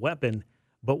biggest weapon.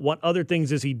 But what other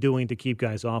things is he doing to keep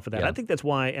guys off of that? Yeah. I think that's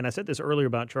why, and I said this earlier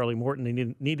about Charlie Morton,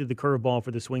 he needed the curveball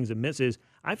for the swings and misses.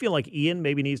 I feel like Ian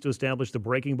maybe needs to establish the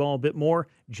breaking ball a bit more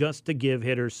just to give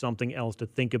hitters something else to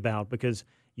think about, because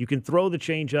you can throw the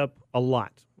changeup a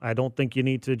lot. I don't think you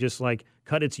need to just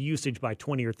cut its usage by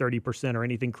 20 or 30% or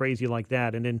anything crazy like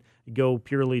that and then go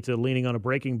purely to leaning on a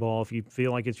breaking ball. If you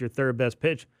feel like it's your third best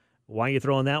pitch, why are you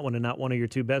throwing that one and not one of your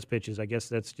 2 best pitches? I guess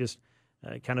that's just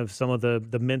kind of some of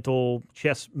the mental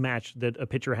chess match that a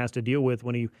pitcher has to deal with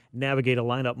when you navigate a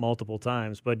lineup multiple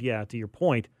times. But, yeah, to your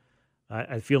point,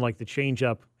 I feel like the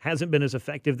changeup hasn't been as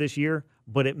effective this year,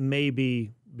 but it may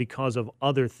be because of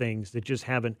other things that just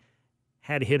haven't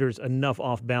had hitters enough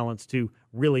off balance to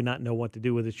really not know what to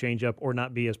do with his changeup or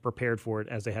not be as prepared for it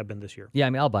as they have been this year. Yeah, I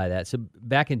mean, I'll buy that. So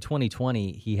back in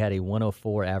 2020, he had a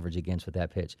 104 average against with that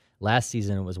pitch. Last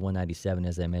season, it was 197,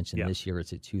 as I mentioned. Yeah. This year,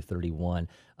 it's at 231.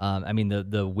 I mean,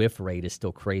 the whiff rate is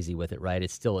still crazy with it, right?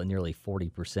 It's still at nearly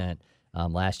 40%.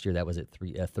 Last year, that was at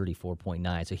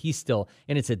 34.9. So he's still,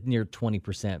 and it's a near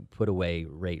 20% put away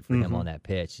rate for him on that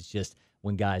pitch. It's just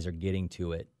when guys are getting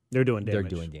to it, they're doing damage.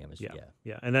 They're doing damage,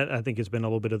 yeah. And that, I think, has been a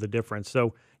little bit of the difference.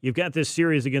 So you've got this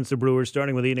series against the Brewers,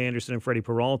 starting with Ian Anderson and Freddie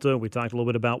Peralta. We talked a little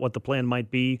bit about what the plan might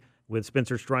be with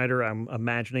Spencer Strider. I'm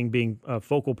imagining being a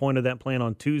focal point of that plan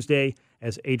on Tuesday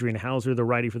as Adrian Hauser, the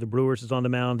righty for the Brewers, is on the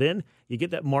mound. Then you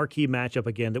get that marquee matchup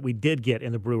again that we did get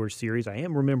in the Brewers series. I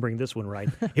am remembering this one right.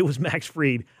 It was Max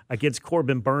Fried against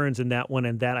Corbin Burns in that one,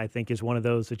 and that, I think, is one of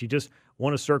those that you just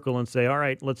want to circle and say, all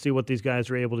right, let's see what these guys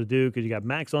are able to do, because you got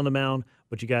Max on the mound,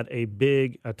 but you got a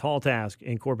tall task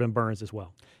in Corbin Burns as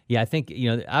well. Yeah, I think,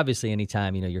 obviously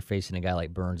anytime, you're facing a guy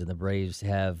like Burns, and the Braves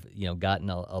have, gotten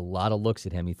a lot of looks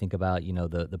at him. You think about,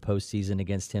 the postseason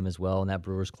against him as well in that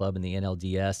Brewers club in the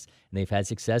NLDS, and they've had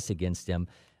success against him.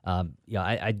 I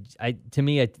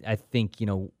think,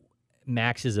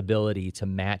 Max's ability to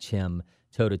match him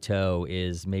toe-to-toe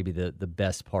is maybe the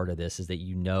best part of this, is that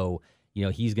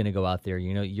he's going to go out there.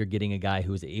 You're getting a guy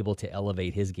who is able to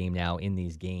elevate his game now in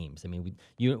these games. I mean,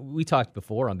 we talked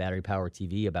before on Battery Power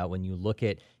TV about when you look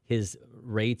at his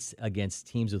rates against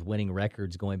teams with winning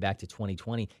records going back to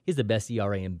 2020, he's the best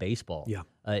ERA in baseball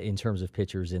in terms of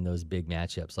pitchers in those big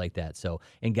matchups like that. So,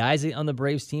 and guys on the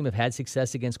Braves team have had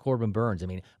success against Corbin Burns. I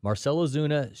mean, Marcell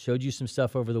Ozuna showed you some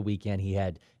stuff over the weekend. He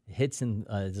had hits in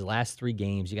his last 3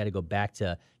 games. You got to go back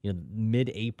to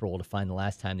mid-April to find the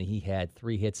last time that he had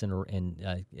 3 hits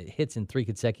hits in 3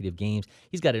 consecutive games.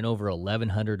 He's got an over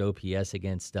 1,100 OPS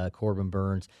against Corbin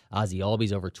Burns. Ozzie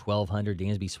Albies over 1,200.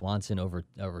 Dansby Swanson over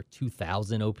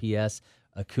 2,000 OPS.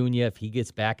 Acuna, if he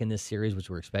gets back in this series, which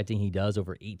we're expecting he does,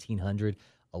 over 1,800.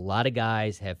 A lot of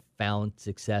guys have found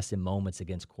success in moments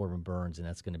against Corbin Burns, and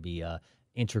that's going to be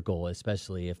integral,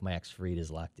 especially if Max Fried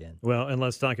is locked in. Well, and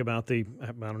let's talk about I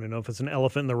don't even know if it's an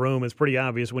elephant in the room. It's pretty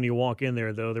obvious when you walk in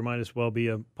there, though. There might as well be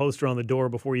a poster on the door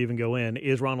before you even go in.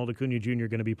 Is Ronald Acuna Jr.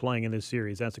 going to be playing in this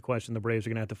series? That's a question the Braves are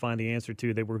going to have to find the answer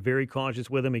to. They were very cautious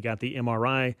with him. He got the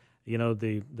MRI,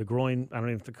 the groin, I don't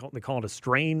know if they call it a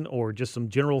strain or just some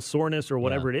general soreness or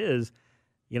whatever it is.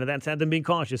 That's had them being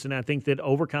cautious, and I think that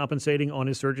overcompensating on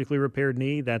his surgically repaired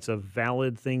knee, that's a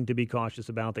valid thing to be cautious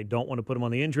about. They don't want to put him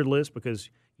on the injured list because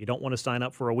you don't want to sign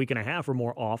up for a week and a half or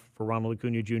more off for Ronald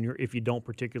Acuna Jr. if you don't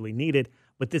particularly need it.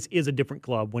 But this is a different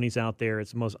club when he's out there.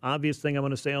 It's the most obvious thing I'm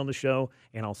going to say on the show,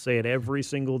 and I'll say it every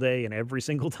single day and every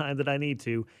single time that I need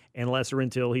to, unless or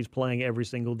until he's playing every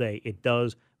single day. It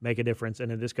does make a difference. And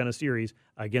in this kind of series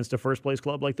against a first-place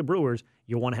club like the Brewers,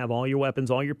 you want to have all your weapons,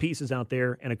 all your pieces out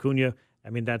there, and Acuna, I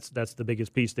mean, that's the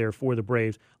biggest piece there for the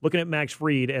Braves. Looking at Max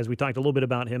Fried, as we talked a little bit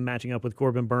about him matching up with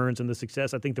Corbin Burns and the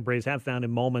success I think the Braves have found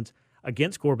in moments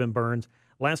against Corbin Burns.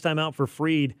 Last time out for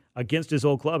Fried against his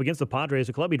old club, against the Padres,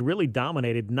 a club he'd really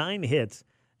dominated, 9 hits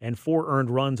and 4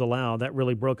 earned runs allowed. That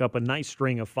really broke up a nice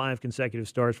string of 5 consecutive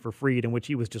starts for Fried in which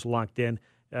he was just locked in,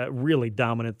 really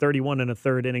dominant. 31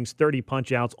 1/3 innings, 30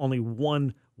 punch-outs, only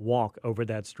 1 walk over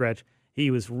that stretch. He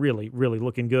was really, really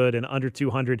looking good, and under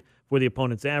 200 for the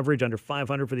opponent's average, under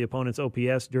 500 for the opponent's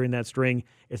OPS during that string.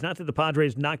 It's not that the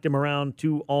Padres knocked him around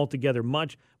too altogether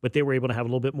much, but they were able to have a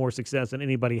little bit more success than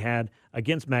anybody had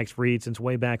against Max Fried since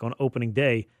way back on opening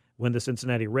day when the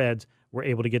Cincinnati Reds were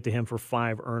able to get to him for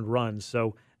 5 earned runs.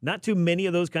 So not too many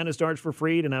of those kind of starts for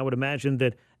Fried, and I would imagine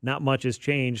that not much has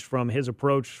changed from his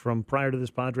approach from prior to this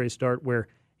Padres start where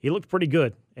he looked pretty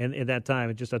good and at that time.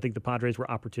 I think the Padres were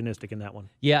opportunistic in that one.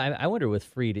 Yeah, I wonder with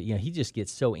Fried, he just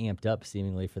gets so amped up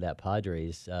seemingly for that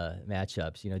Padres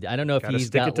matchups. I don't know if he's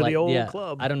got the old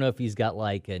club. I don't know if he's got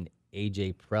like an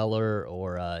AJ Preller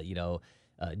or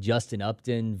Justin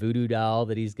Upton voodoo doll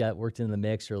that he's got worked in the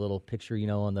mix, or a little picture,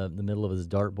 on the middle of his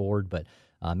dartboard. But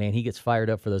man, he gets fired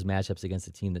up for those matchups against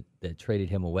the team that traded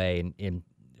him away, and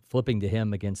flipping to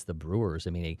him against the Brewers. I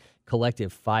mean, a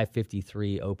collective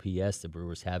 553 OPS the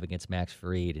Brewers have against Max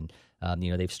Fried, and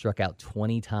they've struck out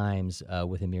 20 times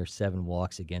with a mere 7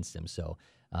 walks against him. So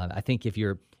I think if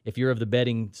you're of the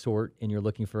betting sort and you're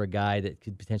looking for a guy that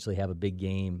could potentially have a big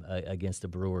game against the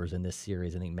Brewers in this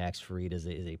series, I think Max Fried is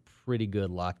a pretty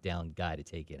good lockdown guy to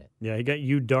take in it. Yeah, he got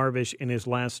Yu Darvish in his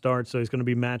last start, so he's going to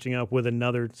be matching up with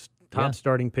another top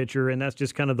starting pitcher, and that's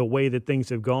just kind of the way that things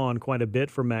have gone quite a bit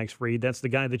for Max Fried. That's the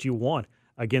guy that you want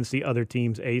against the other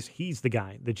team's ace. He's the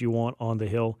guy that you want on the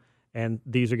hill, and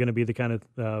these are going to be the kind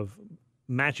of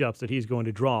matchups that he's going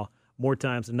to draw more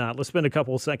times than not. Let's spend a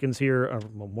couple of seconds here, or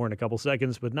more than a couple of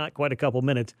seconds, but not quite a couple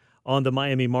minutes on the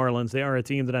Miami Marlins. They are a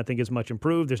team that I think is much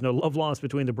improved. There's no love lost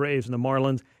between the Braves and the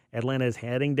Marlins. Atlanta is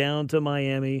heading down to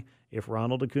Miami. If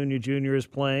Ronald Acuna Jr. is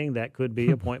playing, that could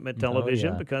be appointment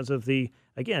television because of the,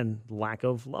 again, lack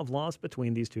of love lost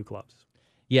between these two clubs.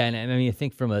 Yeah, and I mean, I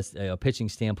think from a pitching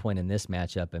standpoint in this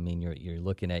matchup, I mean, you're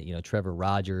looking at, Trevor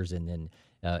Rogers and then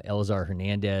Elazar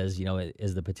Hernandez,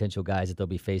 as the potential guys that they'll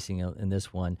be facing in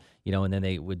this one, and then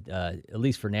they would, at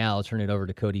least for now, turn it over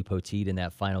to Cody Poteet in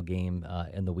that final game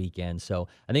in the weekend. So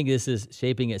I think this is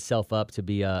shaping itself up to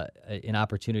be an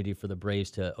opportunity for the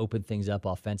Braves to open things up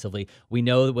offensively. We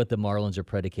know what the Marlins are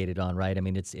predicated on, right? I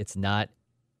mean, it's not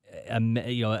a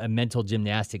mental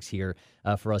gymnastics here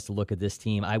for us to look at this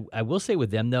team. I will say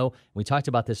with them, though, we talked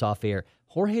about this off air,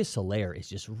 Jorge Soler is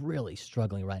just really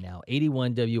struggling right now.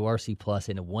 81 WRC plus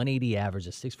and a 180 average,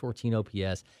 a 614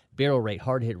 OPS, barrel rate,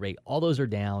 hard hit rate, all those are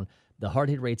down. The hard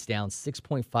hit rate's down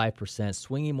 6.5%,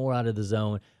 swinging more out of the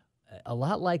zone. A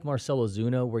lot like Marcell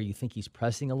Ozuna, where you think he's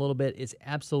pressing a little bit, it's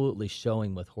absolutely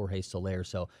showing with Jorge Soler.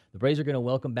 So the Braves are going to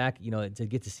welcome back, to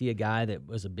get to see a guy that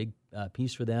was a big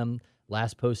piece for them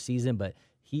last postseason, but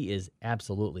he is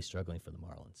absolutely struggling for the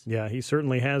Marlins. Yeah, he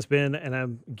certainly has been, and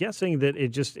I'm guessing that it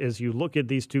just, as you look at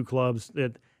these two clubs,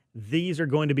 that these are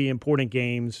going to be important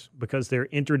games because they're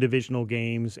interdivisional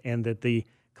games, and that the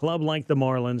club like the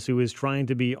Marlins, who is trying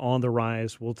to be on the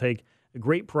rise, will take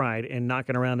great pride in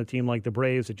knocking around a team like the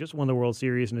Braves that just won the World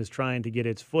Series and is trying to get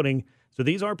its footing. So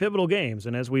these are pivotal games,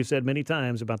 and as we've said many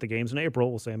times about the games in April,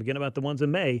 we'll say them again about the ones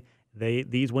in May,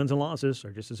 these wins and losses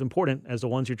are just as important as the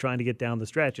ones you're trying to get down the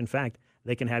stretch. In fact,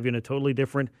 they can have you in a totally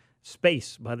different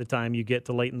space by the time you get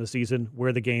to late in the season,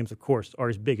 where the games, of course, are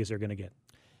as big as they're going to get.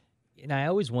 And I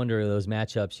always wonder those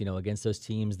matchups, against those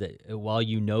teams that while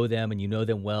you know them and you know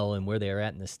them well and where they're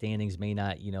at in the standings may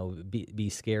not, be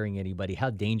scaring anybody, how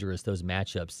dangerous those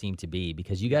matchups seem to be,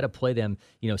 because you got to play them,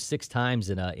 6 times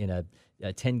in a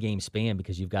 10-game span,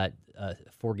 because you've got a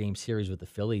 4-game series with the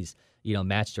Phillies,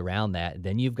 matched around that.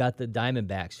 Then you've got the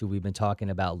Diamondbacks, who we've been talking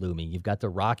about looming. You've got the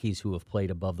Rockies, who have played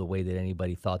above the way that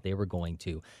anybody thought they were going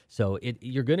to. So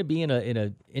you're going to be in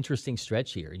a interesting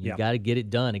stretch here. You've got to get it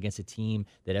done against a team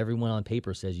that everyone on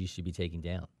paper says you should be taking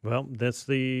down. Well, that's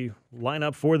the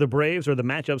lineup for the Braves, or the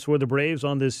matchups for the Braves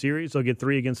on this series. They'll get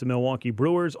 3 against the Milwaukee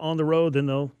Brewers on the road. Then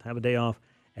they'll have a day off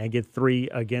and get 3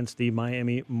 against the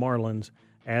Miami Marlins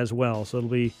as well. So it'll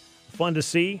be fun to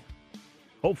see.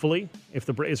 Hopefully, if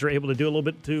the Braves are able to do a little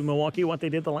bit to Milwaukee what they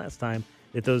did the last time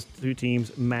that those two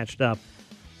teams matched up.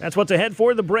 That's what's ahead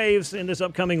for the Braves in this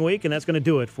upcoming week, and that's going to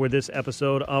do it for this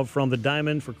episode of From the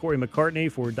Diamond. For Corey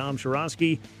McCartney, for Dom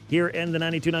Shirosky, here in the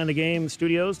 92.9 The Game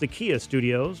studios, the Kia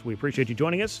studios. We appreciate you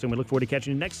joining us, and we look forward to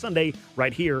catching you next Sunday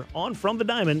right here on From the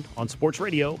Diamond on Sports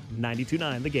Radio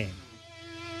 92.9 The Game.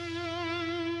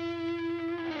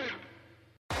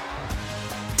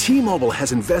 T-Mobile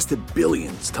has invested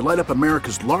billions to light up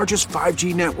America's largest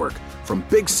 5G network, from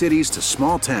big cities to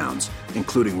small towns,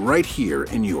 including right here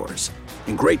in yours.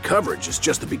 And great coverage is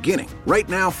just the beginning. Right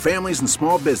now, families and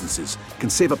small businesses can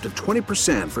save up to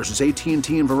 20% versus AT&T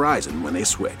and Verizon when they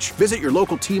switch. Visit your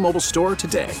local T-Mobile store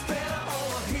today.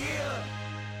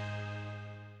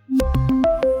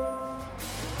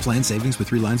 Plan savings with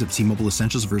 3 lines of T-Mobile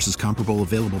Essentials versus comparable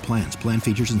available plans. Plan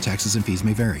features and taxes and fees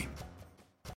may vary.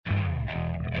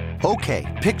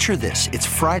 Okay, picture this. It's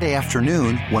Friday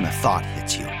afternoon when a thought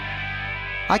hits you.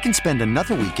 I can spend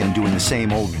another weekend doing the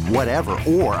same old whatever,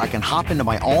 or I can hop into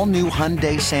my all-new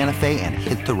Hyundai Santa Fe and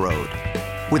hit the road.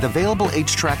 With available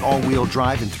H-Track all-wheel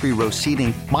drive and 3-row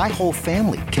seating, my whole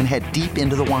family can head deep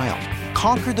into the wild.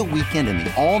 Conquer the weekend in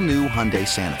the all-new Hyundai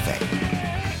Santa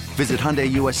Fe. Visit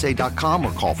HyundaiUSA.com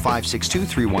or call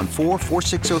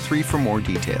 562-314-4603 for more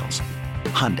details.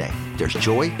 Hyundai, there's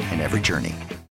joy in every journey.